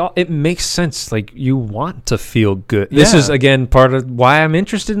I mean, me. it makes sense. Like, you want to feel good. This Yeah. is, again, part of why I'm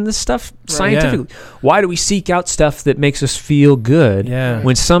interested in this stuff scientifically. Why do we seek out stuff that makes us feel good Yeah.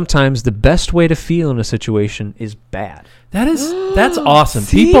 when sometimes the best way to feel in a situation is bad? That's awesome.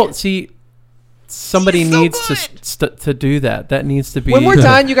 See? People see somebody See, so needs to do that. That needs to be. When we're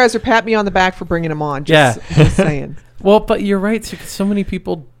done, you guys are pat me on the back for bringing them on. Just saying. Well, but you're right. So many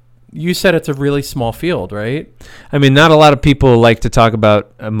people. You said it's a really small field, right? I mean, not a lot of people like to talk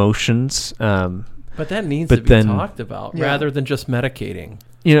about emotions. But that needs But to be then- talked about Yeah. rather than just medicating.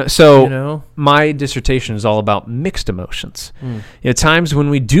 So my dissertation is all about mixed emotions. Times when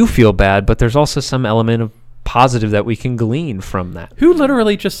we do feel bad, but there's also some element of positive that we can glean from that. Who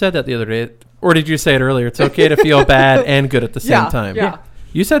literally just said that the other day? Or did you say it earlier? It's okay to feel bad and good at the same time. Yeah.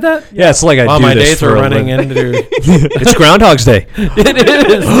 You said that? Yeah, it's like I Wow, do my this days for are a running living. into. It's Groundhog's Day. It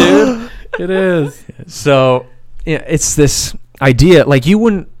is, dude. It is. So it's this idea, like, you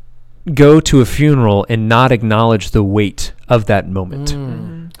wouldn't go to a funeral and not acknowledge the weight of that moment.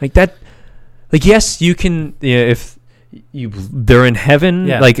 Like that, like, yes, you can, if they're in heaven,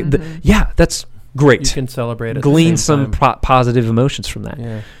 Yeah. like, that's great. You can celebrate it. Glean some positive emotions from that.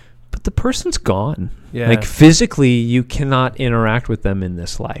 Yeah. But the person's gone. Yeah. Like, physically, you cannot interact with them in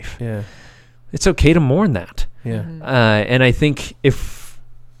this life. Yeah. It's okay to mourn that. Yeah. And I think if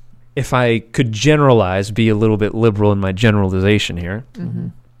I could generalize, be a little bit liberal in my generalization here,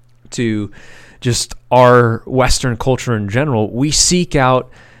 to just our Western culture in general, we seek out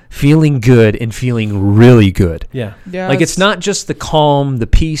feeling good and feeling really good. Yeah. Yeah. Like, it's not just the calm, the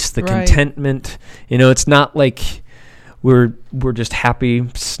peace, the Right. contentment. It's not like we're just happy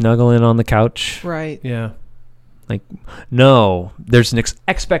snuggling on the couch. right. Yeah. Like, no, there's an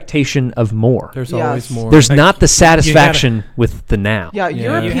expectation of more. There's Yes. always more. There's Like, not the satisfaction with the now. Yeah, Yeah. You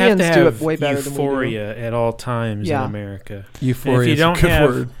Europeans have to do have it way better than we do. euphoria at all times Yeah. in America. Euphoria If you is don't a good have-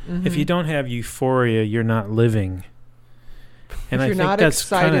 word. If you don't have euphoria, you're not living. And If I you're think not that's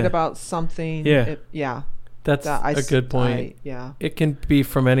excited kinda, about something, Yeah. That's a good point. Yeah. It can be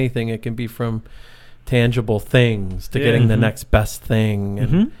from anything. It can be from tangible things to Yeah. getting the next best thing, and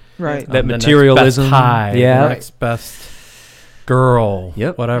Mhm. Right. That the next materialism, best high, yeah. the next best girl,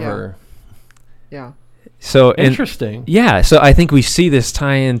 Yep. whatever. Yeah. So, and Interesting. yeah, so I think we see this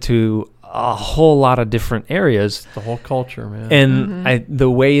tie into a whole lot of different areas, The whole culture, man. and the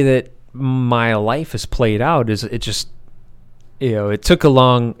way that my life is played out is it just, it took a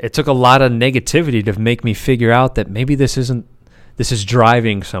lot of negativity to make me figure out that maybe this is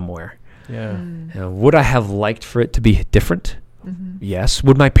driving somewhere. yeah. Would I have liked for it to be different? Yes.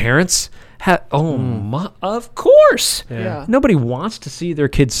 Would my parents have? Of course. Yeah. Nobody wants to see their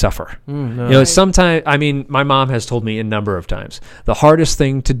kids suffer. No. Right. Sometimes, I mean, my mom has told me a number of times, the hardest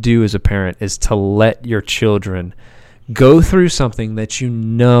thing to do as a parent is to let your children go through something that you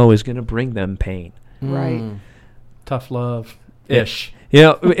know is going to bring them pain. Right. Tough love. Yeah. Ish.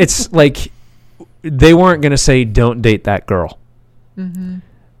 It's like they weren't going to say, don't date that girl.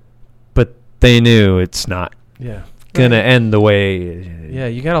 But they knew it's not Yeah. going to end the way. Yeah.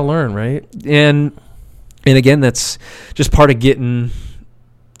 You got to learn, right? And again, that's just part of getting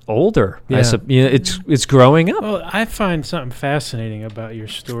older. Yeah. It's growing up. Well, I find something fascinating about your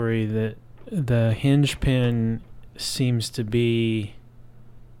story, that the hinge pin seems to be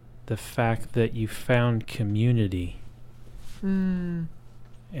the fact that you found community, and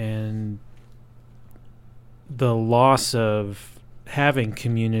the loss of having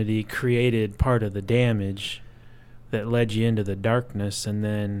community created part of the damage that led you into the darkness, and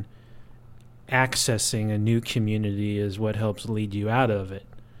then accessing a new community is what helps lead you out of it,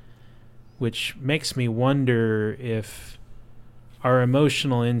 which makes me wonder if our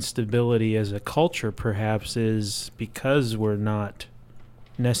emotional instability as a culture perhaps is because we're not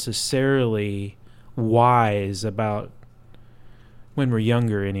necessarily wise about, when we're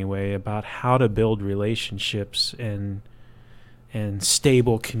younger anyway, about how to build relationships and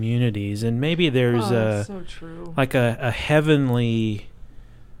stable communities. And maybe there's so true. like a heavenly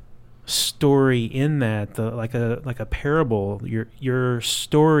story in that, like a parable. Your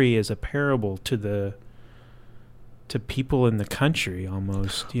story is a parable to people in the country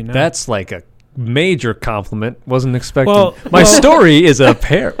almost, you know. That's like a major compliment. Wasn't expecting. Well- My well- story is a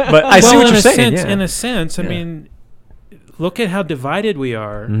pair, but I see what in you're a saying. sense, Yeah. in a sense, I Yeah. mean, look at how divided we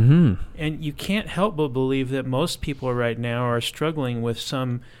are. Mm-hmm. And you can't help but believe that most people right now are struggling with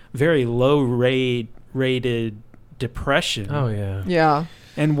some very low rated depression. Oh yeah. Yeah.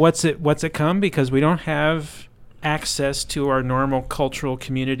 And what's it come? Because we don't have access to our normal cultural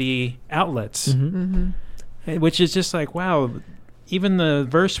community outlets, Mm-hmm. which is just like, wow, even the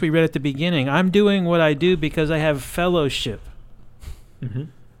verse we read at the beginning, I'm doing what I do because I have fellowship Mm-hmm.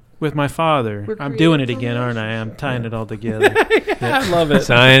 with my Father. We're I'm doing it created again, for aren't I? I'm tying it all together. I love it.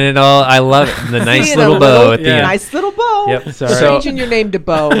 Sign it all. I love it. The nice See, little bow at the yeah. end. Nice little bow. Yep. Sorry. Changing your name to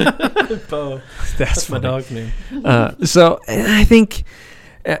Bo. Bo. That's my funny. dog's name. So and I think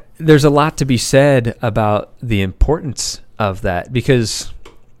there's a lot to be said about the importance of that, because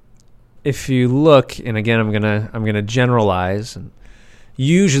if you look, and again, I'm gonna generalize, and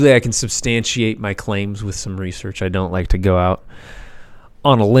usually I can substantiate my claims with some research. I don't like to go out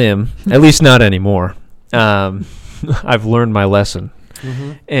on a limb, at least not anymore. I've learned my lesson.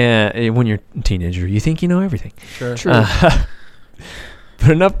 Mm-hmm. And when you're a teenager, you think you know everything. Sure. True. But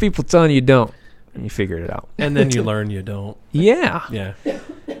enough people telling you don't, and you figured it out. And then you learn you don't. Yeah. Yeah.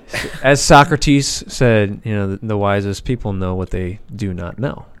 As Socrates said, the wisest people know what they do not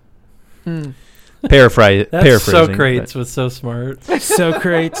know. Mm. Paraphrasing. That's Socrates was so smart.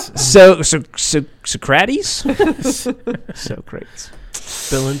 Socrates. Socrates? Socrates.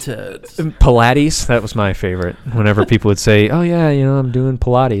 Bill and Ted. Pilates, that was my favorite. Whenever people would say, oh yeah, I'm doing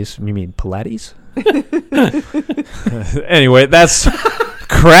Pilates. You mean Pilates? Anyway, that's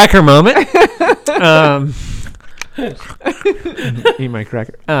cracker moment. Eat my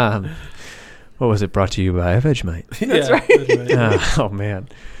cracker. What was it? Brought to you by Vegemite. That's right. Oh man.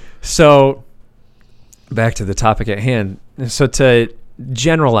 So back to the topic at hand. So to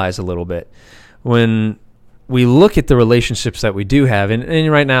generalize a little bit, when we look at the relationships that we do have,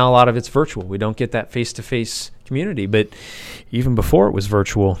 and right now a lot of it's virtual. We don't get that face-to-face community, but even before it was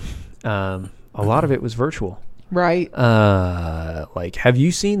virtual, a lot of it was virtual. Right. Like, have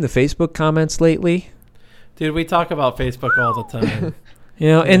you seen the Facebook comments lately? Dude, we talk about Facebook all the time.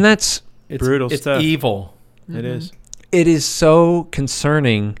 And that's It's Brutal It's stuff. evil. It is. it is so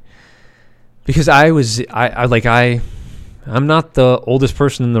concerning, because I'm not the oldest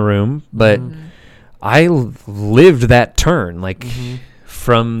person in the room, but I lived that turn, like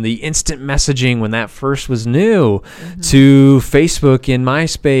from the instant messaging when that first was new to Facebook and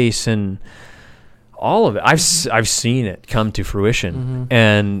MySpace and all of it. I've seen it come to fruition,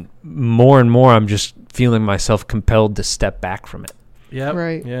 and more I'm just feeling myself compelled to step back from it. Yep.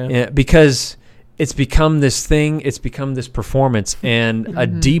 Right. Yeah. Because it's become this thing, it's become this performance, and a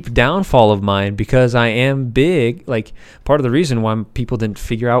deep downfall of mine, because I am big. Like, part of the reason why people didn't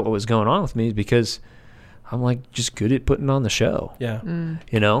figure out what was going on with me is because I'm like just good at putting on the show. Yeah.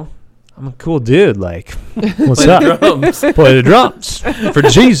 I'm a cool dude. Like, what's Play up? drums. Play the drums for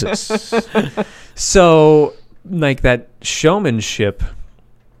Jesus. So, like, that showmanship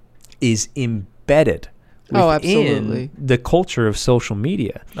is embedded Oh, within absolutely. the culture of social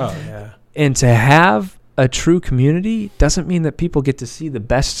media. Oh yeah. And to have a true community doesn't mean that people get to see the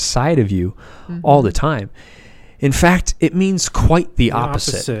best side of you all the time. In fact, it means quite the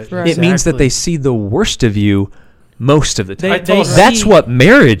opposite. Right. It means that they see the worst of you most of the time. I told her- That's what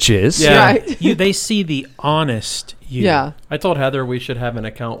marriage is. Yeah. Right. They see the honest you. Yeah. I told Heather we should have an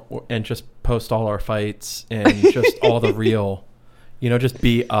account and just post all our fights and just all the real, just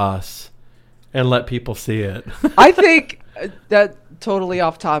be us and let people see it. I think that totally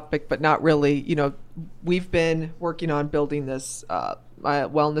off topic, but not really. We've been working on building this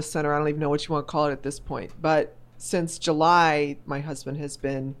wellness center. I don't even know what you want to call it at this point. But since July, my husband has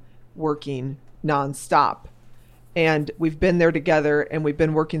been working nonstop. And we've been there together, and we've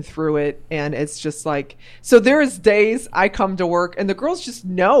been working through it. And it's just like, so there is days I come to work and the girls just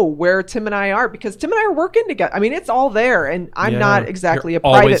know where Tim and I are, because Tim and I are working together. I mean, it's all there, and I'm Yeah. not exactly You're a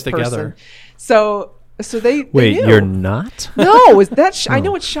private always person. together. So So they Wait, knew. you're not? No, is that I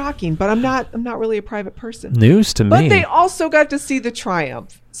know it's shocking, but I'm not really a private person. News to But me. they also got to see the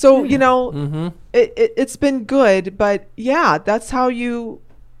triumph. So, it's been good, but yeah, that's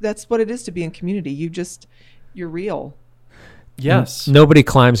what it is to be in community. You're real. Yes. Nobody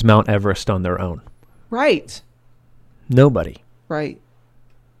climbs Mount Everest on their own. Right. Nobody. Right.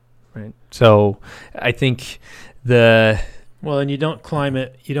 Right. So I think Well, and you don't climb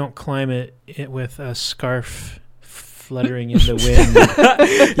it with a scarf fluttering in the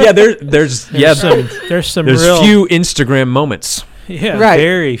wind. there's There's real few Instagram moments. Right.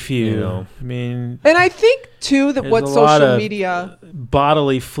 very few. You know. I mean, And I think too that There's what a lot social of media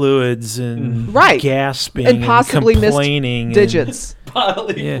bodily fluids and Right. gasping and possibly missed complaining digits.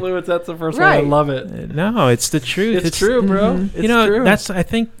 Bodily Yeah. fluids. That's the first Right. one. I love it. No, it's the truth. It's true, bro. It's You know, true. that's I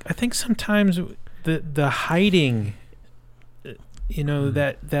think sometimes the hiding,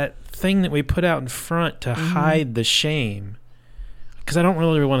 that thing that we put out in front to hide the shame, because I don't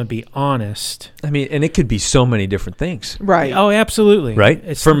really want to be honest. I mean, and it could be so many different things. Right. Oh, absolutely. Right?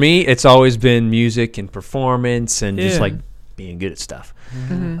 It's, For me, it's always been music and performance and just Yeah. like being good at stuff.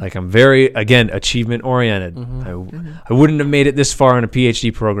 Mm-hmm. Like I'm very, again, achievement oriented. I wouldn't have made it this far in a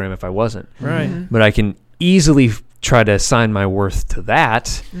PhD program if I wasn't. right. But I can easily try to assign my worth to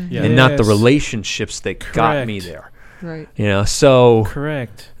that Yeah. and not the Yes. relationships that got me Correct. there. Right. So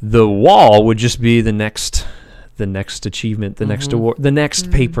Correct. the wall would just be the next achievement, the next award, the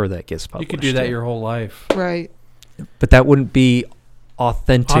next paper that gets You published. could do that your whole life. Right. But that wouldn't be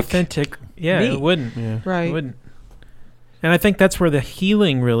authentic. Yeah, me. it wouldn't. Yeah. It Right. wouldn't. And I think that's where the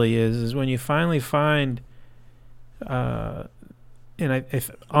healing really is when you finally find,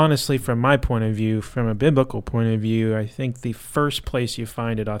 if honestly, from my point of view, from a biblical point of view, I think the first place you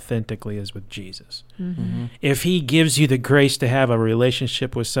find it authentically is with Jesus. Mm-hmm. If he gives you the grace to have a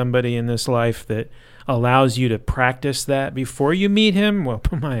relationship with somebody in this life that allows you to practice that before you meet him, well,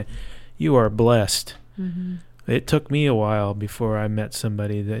 you are blessed. Mm-hmm. It took me a while before I met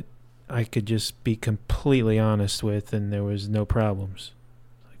somebody that I could just be completely honest with and there was no problems.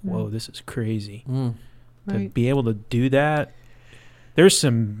 Like, whoa, this is crazy. Mm. To Right. be able to do that, there's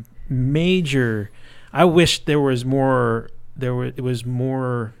some major. I wish there was more. It was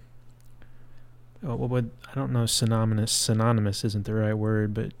more. Oh, what would I don't know? Synonymous isn't the right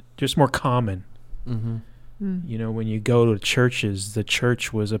word, but just more common. Mm-hmm. Mm. You know, when you go to churches, the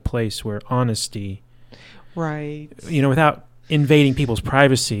church was a place where honesty. Right. You know, without invading people's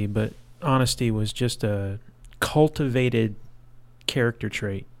privacy, but honesty was just a cultivated character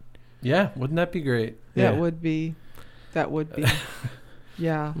trait. Yeah. Wouldn't that be great? That Yeah. would be.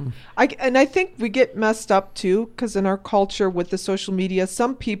 Yeah. Mm. I think we get messed up too, because in our culture with the social media,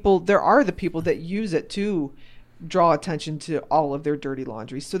 there are the people that use it to draw attention to all of their dirty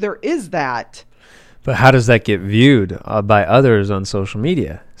laundry. So there is that. But how does that get viewed by others on social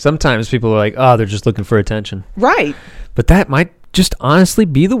media? Sometimes people are like, oh, they're just looking for attention. Right. But that might just honestly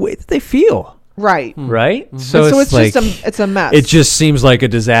be the way that they feel, Right. right? And so it's like, just it's a mess. it just seems like a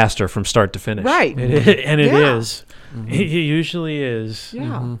disaster from start to finish. right. It is. Mm-hmm. It usually is. Yeah.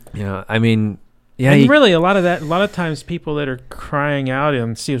 Mm-hmm. You know, I mean, yeah, And really, a lot of times people that are crying out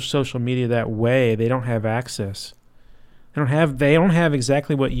on social media that way, they don't have access. They don't have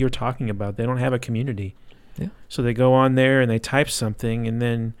exactly what you're talking about. They don't have a community. Yeah. So they go on there and they type something, and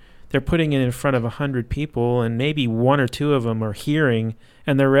then they're putting it in front of 100 people, and maybe one or two of them are hearing,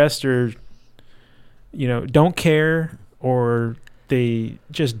 and the rest are, don't care, or they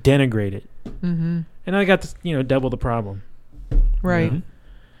just denigrate it. Mm-hmm. And I got double the problem. Right. Mhm.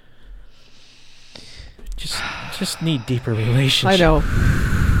 Just need deeper relationship. I know.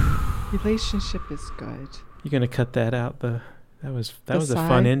 Relationship is good. You're gonna cut that out. That was The a sigh?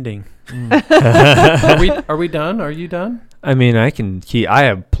 fun ending. Are we done? Are you done? I mean, I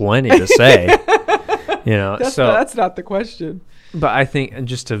have plenty to say, That's not the question. but I think, and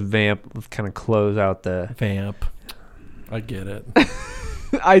just to kind of close out the Vamp. I get it.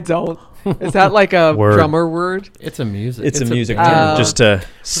 I don't. Is that like a Word. drummer word? It's a music. it's a music band. term, just to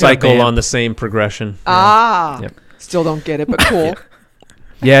cycle vamp. on the same progression. Ah. Yep. Still don't get it, but cool.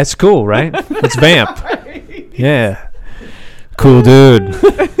 Yeah, it's cool, right? It's vamp. Yeah. Cool dude.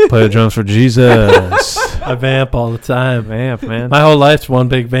 Play the drums for Jesus. I vamp all the time. Vamp, man. My whole life's one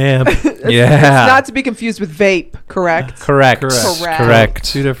big vamp. Yeah. It's not to be confused with vape, correct? Correct. Correct. Correct.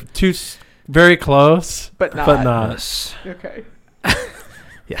 Two very close, But not. but not. Yes. Okay.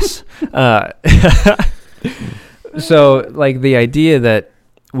 Yes. So, like, the idea that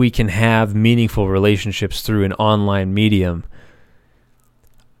we can have meaningful relationships through an online medium,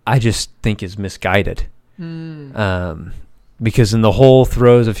 I just think is misguided. Because in the whole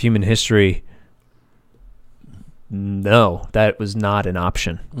throes of human history, no, that was not an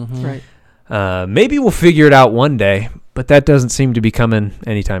option. Mhm. Right. Maybe we'll figure it out one day, but that doesn't seem to be coming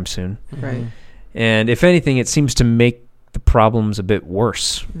anytime soon. Right. And if anything, it seems to make the problems a bit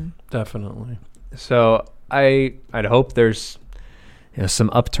worse. Definitely. So I'd hope there's some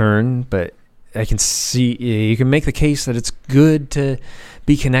upturn, but I can see you can make the case that it's good to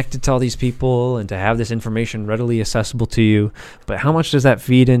be connected to all these people and to have this information readily accessible to you. But how much does that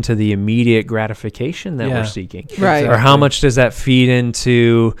feed into the immediate gratification that Yeah. we're seeking? Right. Or how much does that feed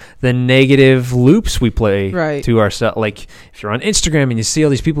into the negative loops we play Right. to ourselves? Like if you're on Instagram and you see all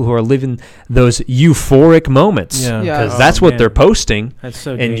these people who are living those euphoric moments, Yeah. Yeah. because Oh, that's what man. they're posting, That's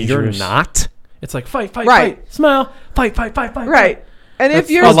so and dangerous. you're not. It's like fight, Right. fight, smile, fight, fight, fight, fight. Right. And That's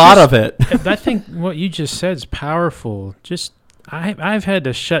if you're a lot of it. I think what you just said is powerful. Just I've had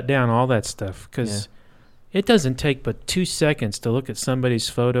to shut down all that stuff because it doesn't take but 2 seconds to look at somebody's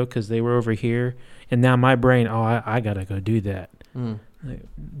photo because they were over here, and now my brain, I gotta go do that. Mm. Like,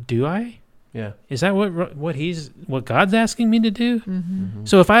 do I? Yeah. Is that what God's asking me to do? Mhm.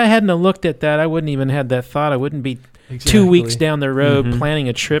 So if I hadn't have looked at that, I wouldn't even had that thought. I wouldn't be 2 weeks down the road Mhm. planning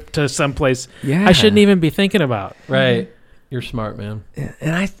a trip to someplace Yeah, I shouldn't even be thinking about. Right. You're smart, man.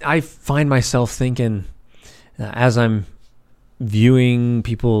 And I find myself thinking as I'm viewing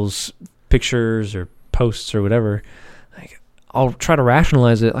people's pictures or posts or whatever, like I'll try to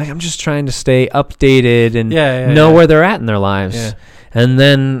rationalize it. Like I'm just trying to stay updated and know where they're at in their lives. Yeah. And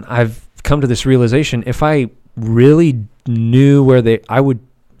then I've come to this realization: if I really knew where I would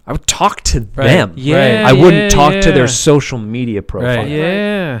talk to them. Yeah, I wouldn't talk to yeah. their social media profile. Right.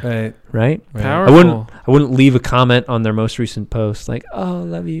 Yeah. Right. Right? Right. Powerful. I wouldn't leave a comment on their most recent post like, "Oh,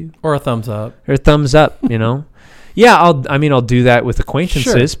 love you," Or a thumbs up. or a thumbs up. You know? Yeah, I'll do that with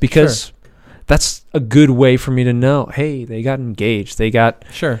acquaintances because that's a good way for me to know. Hey, they got engaged. They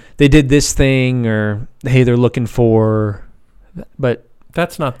did this thing, or hey, they're looking for. But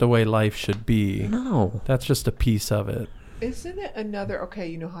That's not the way life should be. no, That's just a piece of it. Isn't it another, okay,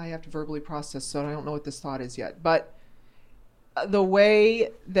 you know how I have to verbally process, so I don't know what this thought is yet, but the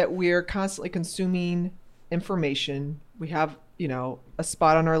way that we're constantly consuming information, we have, a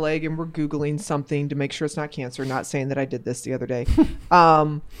spot on our leg and we're Googling something to make sure it's not cancer, not saying that I did this the other day.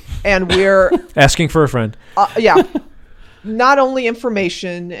 And we're, asking for a friend. yeah, not only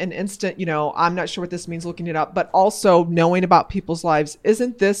information and instant, I'm not sure what this means looking it up, but also knowing about people's lives.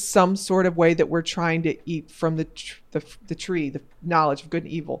 Isn't this some sort of way that we're trying to eat from the tree, the knowledge of good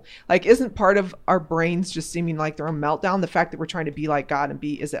and evil? Like, isn't part of our brains just seeming like they're on meltdown? The fact that we're trying to be like God and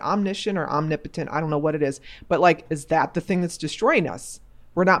is it omniscient or omnipotent? I don't know what it is, but like, is that the thing that's destroying us?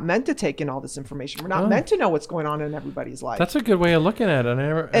 We're not meant to take in all this information. We're not meant to know what's going on in everybody's life. That's a good way of looking at it. I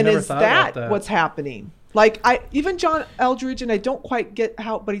never Is thought that about that. what's happening? Like even John Eldridge, and I don't quite get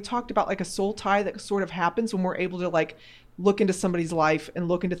how, but he talked about like a soul tie that sort of happens when we're able to like look into somebody's life and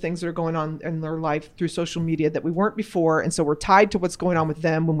look into things that are going on in their life through social media that we weren't before. And so we're tied to what's going on with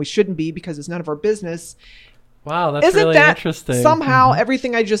them when we shouldn't be because it's none of our business. Wow, that's Isn't really that interesting. somehow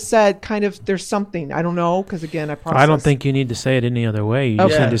everything I just said kind of there's something, I don't know, because again, I don't think you need to say it any other way. You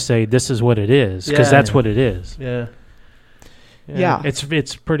just Okay. need to say this is what it is because Yeah. that's what it is. Yeah. Yeah.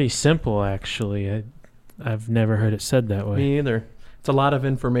 It's pretty simple actually. I've never heard it said that way. Me either. It's a lot of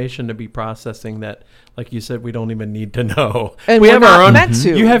information to be processing that, like you said, we don't even need to know. And we we're have not our own. meant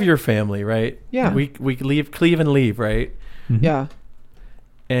to. You have your family, right? Yeah. We cleave and leave, right? Yeah.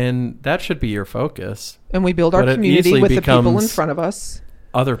 And that should be your focus. And we build our But it community easily with the people in becomes- front of us.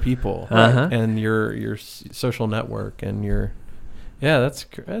 Other people Uh-huh. and your social network and your. Yeah,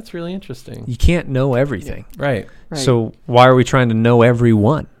 that's really interesting. You can't know everything. Right. Right. So why are we trying to know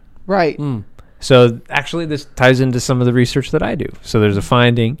everyone? Right. Mm. So actually this ties into some of the research that I do. So there's a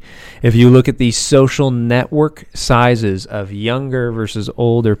finding. If you look at the social network sizes of younger versus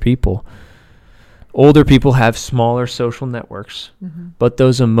older people have smaller social networks, but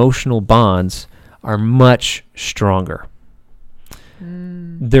those emotional bonds are much stronger.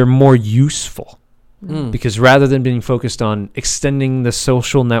 They're more useful. Because rather than being focused on extending the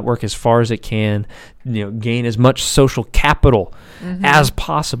social network as far as it can, gain as much social capital as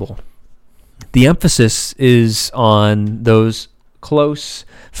possible, the emphasis is on those close,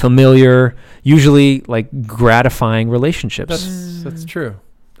 familiar, usually like gratifying relationships. That's true.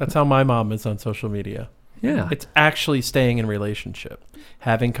 That's how my mom is on social media. Yeah. It's actually staying in relationship,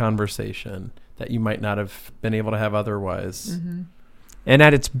 having conversation that you might not have been able to have otherwise. And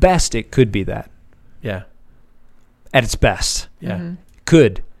at its best, it could be that. Yeah. At its best, Yeah.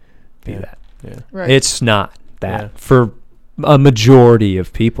 could be Yeah. that. Yeah. Right. It's not that Yeah. for a majority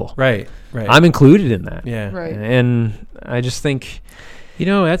of people. Right. Right. I'm included in that. yeah. Right. And I just think,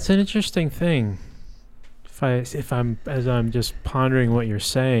 That's an interesting thing. if I'm as I'm just pondering what you're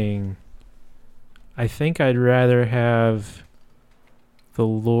saying, I think I'd rather have the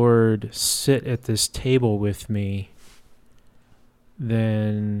Lord sit at this table with me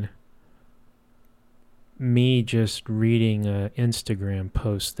than me just reading an Instagram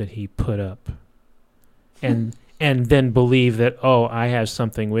post that he put up and then believe that, oh, I have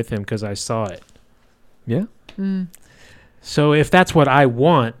something with him because I saw it. Yeah. Mm. So if that's what I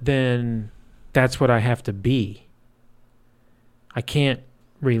want, then that's what I have to be. I can't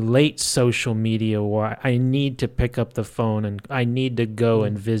relate social media why I need to pick up the phone and I need to go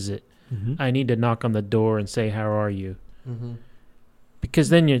and visit. Mm-hmm. I need to knock on the door and say, how are you? Mm-hmm. Because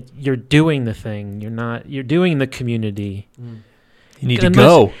then you're doing the thing. You're doing the community. You need to Unless-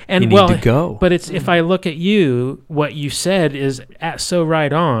 go. and you need well, to go. But it's if I look at you, what you said is so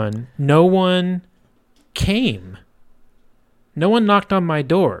right on. No one came. No one knocked on my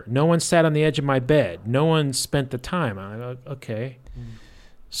door. No one sat on the edge of my bed. No one spent the time. I'm like, okay.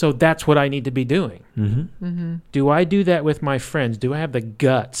 So that's what I need to be doing. Mm-hmm. Mm-hmm. Do I do that with my friends? Do I have the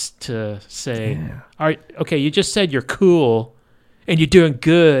guts to say, all right, okay, you just said you're cool and you're doing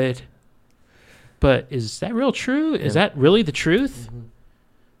good, but is that real true? Is that really the truth?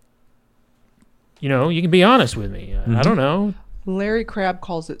 You know, you can be honest with me. I don't know. Larry Crabb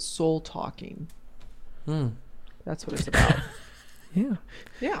calls it soul talking. Mm. That's what it's about. Yeah.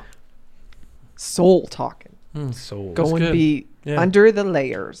 Yeah. Soul talking. Soul. Go and good. be Yeah. under the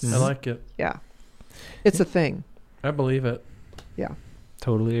layers. I like it. Yeah. It's a thing. I believe it.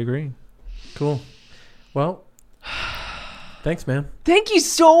 Totally agree. Cool. Well, thanks, man. Thank you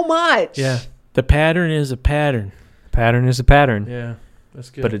so much. Yeah. The pattern is a pattern. Pattern is a pattern, Yeah. That's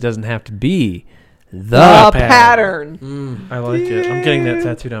good. but it doesn't have to be the The pattern. pattern. I like it. I'm getting that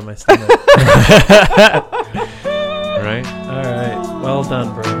tattooed on my stomach. Right? All right. Well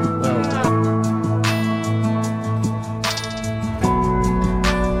done, bro. Well done.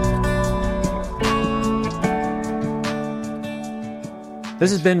 This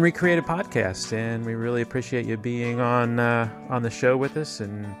has been Recreated Podcast, and we really appreciate you being on the show with us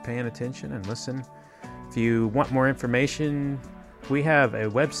and paying attention and listen. If you want more information, we have a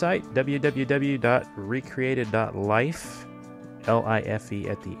website, www.recreated.life, L-I-F-E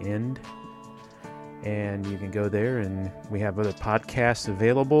at the end. And you can go there, and we have other podcasts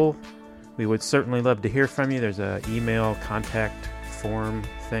available. We would certainly love to hear from you. There's an email contact form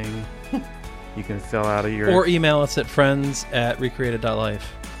thing you can fill out of your... Or email us at friends@recreated.life.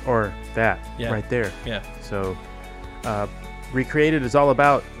 or that Yeah. right there. Yeah. So, Recreated is all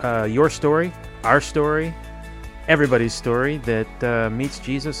about your story, our story, everybody's story that meets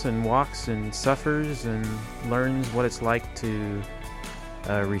Jesus and walks and suffers and learns what it's like to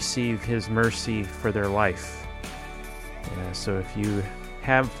receive His mercy for their life. So if you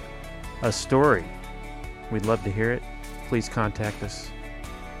have a story, we'd love to hear it. Please contact us.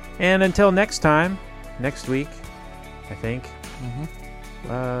 And until next time, next week, I think,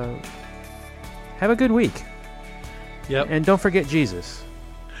 have a good week. Yep. And don't forget Jesus.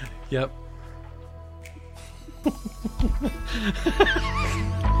 Yep. That's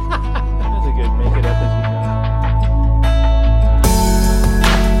a good make it up as